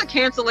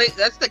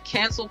the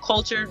cancel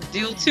culture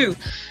deal too.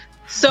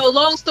 So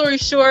long story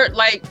short,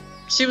 like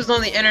she was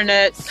on the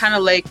internet, kind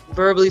of like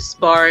verbally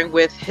sparring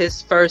with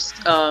his first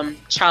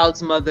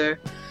child's mother.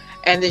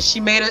 And then she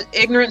made an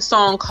ignorant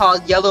song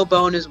called Yellow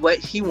Bone is What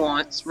He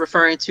Wants,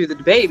 referring to the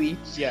DaBaby.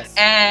 Yes.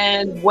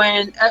 And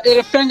when it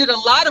offended a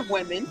lot of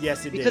women.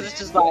 Yes, it did. Because it's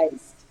just like,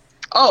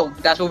 oh,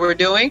 that's what we're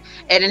doing.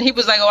 And then he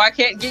was like, oh, I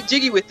can't get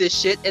jiggy with this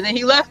shit. And then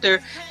he left her.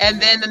 And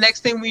then the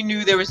next thing we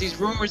knew, there was these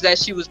rumors that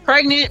she was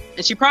pregnant.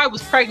 And she probably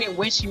was pregnant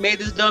when she made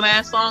this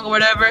dumbass song or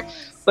whatever.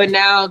 But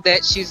now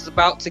that she's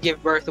about to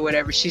give birth or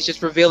whatever, she's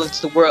just revealing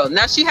to the world.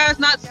 Now, she has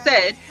not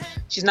said,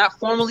 she's not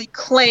formally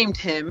claimed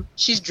him.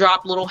 She's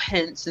dropped little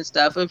hints and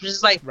stuff. It was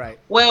just like, right.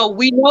 Well,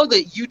 we know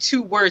that you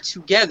two were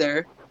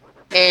together.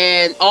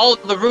 And all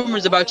the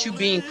rumors about you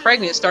being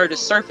pregnant started to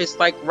surface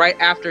like right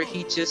after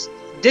he just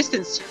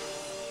distanced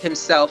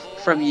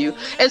himself from you.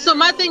 And so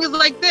my thing is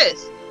like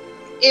this.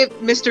 If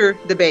Mr.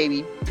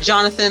 DaBaby,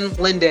 Jonathan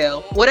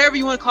Lyndale, whatever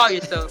you want to call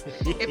yourself,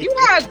 if you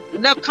had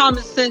enough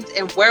common sense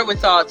and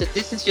wherewithal to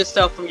distance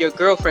yourself from your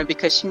girlfriend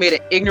because she made an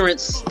ignorant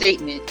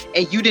statement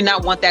and you did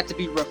not want that to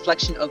be a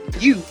reflection of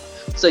you,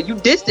 so you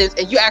distanced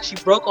and you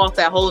actually broke off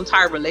that whole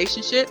entire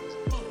relationship,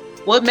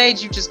 what made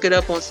you just get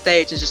up on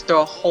stage and just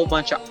throw a whole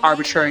bunch of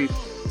arbitrary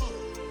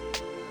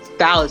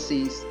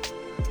fallacies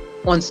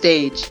on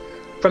stage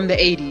from the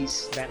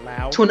 80s that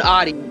loud to an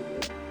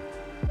audience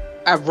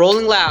at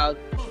Rolling Loud?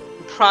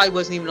 Probably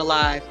wasn't even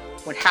alive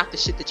when half the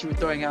shit that you were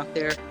throwing out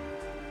there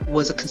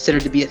was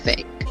considered to be a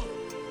thing.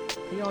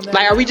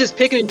 Like, are we just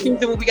picking and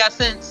choosing when we got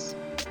sense?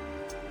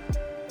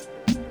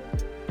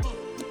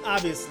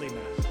 Obviously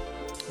not.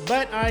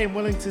 But I am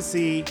willing to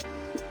see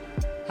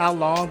how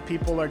long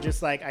people are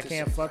just like, I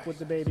can't fuck with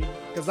DaBaby.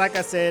 Because like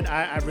I said,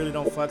 I really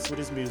don't fucks with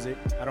his music.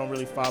 I don't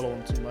really follow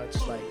him too much.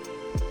 Like,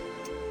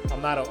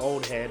 I'm not an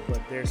old head,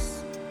 but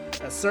there's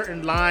a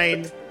certain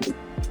line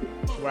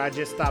where I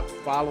just stopped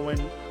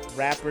following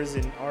rappers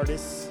and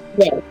artists,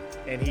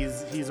 and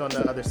he's on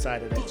the other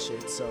side of that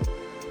shit. So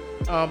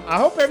I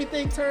hope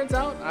everything turns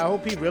out. I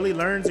hope he really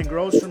learns and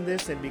grows from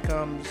this and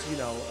becomes,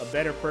 a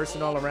better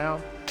person all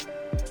around,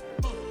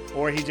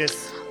 or he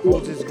just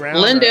holds his ground.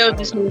 Lyndale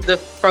just needs to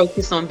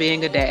focus on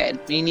being a dad.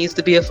 He needs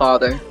to be a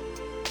father.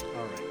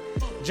 All right,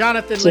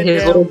 Jonathan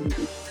Lyndale,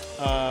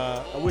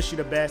 I wish you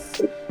the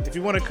best. If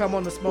you want to come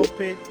on the Smoke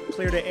Pit,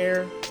 clear the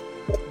air,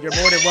 you're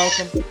more than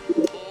welcome.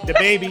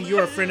 DaBaby,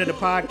 you're a friend of the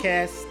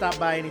podcast. Stop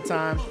by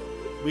anytime.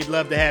 We'd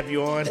love to have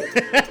you on.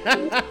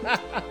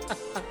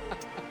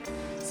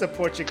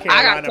 Support your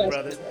Carolina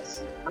brothers.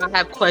 I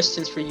have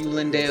questions for you,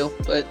 Lyndale,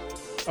 but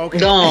okay.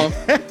 Go on.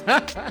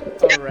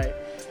 All right.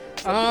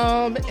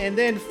 And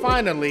then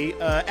finally,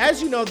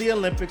 as you know, the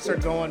Olympics are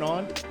going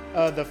on.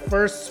 The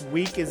first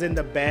week is in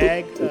the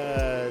bag.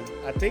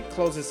 I think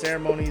closing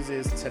ceremonies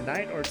is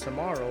tonight or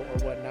tomorrow or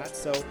whatnot.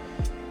 So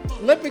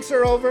Olympics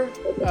are over.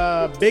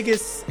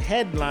 Biggest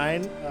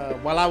headline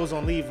while I was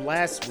on leave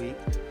last week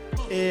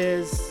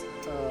is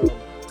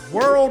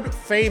world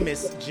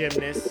famous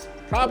gymnast,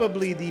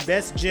 probably the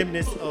best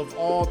gymnast of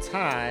all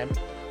time,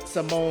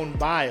 Simone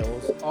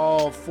Biles,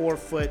 all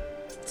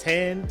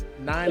 4'10",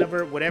 9 of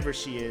her, whatever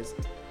she is,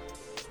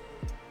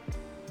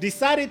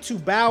 decided to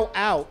bow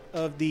out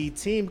of the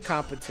team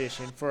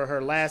competition for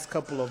her last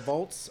couple of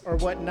vaults or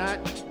whatnot,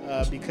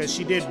 because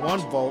she did one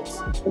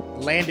vault,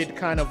 landed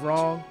kind of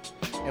wrong,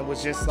 and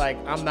was just like,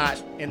 I'm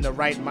not in the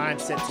right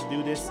mindset to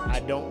do this. I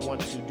don't want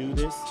to do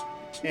this.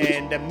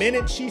 And the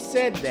minute she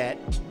said that,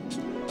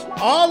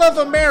 all of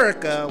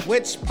America,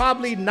 which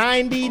probably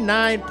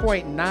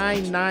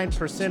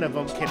 99.99% of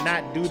them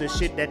cannot do the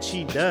shit that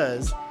she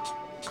does,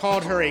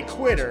 called her a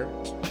quitter.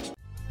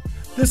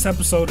 This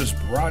episode is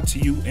brought to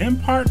you in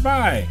part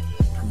by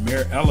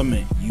Premier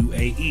Element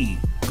UAE.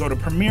 Go to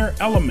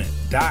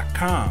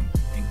premierelement.com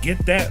and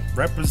get that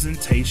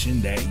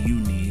representation that you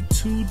need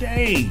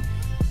today.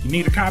 You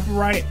need a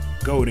copyright?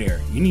 Go there.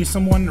 You need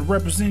someone to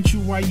represent you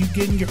while you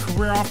getting your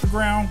career off the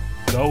ground?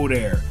 Go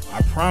there.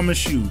 I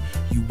promise you,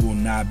 you will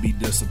not be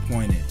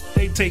disappointed.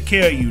 They take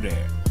care of you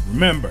there.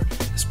 Remember,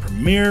 it's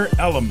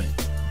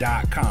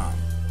premierelement.com.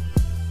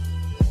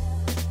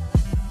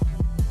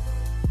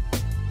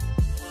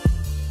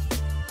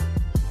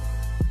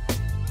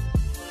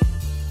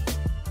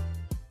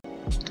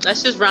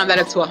 Let's just round that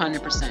up to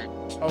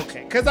 100%.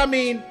 Okay, because I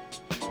mean,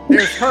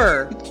 there's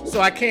her,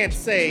 so I can't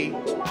say,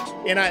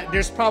 and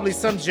there's probably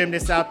some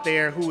gymnast out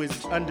there who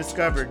is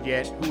undiscovered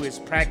yet, who is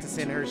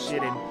practicing her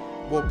shit and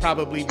will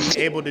probably be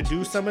able to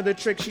do some of the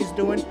tricks she's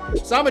doing.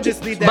 So I'm gonna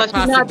just leave that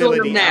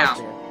possibility out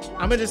there.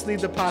 I'm gonna just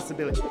leave the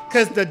possibility,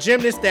 because the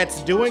gymnast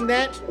that's doing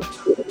that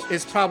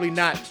is probably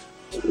not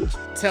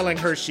telling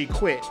her she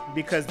quit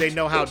because they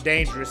know how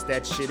dangerous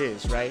that shit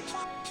is, right?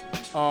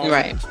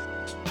 Right.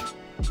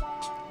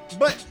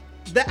 But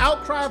the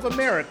outcry of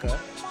America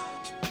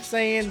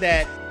saying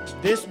that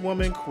this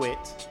woman quit,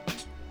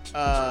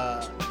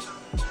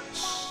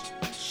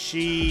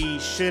 she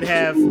should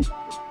have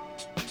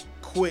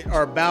quit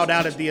or bowed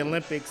out of the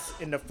Olympics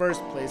in the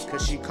first place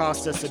because she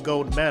cost us a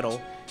gold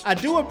medal. I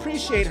do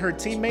appreciate her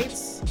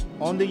teammates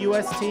on the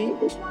U.S. team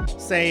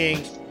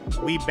saying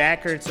we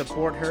back her and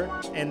support her,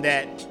 and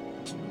that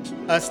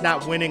us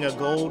not winning a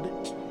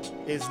gold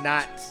is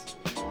not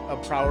a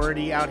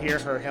priority out here.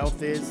 Her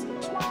health is.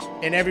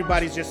 And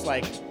everybody's just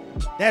like,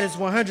 that is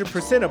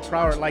 100% a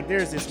priority. Like,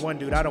 there's this one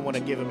dude, I don't want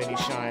to give him any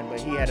shine, but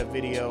he had a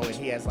video and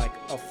he has like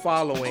a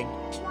following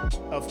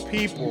of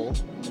people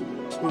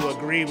who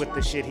agree with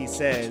the shit he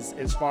says,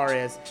 as far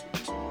as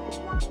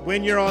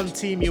when you're on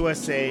Team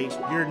USA,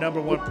 your number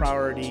one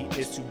priority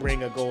is to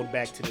bring a gold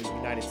back to the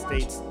United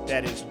States.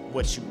 That is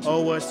what you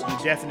owe us.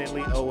 You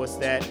definitely owe us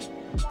that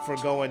for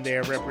going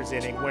there,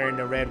 representing, wearing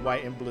the red,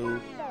 white, and blue.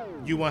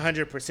 You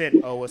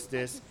 100% owe us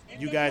this.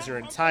 You guys are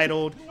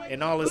entitled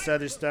and all this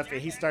other stuff.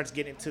 And he starts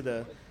getting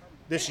to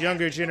this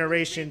younger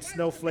generation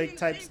snowflake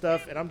type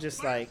stuff. And I'm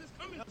just like,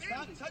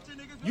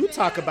 you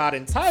talk about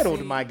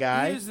entitled, my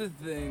guy. Here's the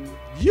thing.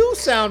 You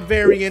sound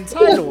very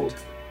entitled,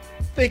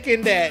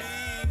 thinking that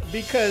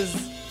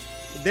because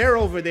they're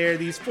over there,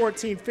 these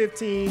 14,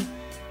 15,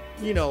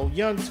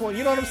 young 20,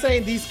 you know what I'm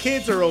saying? These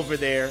kids are over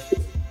there.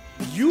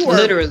 You are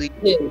literally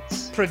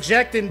kids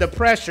projecting the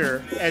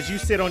pressure as you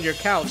sit on your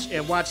couch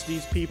and watch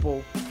these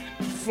people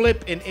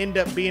flip and end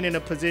up being in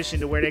a position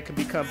to where they can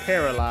become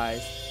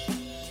paralyzed.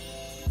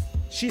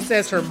 She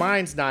says her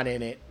mind's not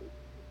in it.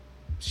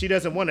 She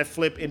doesn't want to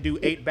flip and do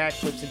 8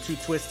 backflips and 2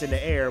 twists in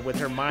the air when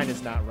her mind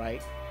is not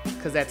right,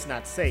 because that's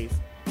not safe.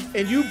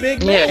 And you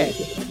big mad.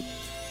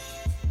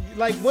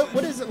 Like,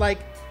 what is it like?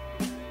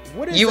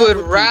 What is you would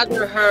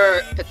rather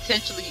her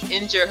potentially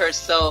injure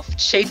herself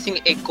chasing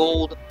a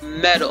gold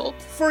medal.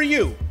 For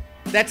you.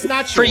 That's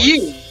not yours. For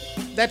you.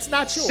 That's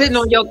not yours. Sitting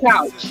on your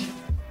couch.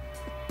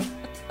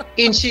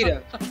 In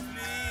Cheetos.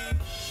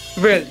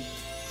 Really.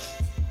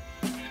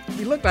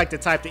 You look like the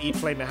type to eat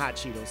flaming hot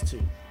Cheetos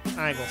too.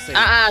 I ain't gonna say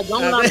that.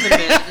 Don't love him,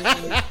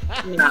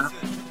 man. Nah.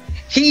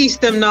 He eats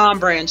them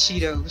non-brand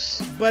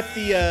Cheetos. But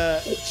the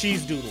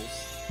cheese doodles.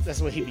 That's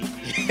what he be.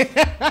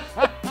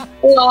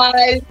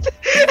 Lies.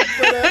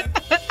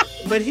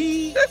 But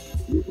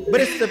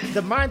it's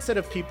the mindset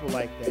of people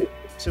like that,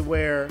 to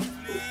where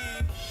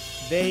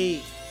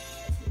they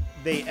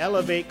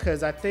elevate,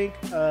 because I think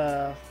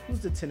who's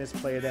the tennis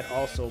player that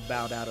also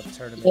bowed out of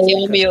tournaments?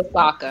 Naomi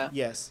Osaka.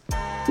 Yes.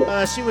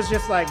 She was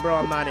just like, bro,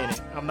 I'm not in it.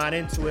 I'm not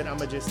into it. I'm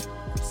gonna just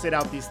sit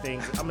out these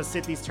things. I'm gonna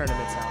sit these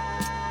tournaments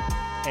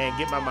out and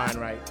get my mind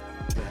right.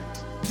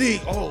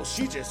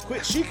 She just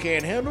quit. She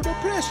can't handle the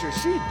pressure.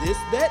 She this,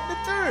 that, and the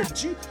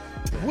third.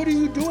 What are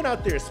you doing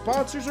out there?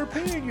 Sponsors are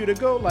paying you to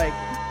go. Like,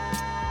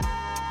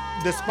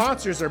 the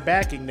sponsors are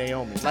backing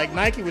Naomi. Like,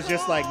 Nike was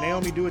just like,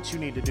 Naomi, do what you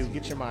need to do.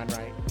 Get your mind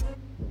right.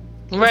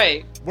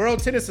 Right. World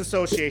Tennis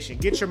Association,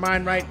 get your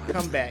mind right.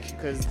 Come back,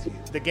 because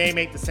the game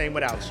ain't the same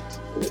without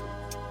you.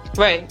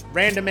 Right.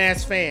 Random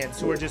ass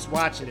fans who are just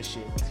watching the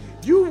shit.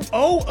 You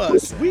owe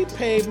us. We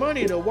pay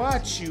money to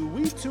watch you.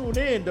 We tune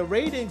in. The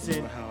ratings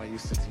and how I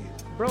used to see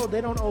it. Bro,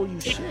 they don't owe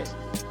you shit.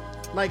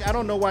 Like, I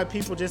don't know why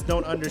people just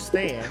don't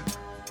understand.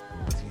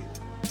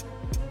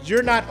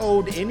 You're not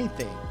owed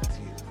anything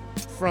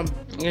from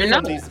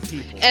these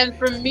people. And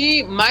for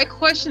me, my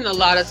question a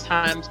lot of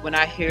times when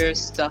I hear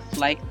stuff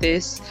like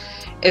this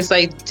is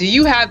like, do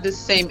you have the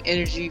same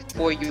energy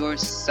for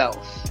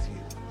yourself?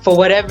 For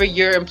whatever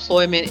your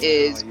employment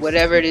is,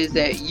 whatever it is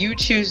that you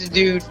choose to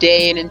do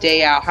day in and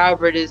day out,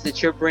 however it is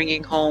that you're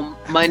bringing home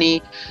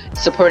money,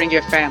 supporting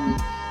your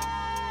family.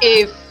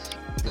 If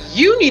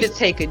you need to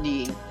take a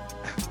knee,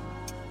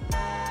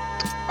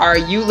 are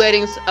you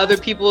letting other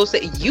people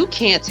say, you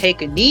can't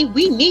take a knee?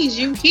 We need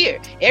you here.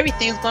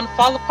 Everything's going to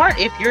fall apart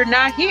if you're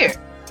not here.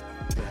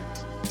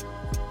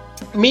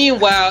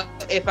 Meanwhile,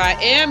 if I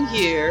am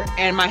here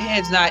and my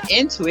head's not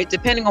into it,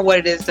 depending on what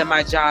it is that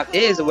my job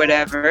is or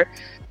whatever,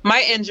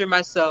 might injure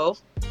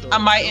myself. I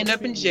might end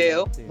up in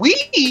jail.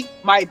 We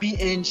might be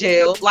in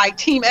jail. Like,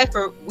 team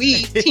effort,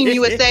 we, Team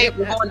USA,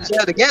 we're going to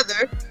jail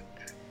together.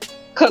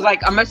 Because,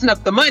 like, I'm messing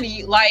up the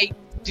money. Like,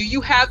 do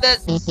you have that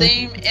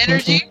same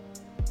energy?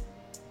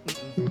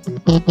 And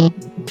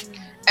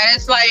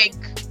it's like,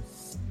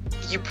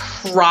 you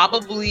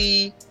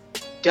probably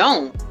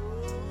don't.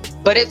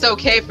 But it's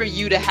okay for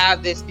you to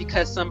have this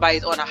because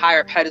somebody's on a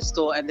higher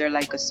pedestal and they're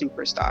like a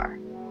superstar.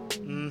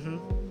 Mm-hmm.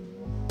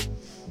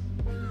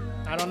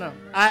 I don't know.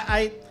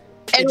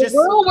 And the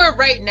world we're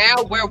right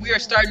now, where we are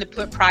starting to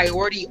put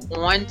priority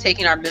on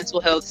taking our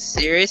mental health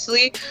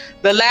seriously,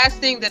 the last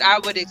thing that I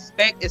would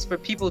expect is for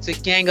people to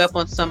gang up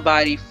on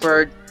somebody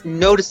for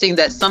noticing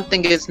that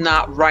something is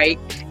not right,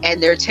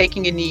 and they're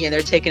taking a knee and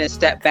they're taking a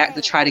step back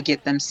to try to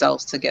get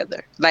themselves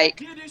together.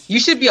 Like, you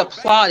should be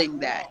applauding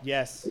that.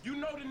 Yes.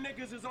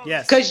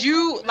 Yes. Because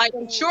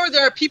I'm sure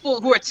there are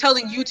people who are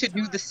telling you to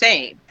do the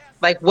same,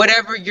 like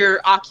whatever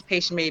your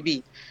occupation may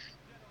be.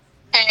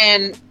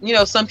 And,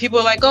 some people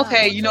are like,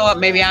 okay, you know what,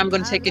 maybe I'm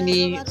going to take a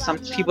knee. Some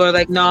people are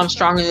like, no, I'm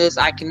strong in this.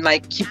 I can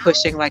keep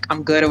pushing,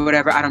 I'm good or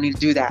whatever. I don't need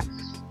to do that.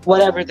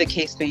 Whatever the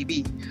case may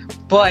be.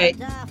 But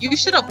you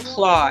should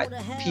applaud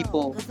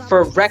people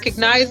for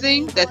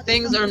recognizing that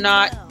things are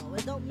not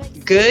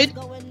good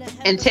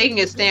and taking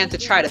a stand to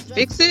try to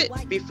fix it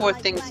before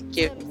things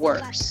get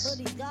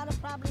worse.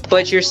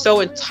 But you're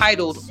so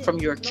entitled from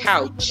your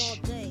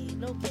couch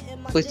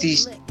with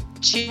these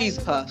cheese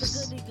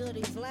puffs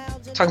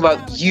talking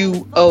about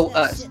you owe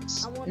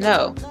us.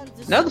 No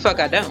the fuck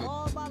I don't.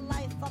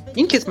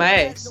 You can kiss my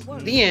ass.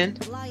 The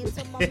end.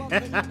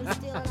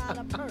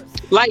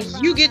 Like,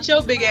 you get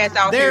your big ass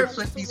out here,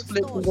 flip these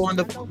flips and go on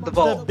the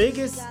vault.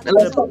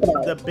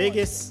 The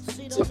biggest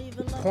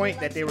point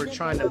that they were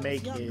trying to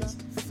make is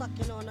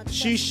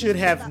she should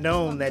have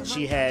known that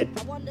she had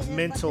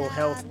mental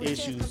health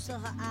issues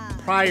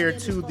prior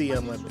to the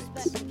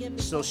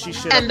Olympics. So she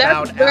should have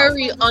bowed out. And that's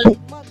very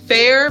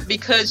unfair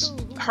because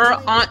her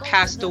aunt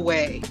passed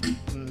away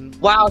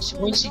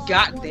when she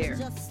got there.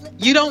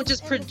 You don't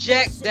just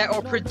project that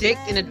or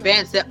predict in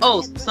advance that,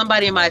 oh,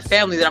 somebody in my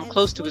family that I'm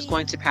close to is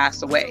going to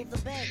pass away.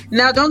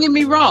 Now, don't get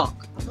me wrong.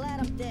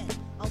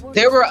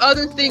 There were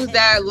other things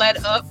that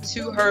led up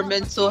to her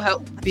mental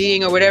health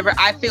being or whatever.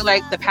 I feel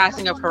like the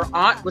passing of her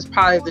aunt was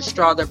probably the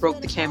straw that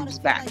broke the camel's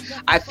back.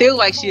 I feel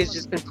like she has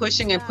just been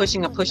pushing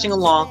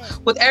along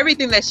with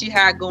everything that she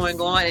had going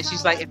on. And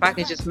she's like, if I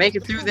can just make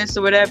it through this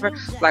or whatever,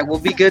 like, we'll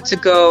be good to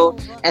go.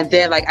 And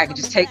then, like,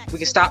 we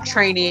can stop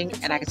training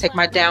and I can take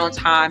my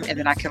downtime and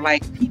then I can,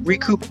 like,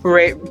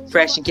 recuperate,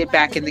 refresh, and get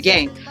back in the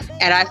game.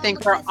 And I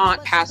think her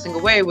aunt passing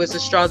away was the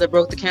straw that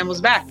broke the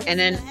camel's back. And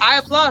then I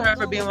applaud her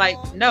for being like,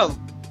 no.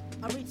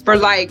 For,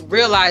 like,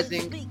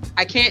 realizing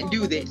I can't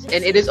do this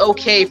and it is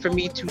okay for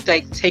me to,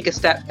 like, take a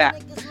step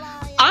back.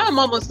 I'm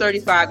almost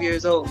 35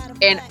 years old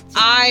and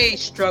I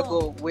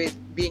struggle with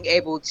being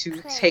able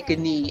to take a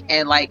knee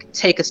and, like,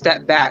 take a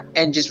step back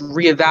and just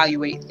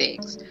reevaluate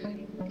things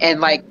and,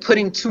 like,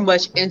 putting too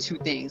much into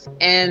things.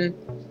 And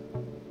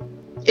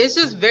it's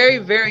just very,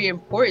 very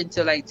important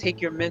to, like,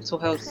 take your mental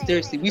health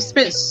seriously. We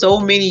spent so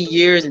many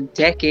years and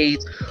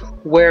decades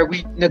where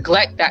we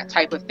neglect that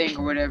type of thing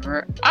or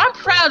whatever. I'm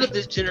proud of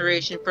this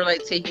generation for,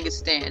 like, taking a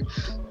stand.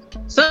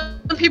 Some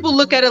people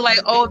look at it like,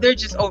 oh, they're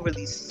just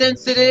overly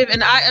sensitive.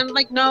 And I'm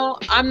like, no,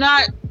 I'm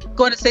not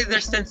going to say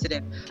they're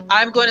sensitive.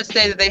 I'm going to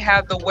say that they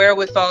have the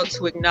wherewithal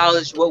to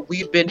acknowledge what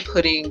we've been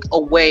pushing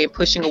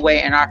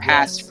away in our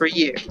past for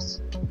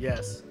years.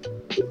 Yes.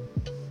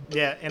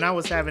 Yeah, and I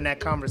was having that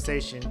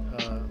conversation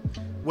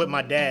with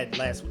my dad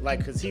last, like,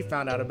 because he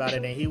found out about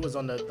it and he was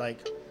on the,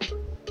 like,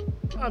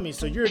 I mean,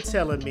 so you're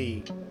telling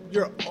me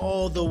you're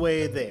all the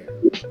way there.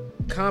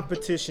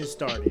 Competition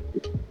started.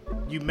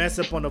 You mess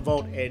up on the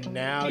vote and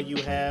now you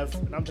have,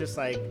 and I'm just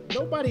like,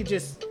 nobody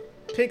just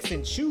picks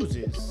and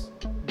chooses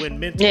when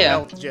mental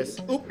health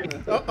just,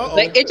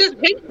 like, it just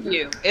hits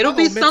you. It'll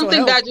be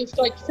something that just,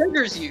 like,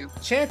 triggers you.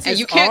 And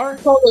you can't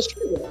control those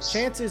triggers.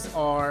 Chances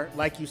are,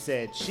 like you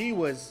said, she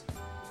was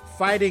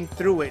fighting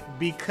through it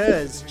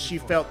because she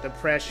felt the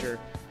pressure.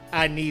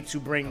 I need to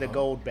bring the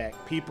gold back.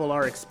 People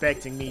are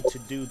expecting me to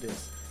do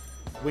this.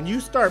 When you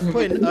start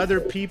putting other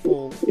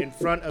people in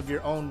front of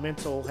your own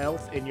mental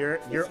health and your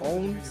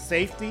own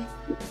safety,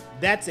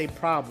 that's a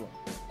problem.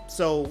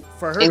 So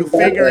for her to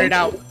figure it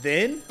out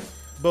then,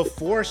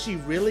 before she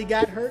really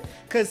got hurt,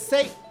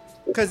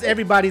 because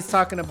everybody's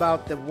talking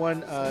about the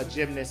one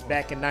gymnast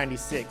back in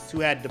 '96 who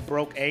had the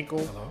broke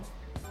ankle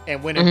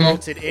and went and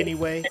vaulted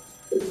anyway.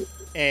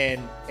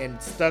 And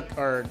stuck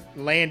or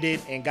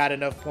landed and got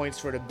enough points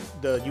for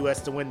the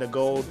U.S. to win the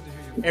gold.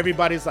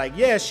 Everybody's like,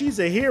 yeah, she's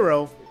a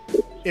hero.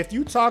 If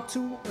you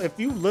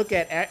look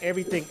at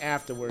everything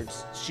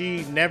afterwards,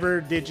 she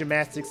never did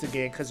gymnastics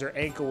again because her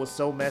ankle was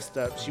so messed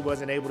up. She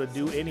wasn't able to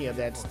do any of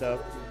that stuff.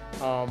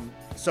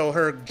 So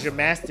her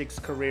gymnastics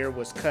career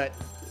was cut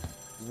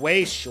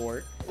way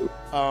short.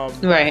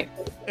 Right.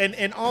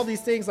 And all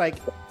these things, like,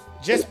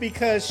 just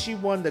because she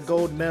won the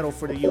gold medal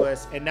for the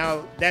U.S. and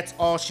now that's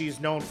all she's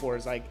known for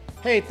is like,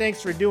 hey,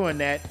 thanks for doing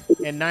that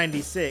in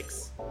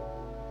 '96.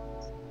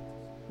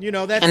 You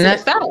know,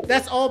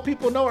 that's all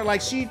people know her.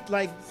 Like,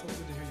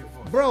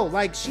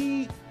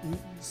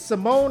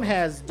 Simone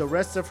has the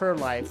rest of her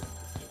life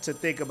to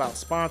think about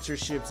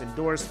sponsorships,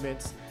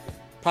 endorsements,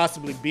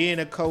 possibly being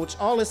a coach,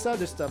 all this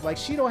other stuff. Like,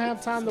 she don't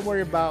have time to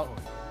worry about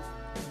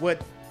what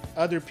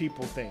other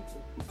people think.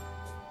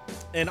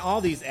 And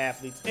all these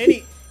athletes,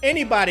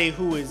 anybody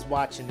who is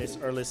watching this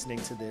or listening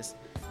to this,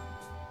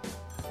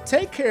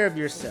 take care of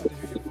yourself.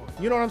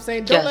 You know what I'm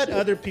saying? Don't let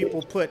other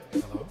people put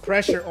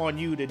pressure on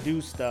you to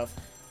do stuff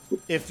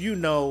if you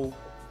know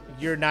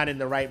you're not in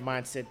the right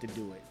mindset to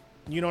do it.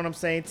 You know what I'm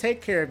saying?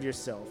 Take care of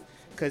yourself.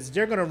 Because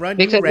they're going to run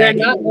you ragged. Because they're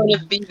not going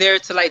to be there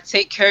to, like,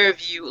 take care of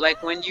you,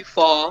 like, when you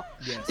fall.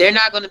 Yes. They're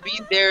not going to be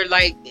there,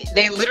 like,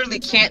 they literally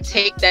can't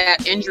take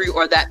that injury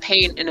or that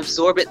pain and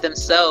absorb it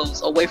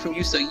themselves away from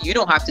you so you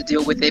don't have to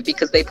deal with it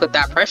because they put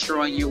that pressure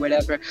on you or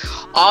whatever.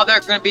 All they're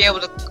going to be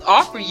able to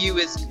offer you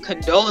is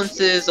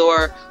condolences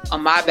or, oh,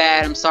 my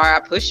bad, I'm sorry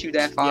I pushed you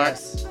that far.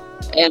 Yes.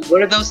 And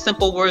what are those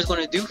simple words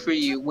going to do for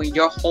you when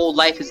your whole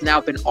life has now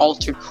been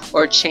altered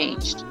or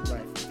changed?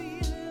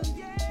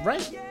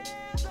 Right.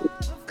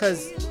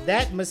 Because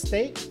that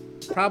mistake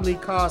probably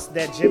cost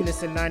that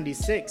gymnast in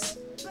 '96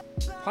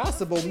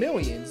 possible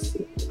millions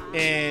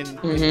and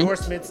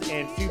endorsements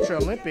and future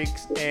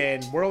Olympics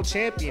and world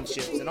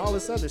championships and all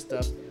this other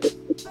stuff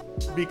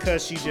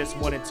because she just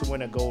wanted to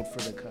win a gold for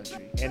the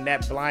country. And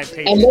that blind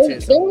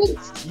patriotism.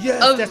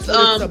 That's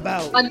what it's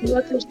about.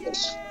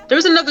 There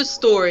was another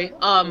story,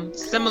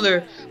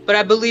 similar, but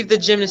I believe the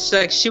gymnast,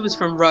 like, she was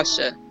from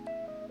Russia.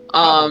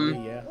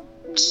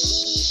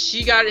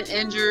 She got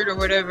injured or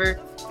whatever,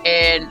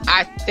 and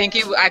I think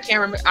it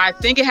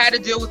had to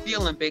deal with the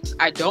Olympics.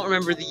 I don't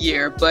remember the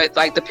year, but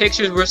like the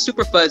pictures were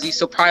super fuzzy,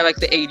 so probably like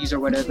the 80s or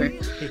whatever.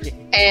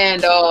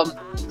 And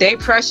they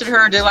pressured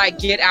her to like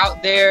get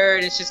out there,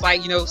 and it's just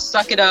like,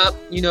 suck it up,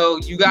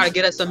 you got to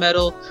get us a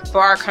medal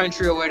for our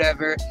country or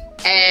whatever.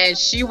 And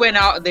she went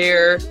out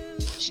there,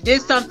 she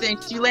did something,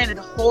 she landed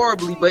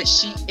horribly, but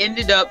she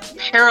ended up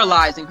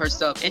paralyzing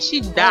herself, and she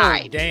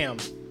died. Oh, damn.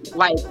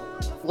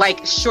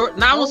 Like short,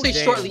 not won't say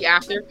shortly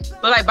after,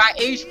 but like by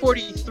age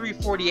 43,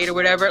 48 or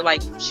whatever,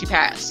 like she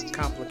passed.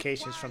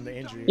 Complications from the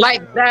injury.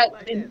 Like that,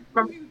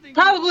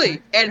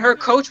 probably. And her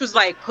coach was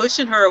like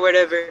pushing her or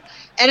whatever.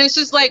 And it's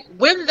just like,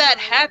 when that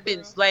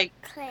happens, like,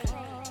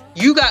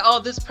 you got all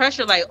this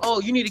pressure, like,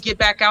 oh, you need to get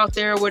back out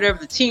there or whatever.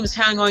 The team's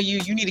counting on you.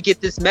 You need to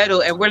get this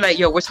medal. And we're like,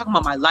 yo, we're talking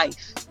about my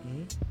life.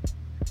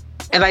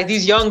 And like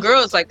these young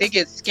girls, like, they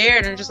get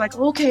scared and just like,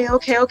 okay.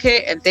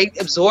 And they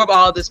absorb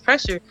all this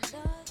pressure.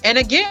 And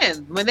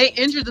again, when they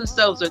injure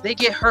themselves or they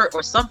get hurt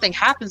or something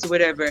happens or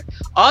whatever,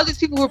 all these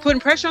people who are putting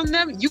pressure on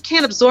them, you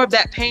can't absorb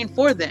that pain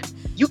for them.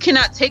 You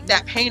cannot take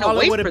that pain away from them.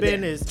 All it would have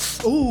been is,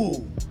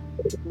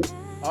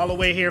 all the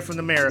way here from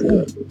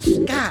America.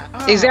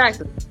 God.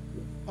 Exactly.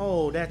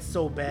 Oh, that's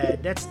so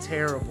bad. That's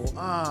terrible.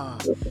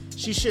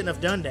 She shouldn't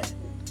have done that.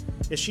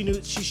 If she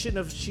knew, she shouldn't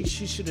have. She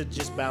should have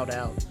just bowed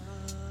out.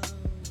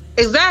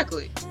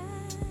 Exactly.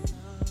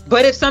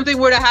 But if something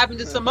were to happen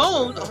to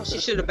Simone, she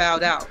should have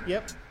bowed out.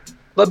 Yep.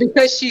 But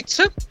because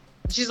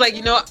she's like,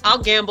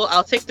 I'll gamble.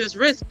 I'll take this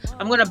risk.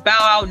 I'm going to bow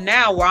out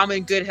now where I'm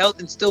in good health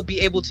and still be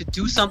able to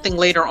do something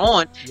later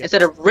on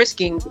instead of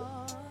risking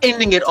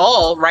ending it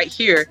all right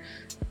here.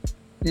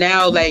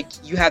 Now, like,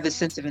 you have this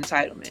sense of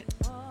entitlement.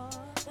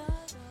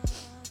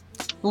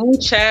 Ooh,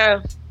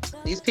 child.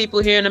 These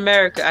people here in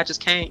America, I just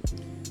can't.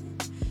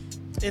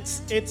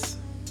 It's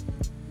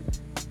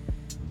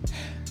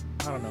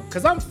I don't know,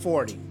 because I'm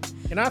 40.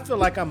 And I feel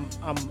like I'm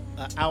an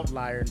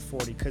outlier in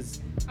 40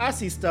 because I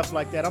see stuff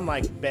like that. I'm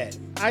like, bet.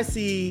 I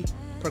see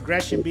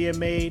progression being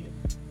made.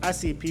 I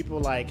see people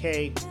like,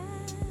 hey,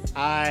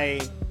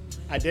 I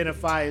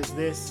identify as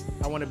this.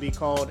 I want to be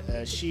called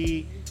a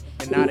she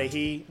and not a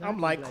he. I'm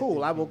like,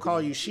 cool. I will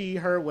call you she,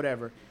 her,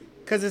 whatever.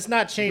 Because it's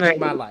not changing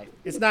my life.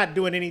 It's not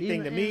doing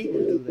anything to me.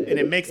 And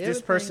it makes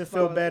this person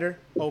feel better.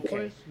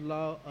 Okay.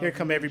 Here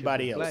come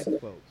everybody else.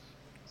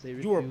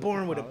 You were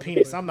born with a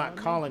penis. I'm not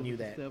calling you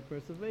that.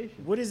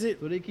 What is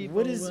it? What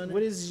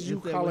is you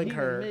calling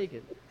her?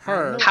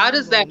 Her. How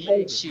does that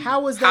hurt you?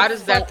 How is that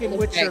fucking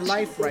with your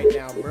life right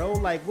now, bro?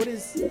 Like, what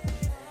does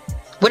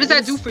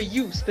that do for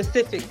you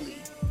specifically?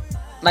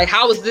 Like,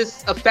 how is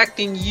this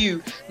affecting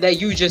you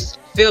that you just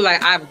feel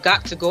like I've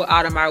got to go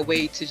out of my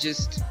way to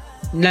just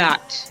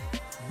not?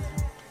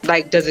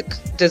 Like, does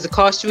it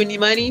cost you any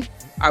money?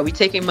 Are we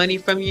taking money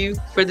from you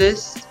for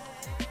this?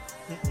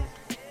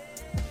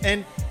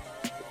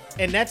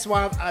 And that's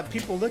why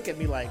people look at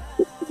me like,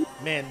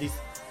 man,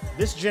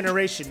 this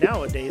generation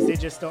nowadays, they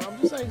just don't.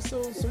 I'm just like,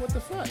 so what the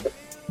fuck?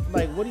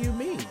 Like, what do you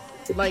mean?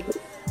 Like,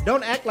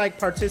 don't act like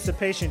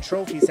participation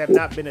trophies have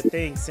not been a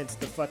thing since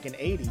the fucking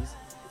 80s.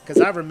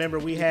 Because I remember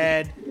we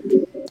had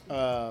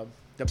the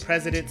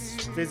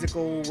president's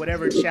physical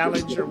whatever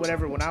challenge or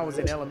whatever when I was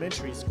in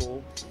elementary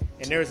school.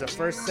 And there was a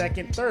first,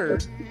 second,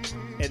 third.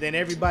 And then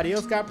everybody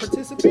else got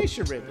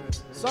participation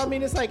ribbons. So, I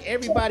mean, it's like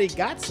everybody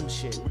got some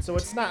shit. So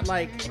it's not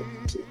like...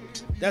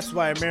 That's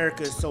why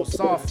America is so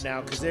soft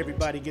now, because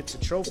everybody gets a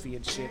trophy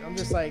and shit. I'm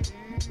just like,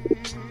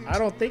 I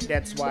don't think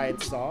that's why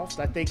it's soft.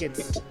 I think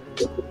it's,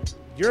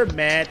 you're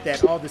mad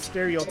that all the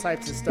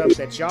stereotypes and stuff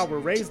that y'all were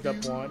raised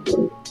up on,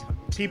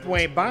 people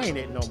ain't buying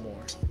it no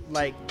more.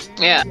 Like,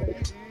 yeah,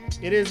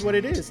 it is what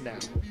it is now.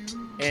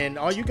 And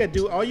all you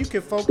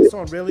can focus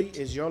on really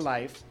is your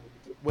life,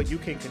 what you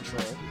can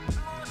control.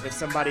 If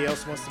somebody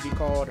else wants to be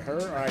called her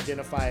or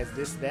identify as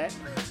this, that,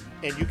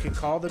 and you can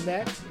call them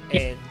that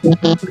and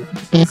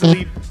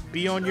easily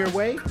be on your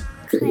way,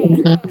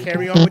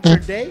 carry on with your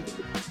day,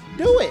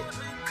 do it.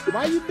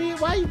 Why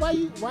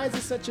is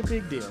it such a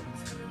big deal?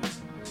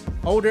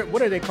 Older,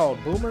 what are they called?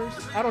 Boomers?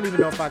 I don't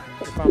even know if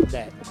I'm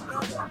that.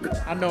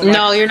 I know.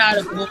 No, you're not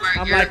a boomer.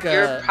 I'm like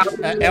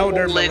an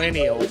elder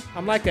millennial.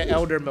 I'm like an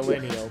elder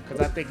millennial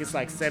because I think it's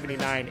like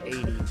 79,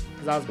 80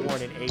 because I was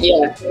born in 80.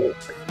 Yeah.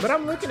 But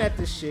I'm looking at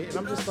this shit and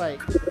I'm just like,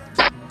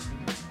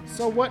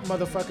 so what?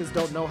 Motherfuckers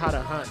don't know how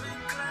to hunt.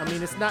 I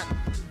mean, it's not.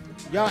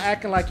 Y'all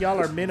acting like y'all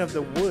are men of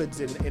the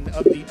woods and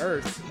of the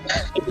earth.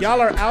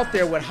 Y'all are out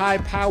there with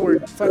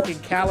high-powered fucking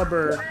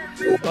caliber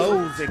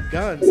bows and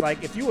guns.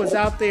 Like, if you was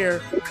out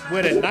there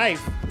with a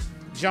knife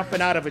jumping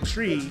out of a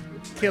tree,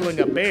 killing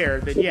a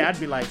bear, then yeah,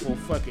 I'd be like, well,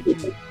 fuck it.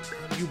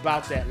 You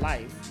bout that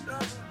life.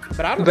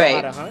 But I don't know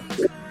how to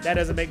hunt. that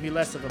doesn't make me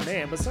less of a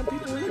man, but some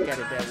people look at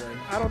it that way.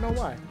 I don't know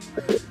why.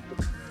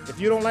 If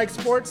you don't like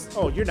sports,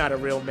 oh, you're not a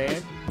real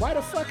man. Why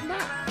the fuck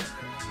not?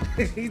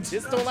 You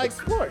just don't like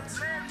sports.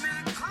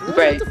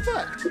 Right. What the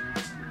fuck?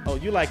 Oh,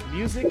 you like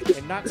music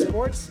and not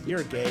sports?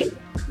 You're gay.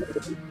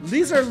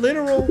 These are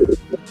literal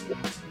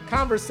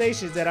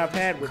conversations that I've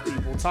had with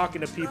people,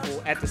 talking to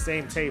people at the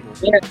same table.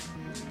 Yeah.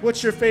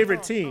 What's your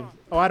favorite team?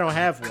 Oh, I don't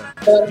have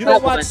one. You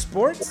don't watch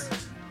sports?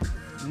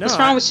 No. What's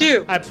wrong with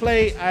you?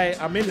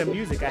 I'm into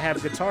music. I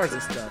have guitars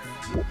and stuff.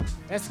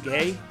 That's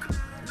gay.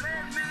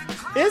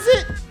 Is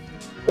it?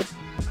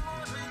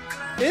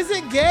 Is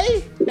it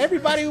gay?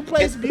 Everybody who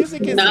plays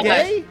music is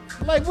gay?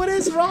 Like, what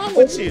is wrong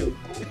with you?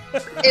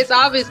 It's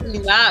obviously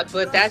not,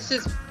 but that's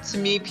just, to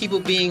me, people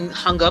being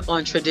hung up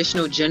on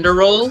traditional gender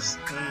roles.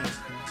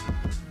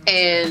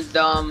 And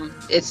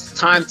it's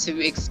time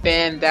to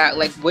expand that.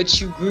 Like, what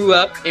you grew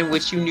up and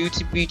what you knew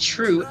to be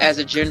true as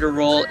a gender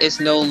role is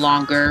no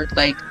longer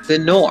like the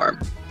norm.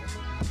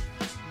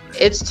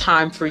 It's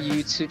time for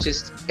you to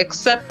just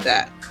accept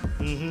that.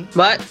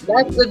 But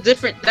that's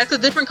a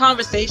different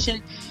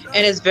conversation,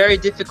 and it's very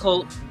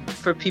difficult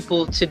for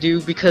people to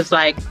do because,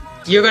 like,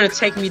 you're gonna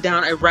take me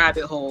down a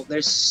rabbit hole.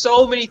 There's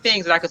so many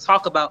things that I could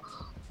talk about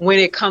when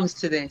it comes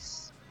to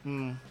this.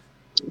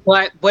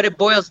 But what it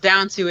boils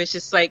down to is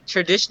just like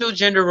traditional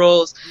gender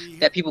roles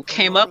that people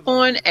came up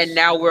on, and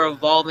now we're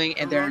evolving,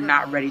 and they're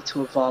not ready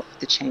to evolve with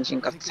the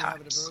changing of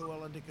times.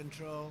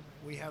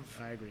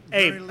 I agree.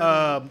 Hey,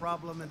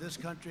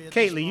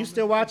 Caitlin, you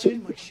still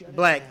watching?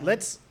 Black,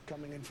 let's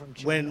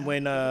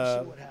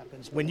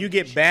when you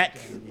get back,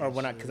 or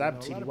because I'm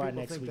TDY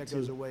next week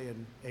too.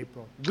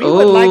 We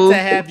would like to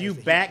have you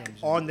back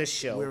on the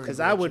show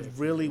because I would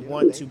really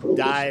want to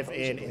dive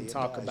in and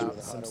talk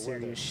about some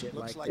serious shit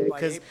like that.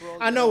 Because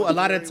I know a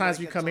lot of the times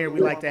we come here, we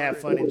like to have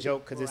fun and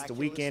joke because it's the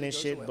weekend and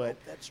shit. But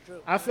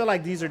I feel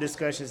like these are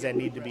discussions that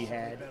need to be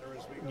had,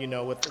 you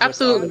know, with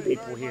all the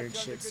people here and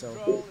shit.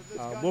 So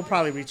we'll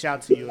probably reach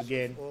out to you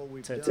again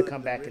to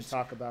come back and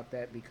talk about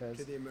that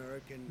because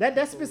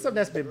that's been something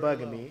that's been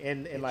bugging me.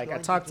 And like I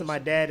talked to my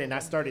dad and I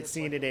started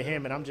seeing it in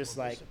him, and I'm just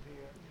like,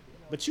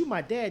 but you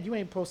my dad, you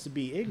ain't supposed to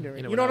be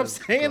ignorant. You know what I'm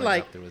saying?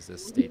 Like, there was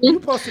this statement. you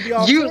supposed to be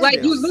all you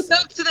look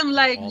up to them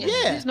like,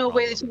 there's no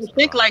way that you would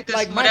think like this,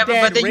 like whatever.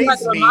 But then you have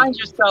to remind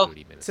yourself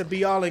to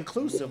be all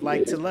inclusive,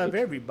 like to love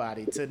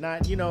everybody, to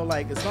not, you know,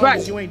 like as long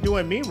as you ain't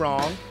doing me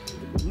wrong,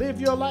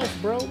 live your life,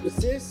 bro,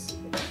 sis.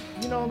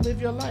 You know,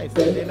 live your life.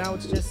 And then now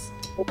it's just,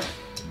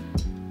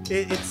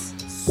 it's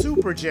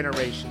super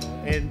generational,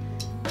 and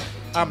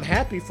I'm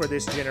happy for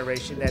this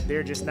generation that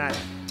they're just not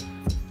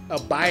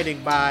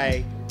abiding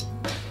by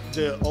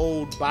the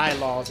old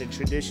bylaws and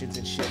traditions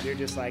and shit. They're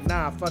just like,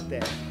 nah, fuck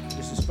that.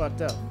 This is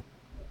fucked up.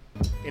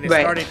 And it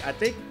started, I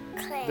think,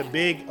 the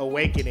big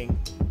awakening,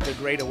 the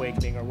great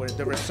awakening, or what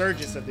the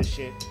resurgence of this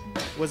shit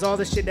was all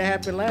the shit that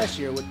happened last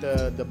year with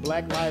the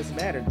Black Lives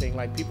Matter thing.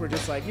 Like, people are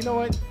just like, you know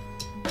what?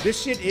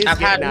 This shit is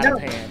getting out of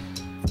hand.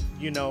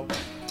 You know,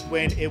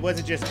 when it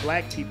wasn't just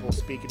black people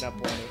speaking up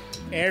on it,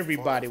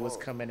 everybody was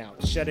coming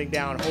out, shutting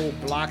down whole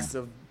blocks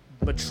of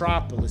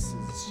metropolises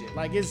and shit.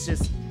 Like, it's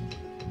just,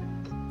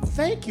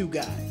 thank you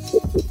guys.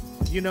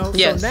 You know,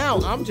 so now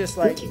I'm just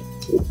like,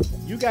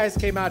 you guys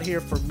came out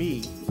here for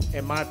me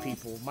and my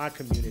people, my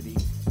community.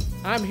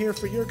 I'm here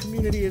for your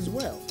community as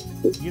well.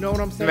 You know what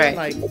I'm saying?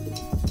 Like,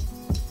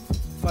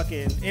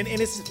 fucking, and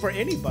it's for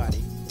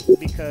anybody,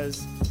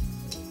 because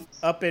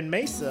up in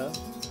Mesa,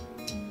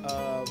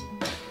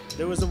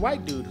 there was a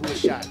white dude who was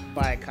shot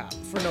by a cop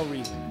for no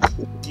reason,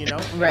 you know?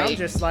 I'm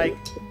just like,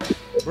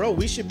 bro,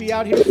 we should be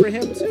out here for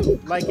him too.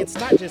 Like, it's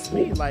not just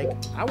me. Like,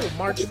 I will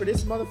march for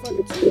this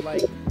motherfucker too.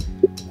 Like,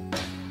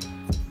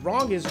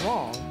 wrong is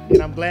wrong.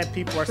 And I'm glad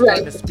people are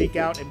starting to speak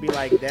out and be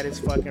like, that is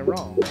fucking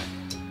wrong.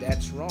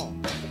 That's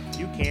wrong.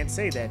 You can't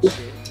say that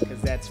shit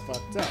because that's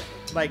fucked up.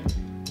 Like,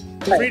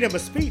 freedom of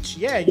speech,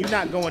 yeah, you're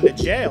not going to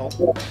jail,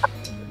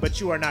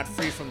 but you are not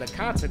free from the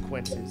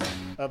consequences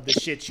of the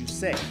shit you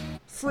say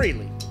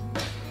freely.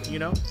 You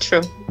know?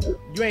 True.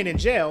 You ain't in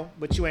jail,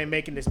 but you ain't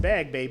making this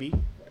bag, baby.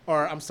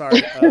 Or, I'm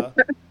sorry,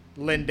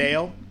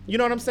 Lyndale. You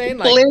know what I'm saying?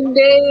 Like,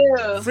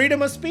 Lyndale.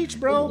 Freedom of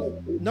speech,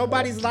 bro.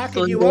 Nobody's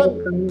locking you up.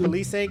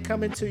 Police ain't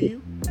coming to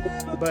you.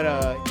 But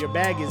your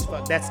bag is,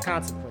 that's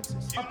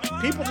consequences.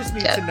 People just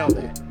need to know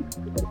that.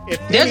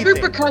 There's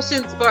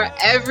repercussions for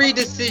every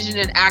decision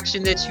and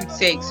action that you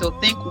take, so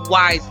think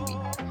wisely.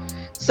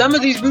 Some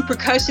of these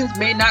repercussions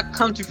may not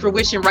come to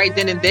fruition right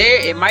then and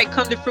there. It might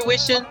come to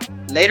fruition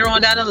later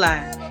on down the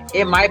line.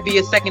 It might be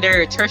a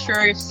secondary or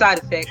tertiary side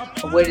effect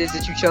of what it is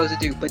that you chose to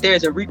do. But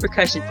there's a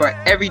repercussion for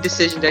every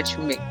decision that you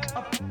make.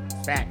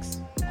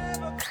 Facts.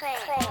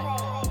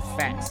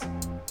 Facts.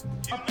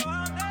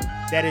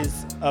 That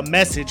is a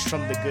message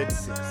from the Good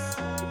Sis.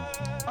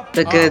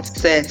 The Good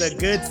Sis. The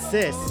Good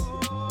Sis.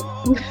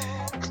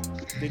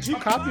 Did you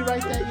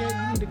copyright that yet?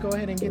 You need to go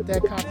ahead and get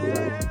that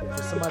copyright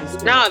for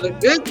somebody's. No, the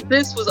Good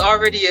Sis was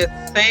already a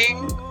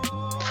thing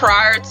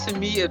prior to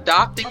me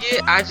adopting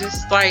it. I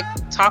just like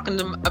talking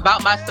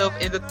about myself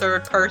in the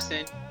third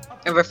person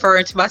and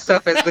referring to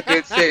myself as the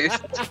Good Sis.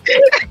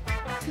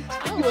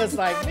 I was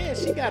like, man,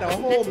 she got a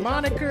whole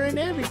moniker and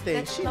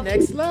everything. She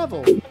next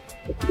level.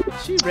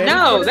 She ready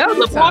No, that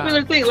was a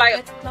popular time. thing.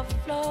 Like,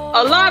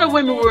 a lot of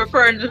women were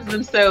referring to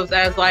themselves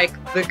as like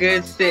the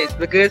good sis,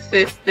 the good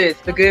sis this,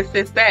 the good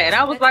sis that. And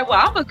I was like,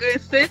 well, I'm a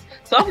good sis,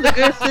 so I'm the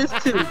good sis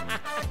too.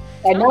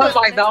 And I was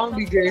like the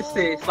only good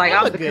sis. Like,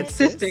 I'm the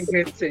consistent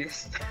good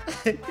sis.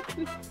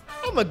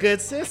 I'm a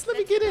good sis. Let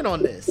me get in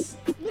on this.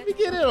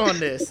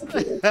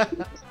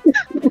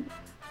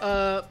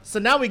 So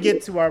now we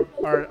get to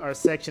our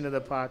section of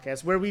the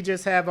podcast where we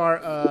just have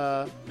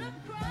our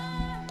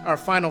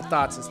final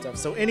thoughts and stuff.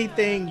 So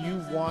anything you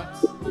want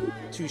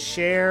to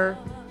share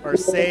or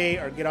say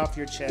or get off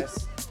your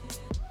chest,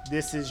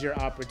 this is your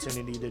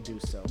opportunity to do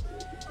so.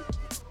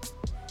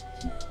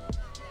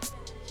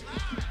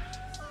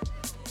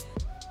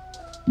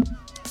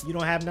 You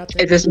don't have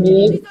nothing? Is this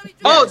me? Yes.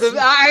 Oh,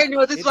 I didn't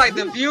know this was like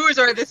the viewers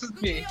or this is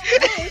me. No,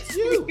 it's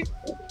you.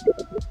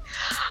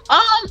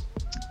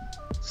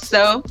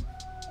 So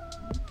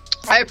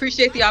I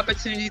appreciate the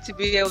opportunity to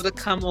be able to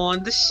come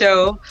on the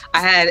show. I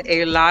had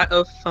a lot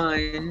of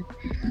fun.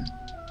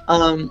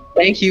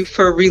 Thank you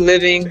for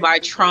reliving my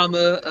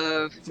trauma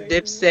of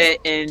Dipset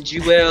and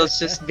Jewels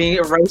just being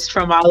erased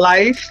from my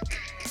life.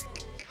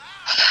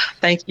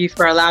 Thank you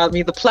for allowing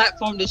me the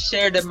platform to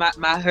share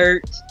my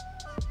hurt,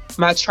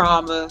 my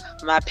trauma,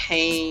 my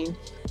pain,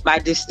 my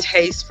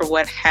distaste for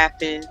what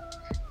happened,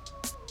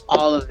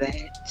 all of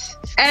that.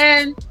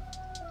 And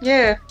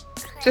yeah,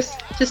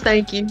 just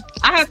thank you.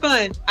 I had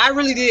fun. I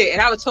really did.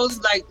 And I would totally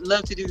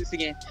love to do this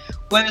again.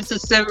 Whether it's a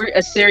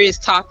serious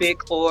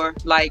topic or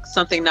like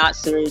something not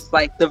serious,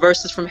 like the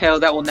Verses from Hell,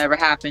 that will never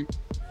happen.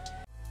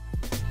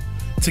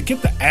 To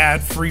get the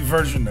ad-free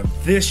version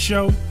of this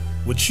show,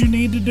 what you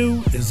need to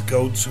do is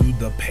go to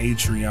the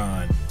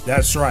Patreon.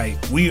 That's right,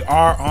 we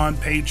are on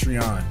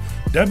Patreon.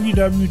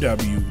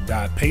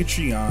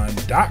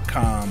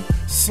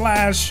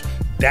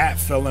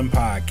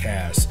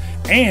 www.patreon.com/thatfeelingpodcast.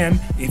 And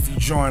if you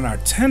join our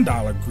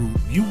 $10 group,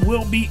 you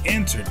will be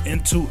entered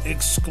into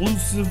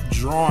exclusive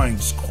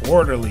drawings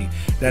quarterly.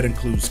 That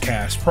includes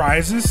cash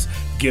prizes,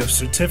 gift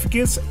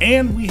certificates,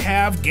 and we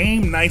have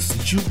game nights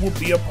that you will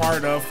be a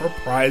part of for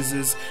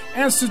prizes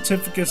and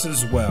certificates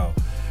as well.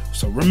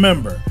 So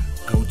remember,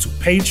 go to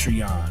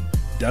Patreon,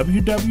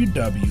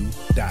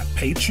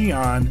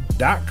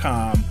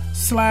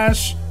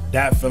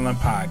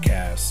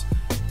 www.patreon.com/thatfeelingpodcast.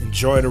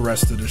 Enjoy the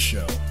rest of the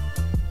show.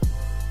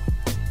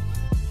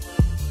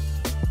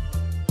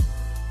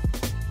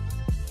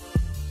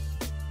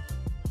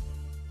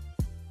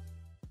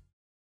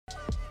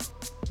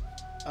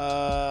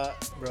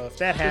 Bro, if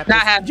that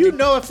happens, you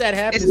know, if that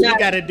happens, we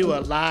got to do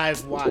a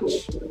live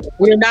watch.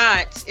 We're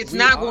not. It's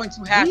not going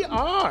to happen. We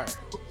are.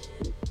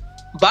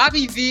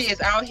 Bobby V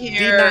is out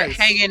here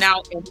hanging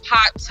out in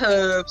hot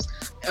tubs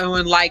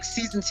on like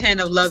season 10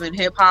 of Love and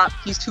Hip Hop.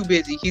 He's too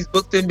busy. He's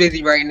booked and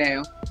busy right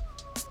now.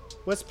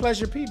 What's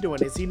Pleasure P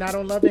doing? Is he not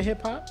on Love and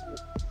Hip Hop?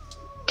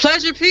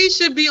 Pleasure P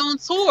should be on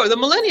tour, the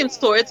Millennium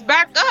Tour. It's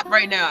back up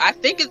right now. I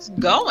think it's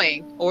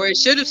going, or it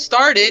should have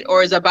started,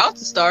 or is about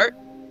to start.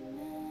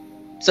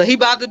 So he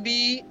about to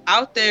be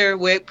out there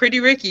with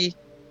Pretty Ricky.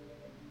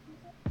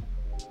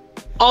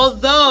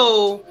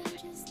 Although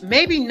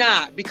maybe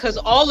not, because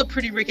all of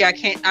Pretty Ricky I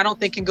don't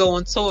think can go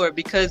on tour,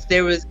 because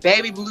there was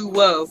Baby Blue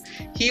Woe.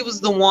 He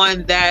was the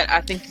one that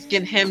I think is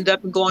getting hemmed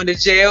up and going to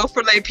jail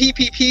for like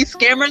PPP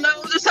scammer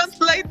loans or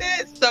something like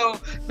that. So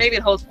maybe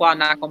the whole squad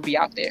not gonna be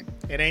out there.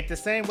 It ain't the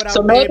same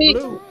without Babe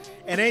Blue.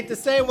 It ain't the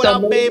same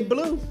without Babe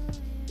Blue.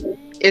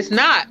 It's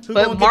not. Who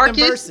but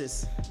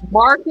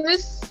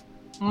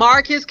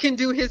Marcus can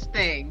do his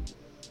thing.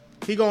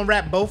 He gonna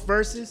rap both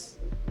verses?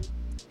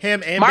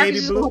 Him and Marcus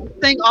Baby Blue? Marcus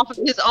sing off of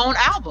his own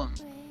album.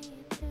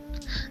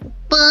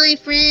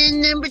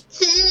 Boyfriend number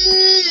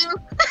 2.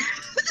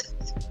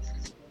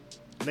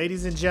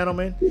 Ladies and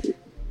gentlemen,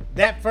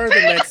 that further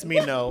lets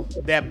me know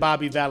that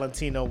Bobby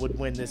Valentino would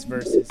win this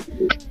versus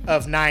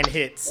of 9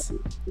 hits.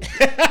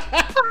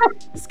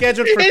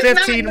 Scheduled for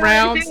 15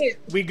 rounds.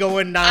 We go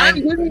in 9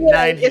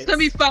 hits. It's gonna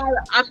be 5.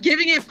 I'm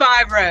giving it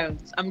 5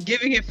 rounds. I'm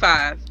giving it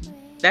 5.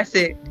 That's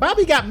it.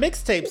 Bobby got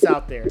mixtapes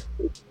out there.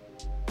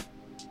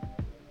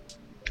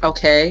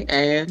 Okay,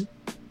 and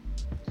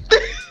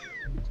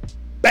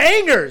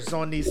bangers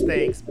on these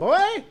things,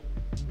 boy.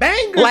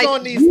 Bangers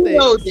on these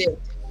things.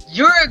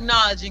 You're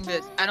acknowledging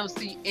this. I don't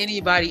see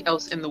anybody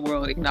else in the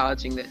world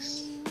acknowledging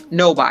this.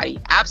 Nobody.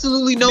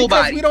 Absolutely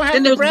nobody. Because we don't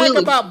have to brag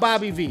about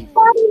Bobby V.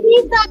 Bobby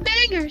V's got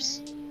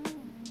bangers.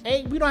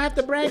 Hey, we don't have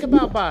to brag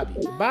about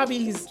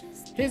Bobby.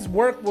 His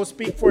work will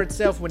speak for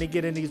itself when he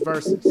get in these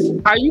verses.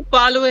 Are you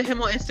following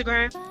him on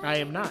Instagram? I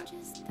am not.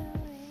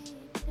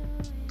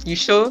 You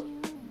sure?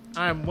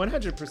 I'm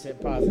 100%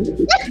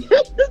 positive.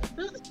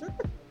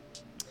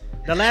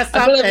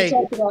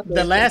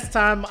 The last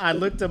time I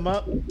looked him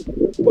up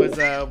was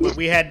when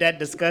we had that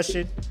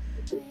discussion,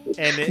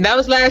 and that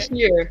was last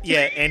year.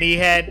 Yeah,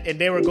 and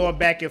they were going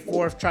back and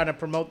forth trying to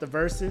promote the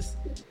verses,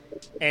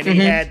 and he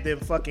had them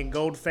fucking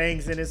gold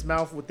fangs in his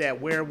mouth with that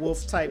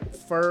werewolf type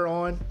fur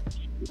on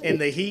in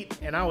the heat,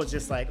 and I was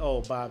just like,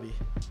 oh, Bobby,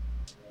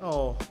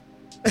 oh,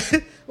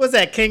 What's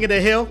that, King of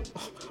the Hill?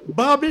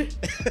 Bobby?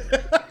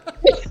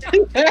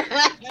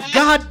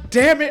 God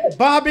damn it,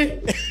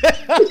 Bobby.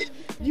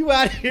 You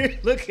out here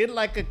looking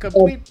like a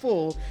complete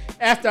fool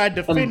after I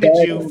defended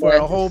you for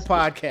a whole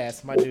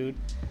podcast, my dude.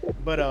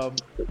 But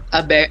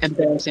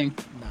embarrassing.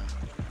 Nah.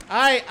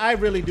 I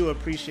really do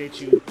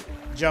appreciate you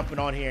jumping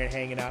on here and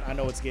hanging out. I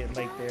know it's getting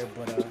late there,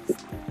 but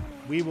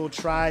we will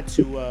try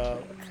to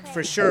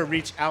for sure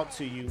reach out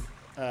to you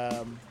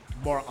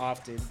more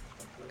often,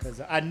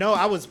 because I know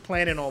I was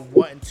planning on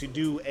wanting to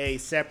do a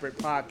separate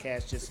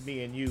podcast, just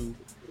me and you.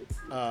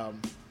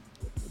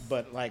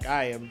 But like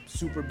I am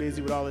super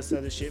busy with all this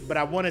other shit. But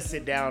I want to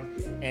sit down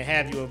and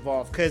have you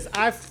involved, because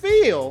I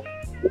feel,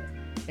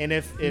 and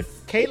if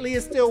Kaylee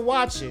is still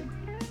watching,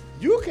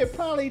 you could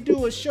probably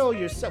do a show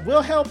yourself.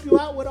 We'll help you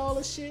out with all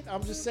this shit.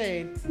 I'm just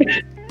saying.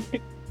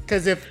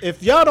 Because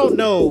if y'all don't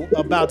know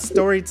about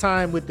Story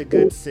Time with the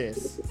Good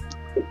Sis.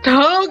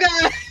 Oh,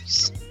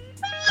 gosh.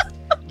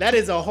 That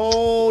is a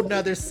whole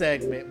nother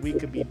segment we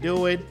could be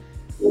doing.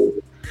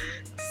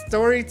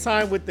 Story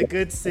Time with the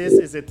Good Sis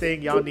is a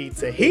thing y'all need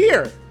to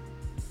hear.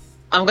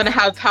 I'm going to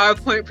have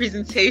PowerPoint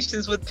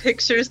presentations with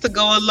pictures to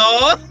go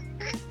along.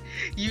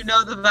 You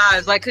know the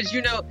vibes. Like, because,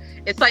 you know,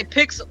 it's like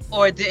pics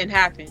or it didn't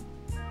happen.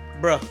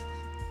 Bro,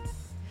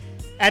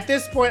 at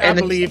this point, I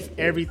believe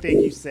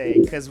everything you say,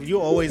 because you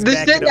always back it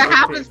up. The shit that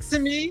happens pics. to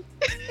me.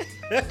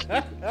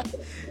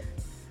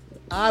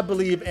 I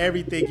believe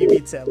everything you be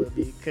telling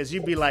me, because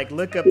you be like,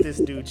 look up this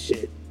dude's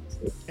shit.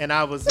 And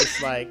I was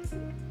just like,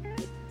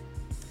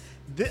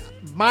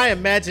 my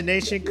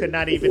imagination could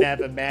not even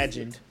have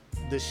imagined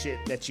the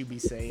shit that you be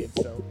saying.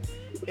 So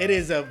it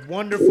is a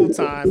wonderful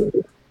time.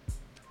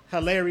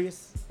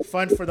 Hilarious.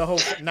 Fun for the whole,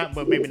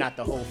 maybe not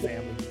the whole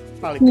family.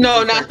 Probably PG-13.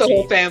 No, not the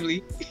whole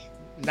family.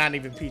 Not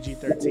even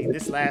PG-13.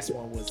 This last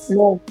one was...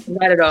 No,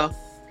 not at all.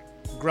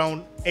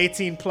 Grown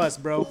 18 plus,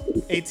 bro.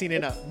 18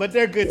 and up. But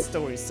they're good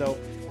stories, so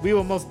we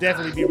will most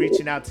definitely be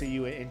reaching out to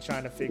you and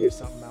trying to figure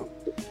something out.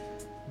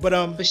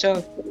 But for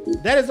sure.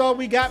 That is all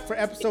we got for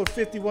episode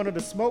 51 of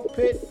the Smoke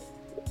Pit.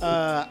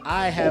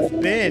 I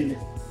have been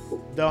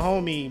the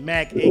homie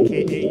Mac,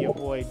 aka your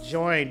boy,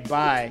 joined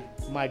by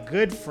my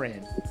good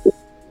friend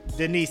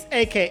Denise,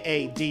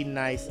 aka D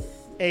Nice,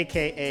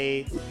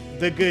 aka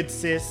the Good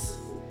Sis.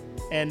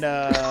 And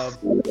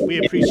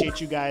we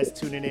appreciate you guys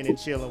tuning in and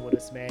chilling with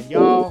us, man.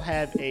 Y'all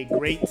have a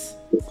great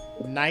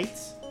night.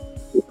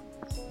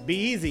 Be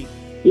easy.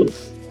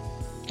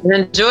 And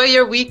enjoy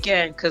your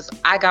weekend, because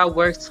I got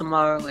work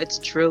tomorrow. It's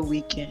drill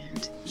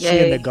weekend. She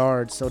in the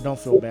guard, so don't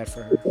feel bad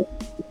for her.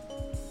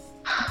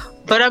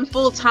 But I'm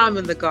full-time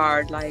in the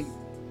guard. Like,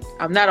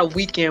 I'm not a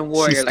weekend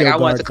warrior. Like, I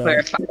want to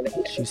clarify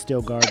that. She's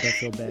still guard. Don't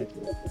feel bad.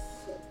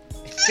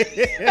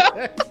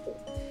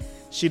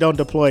 She don't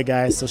deploy,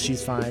 guys, so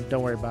she's fine.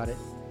 Don't worry about it.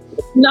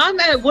 No, I'm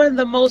at one of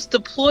the most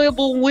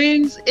deployable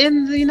wings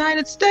in the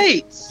United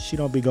States. She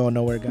don't be going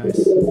nowhere, guys.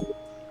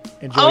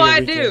 Enjoy your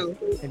weekend.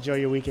 Do. Enjoy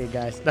your weekend,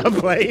 guys. Don't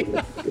play.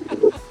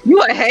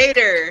 You a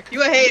hater.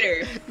 You a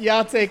hater.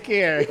 Y'all take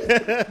care.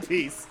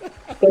 Peace.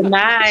 Good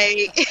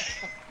night.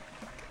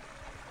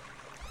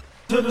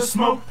 To the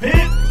Smoke Pit.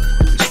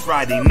 It's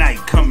Friday night.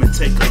 Come and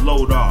take a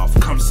load off.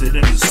 Come sit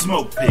in the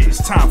Smoke Pit.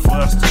 It's time for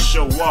us to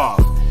show off.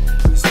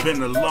 It's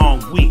been a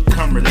long week.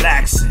 Come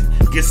relaxing.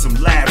 Get some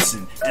laughs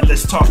in. And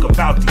let's talk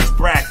about these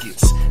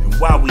brackets. And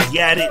while we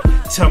at it,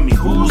 tell me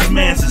whose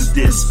man's is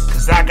this?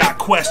 Cause I got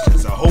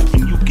questions. I'm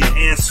hoping you can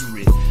answer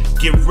it.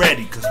 Get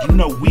ready, cause you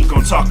know we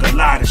gon' talk a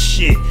lot of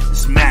shit.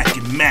 It's Mac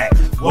and Mac.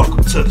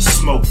 Welcome to the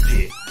Smoke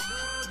Pit.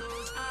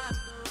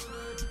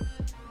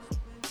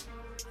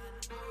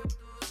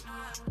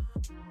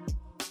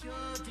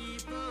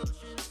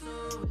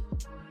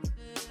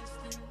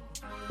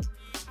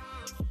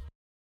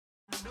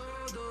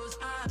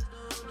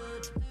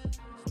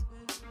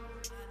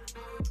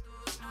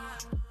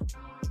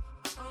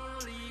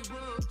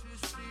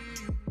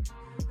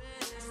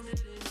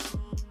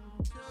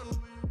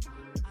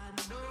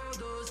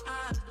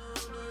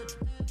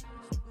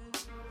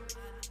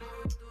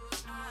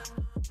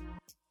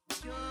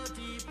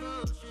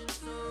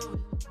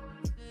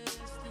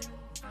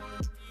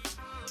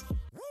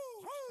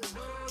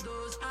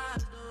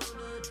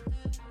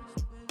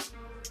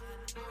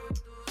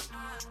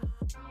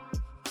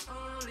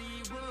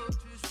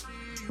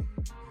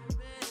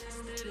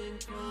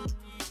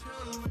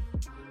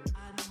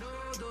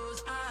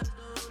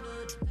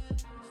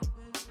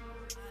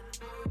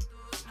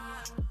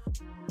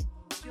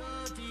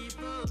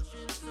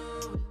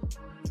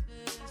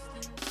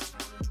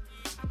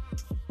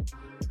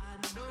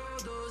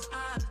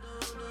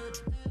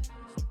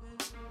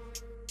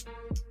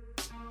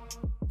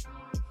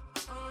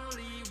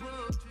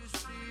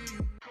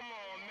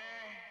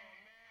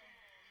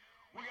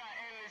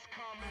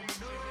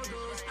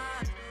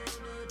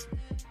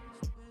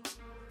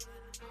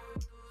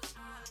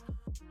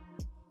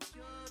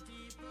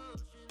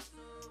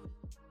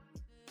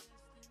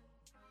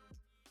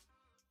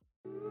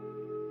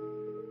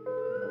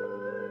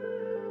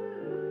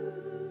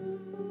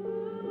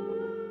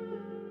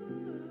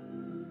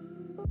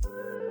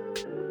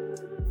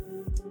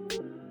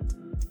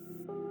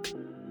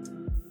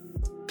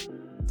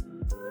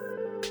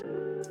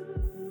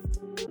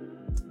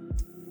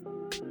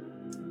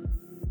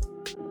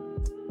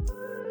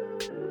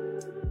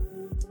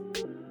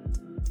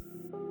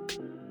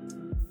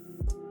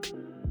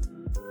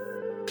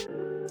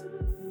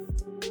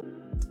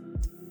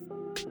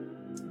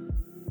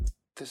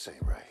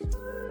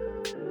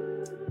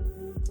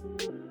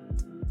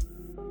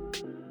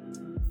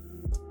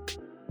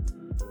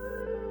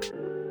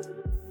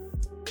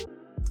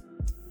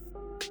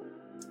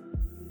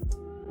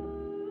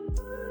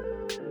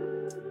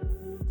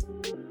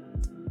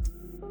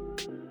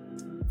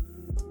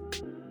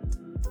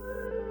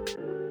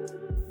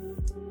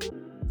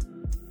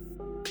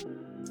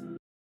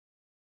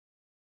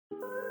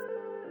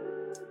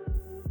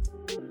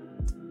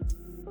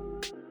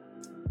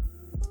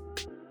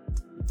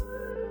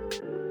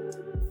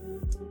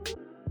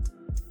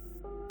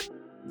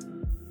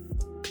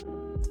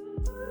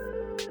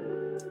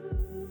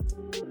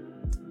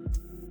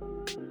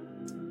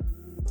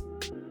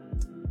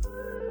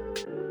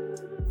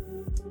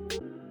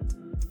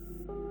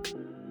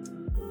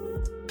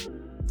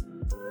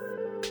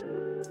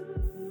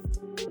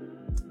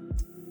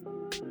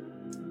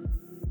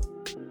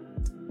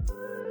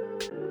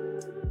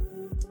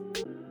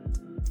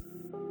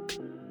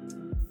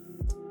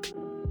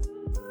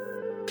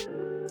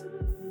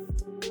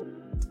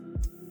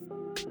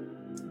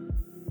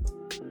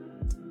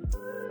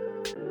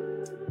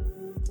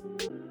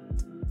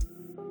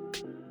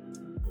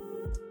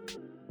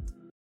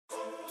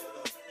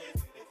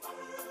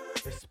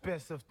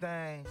 expensive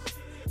things.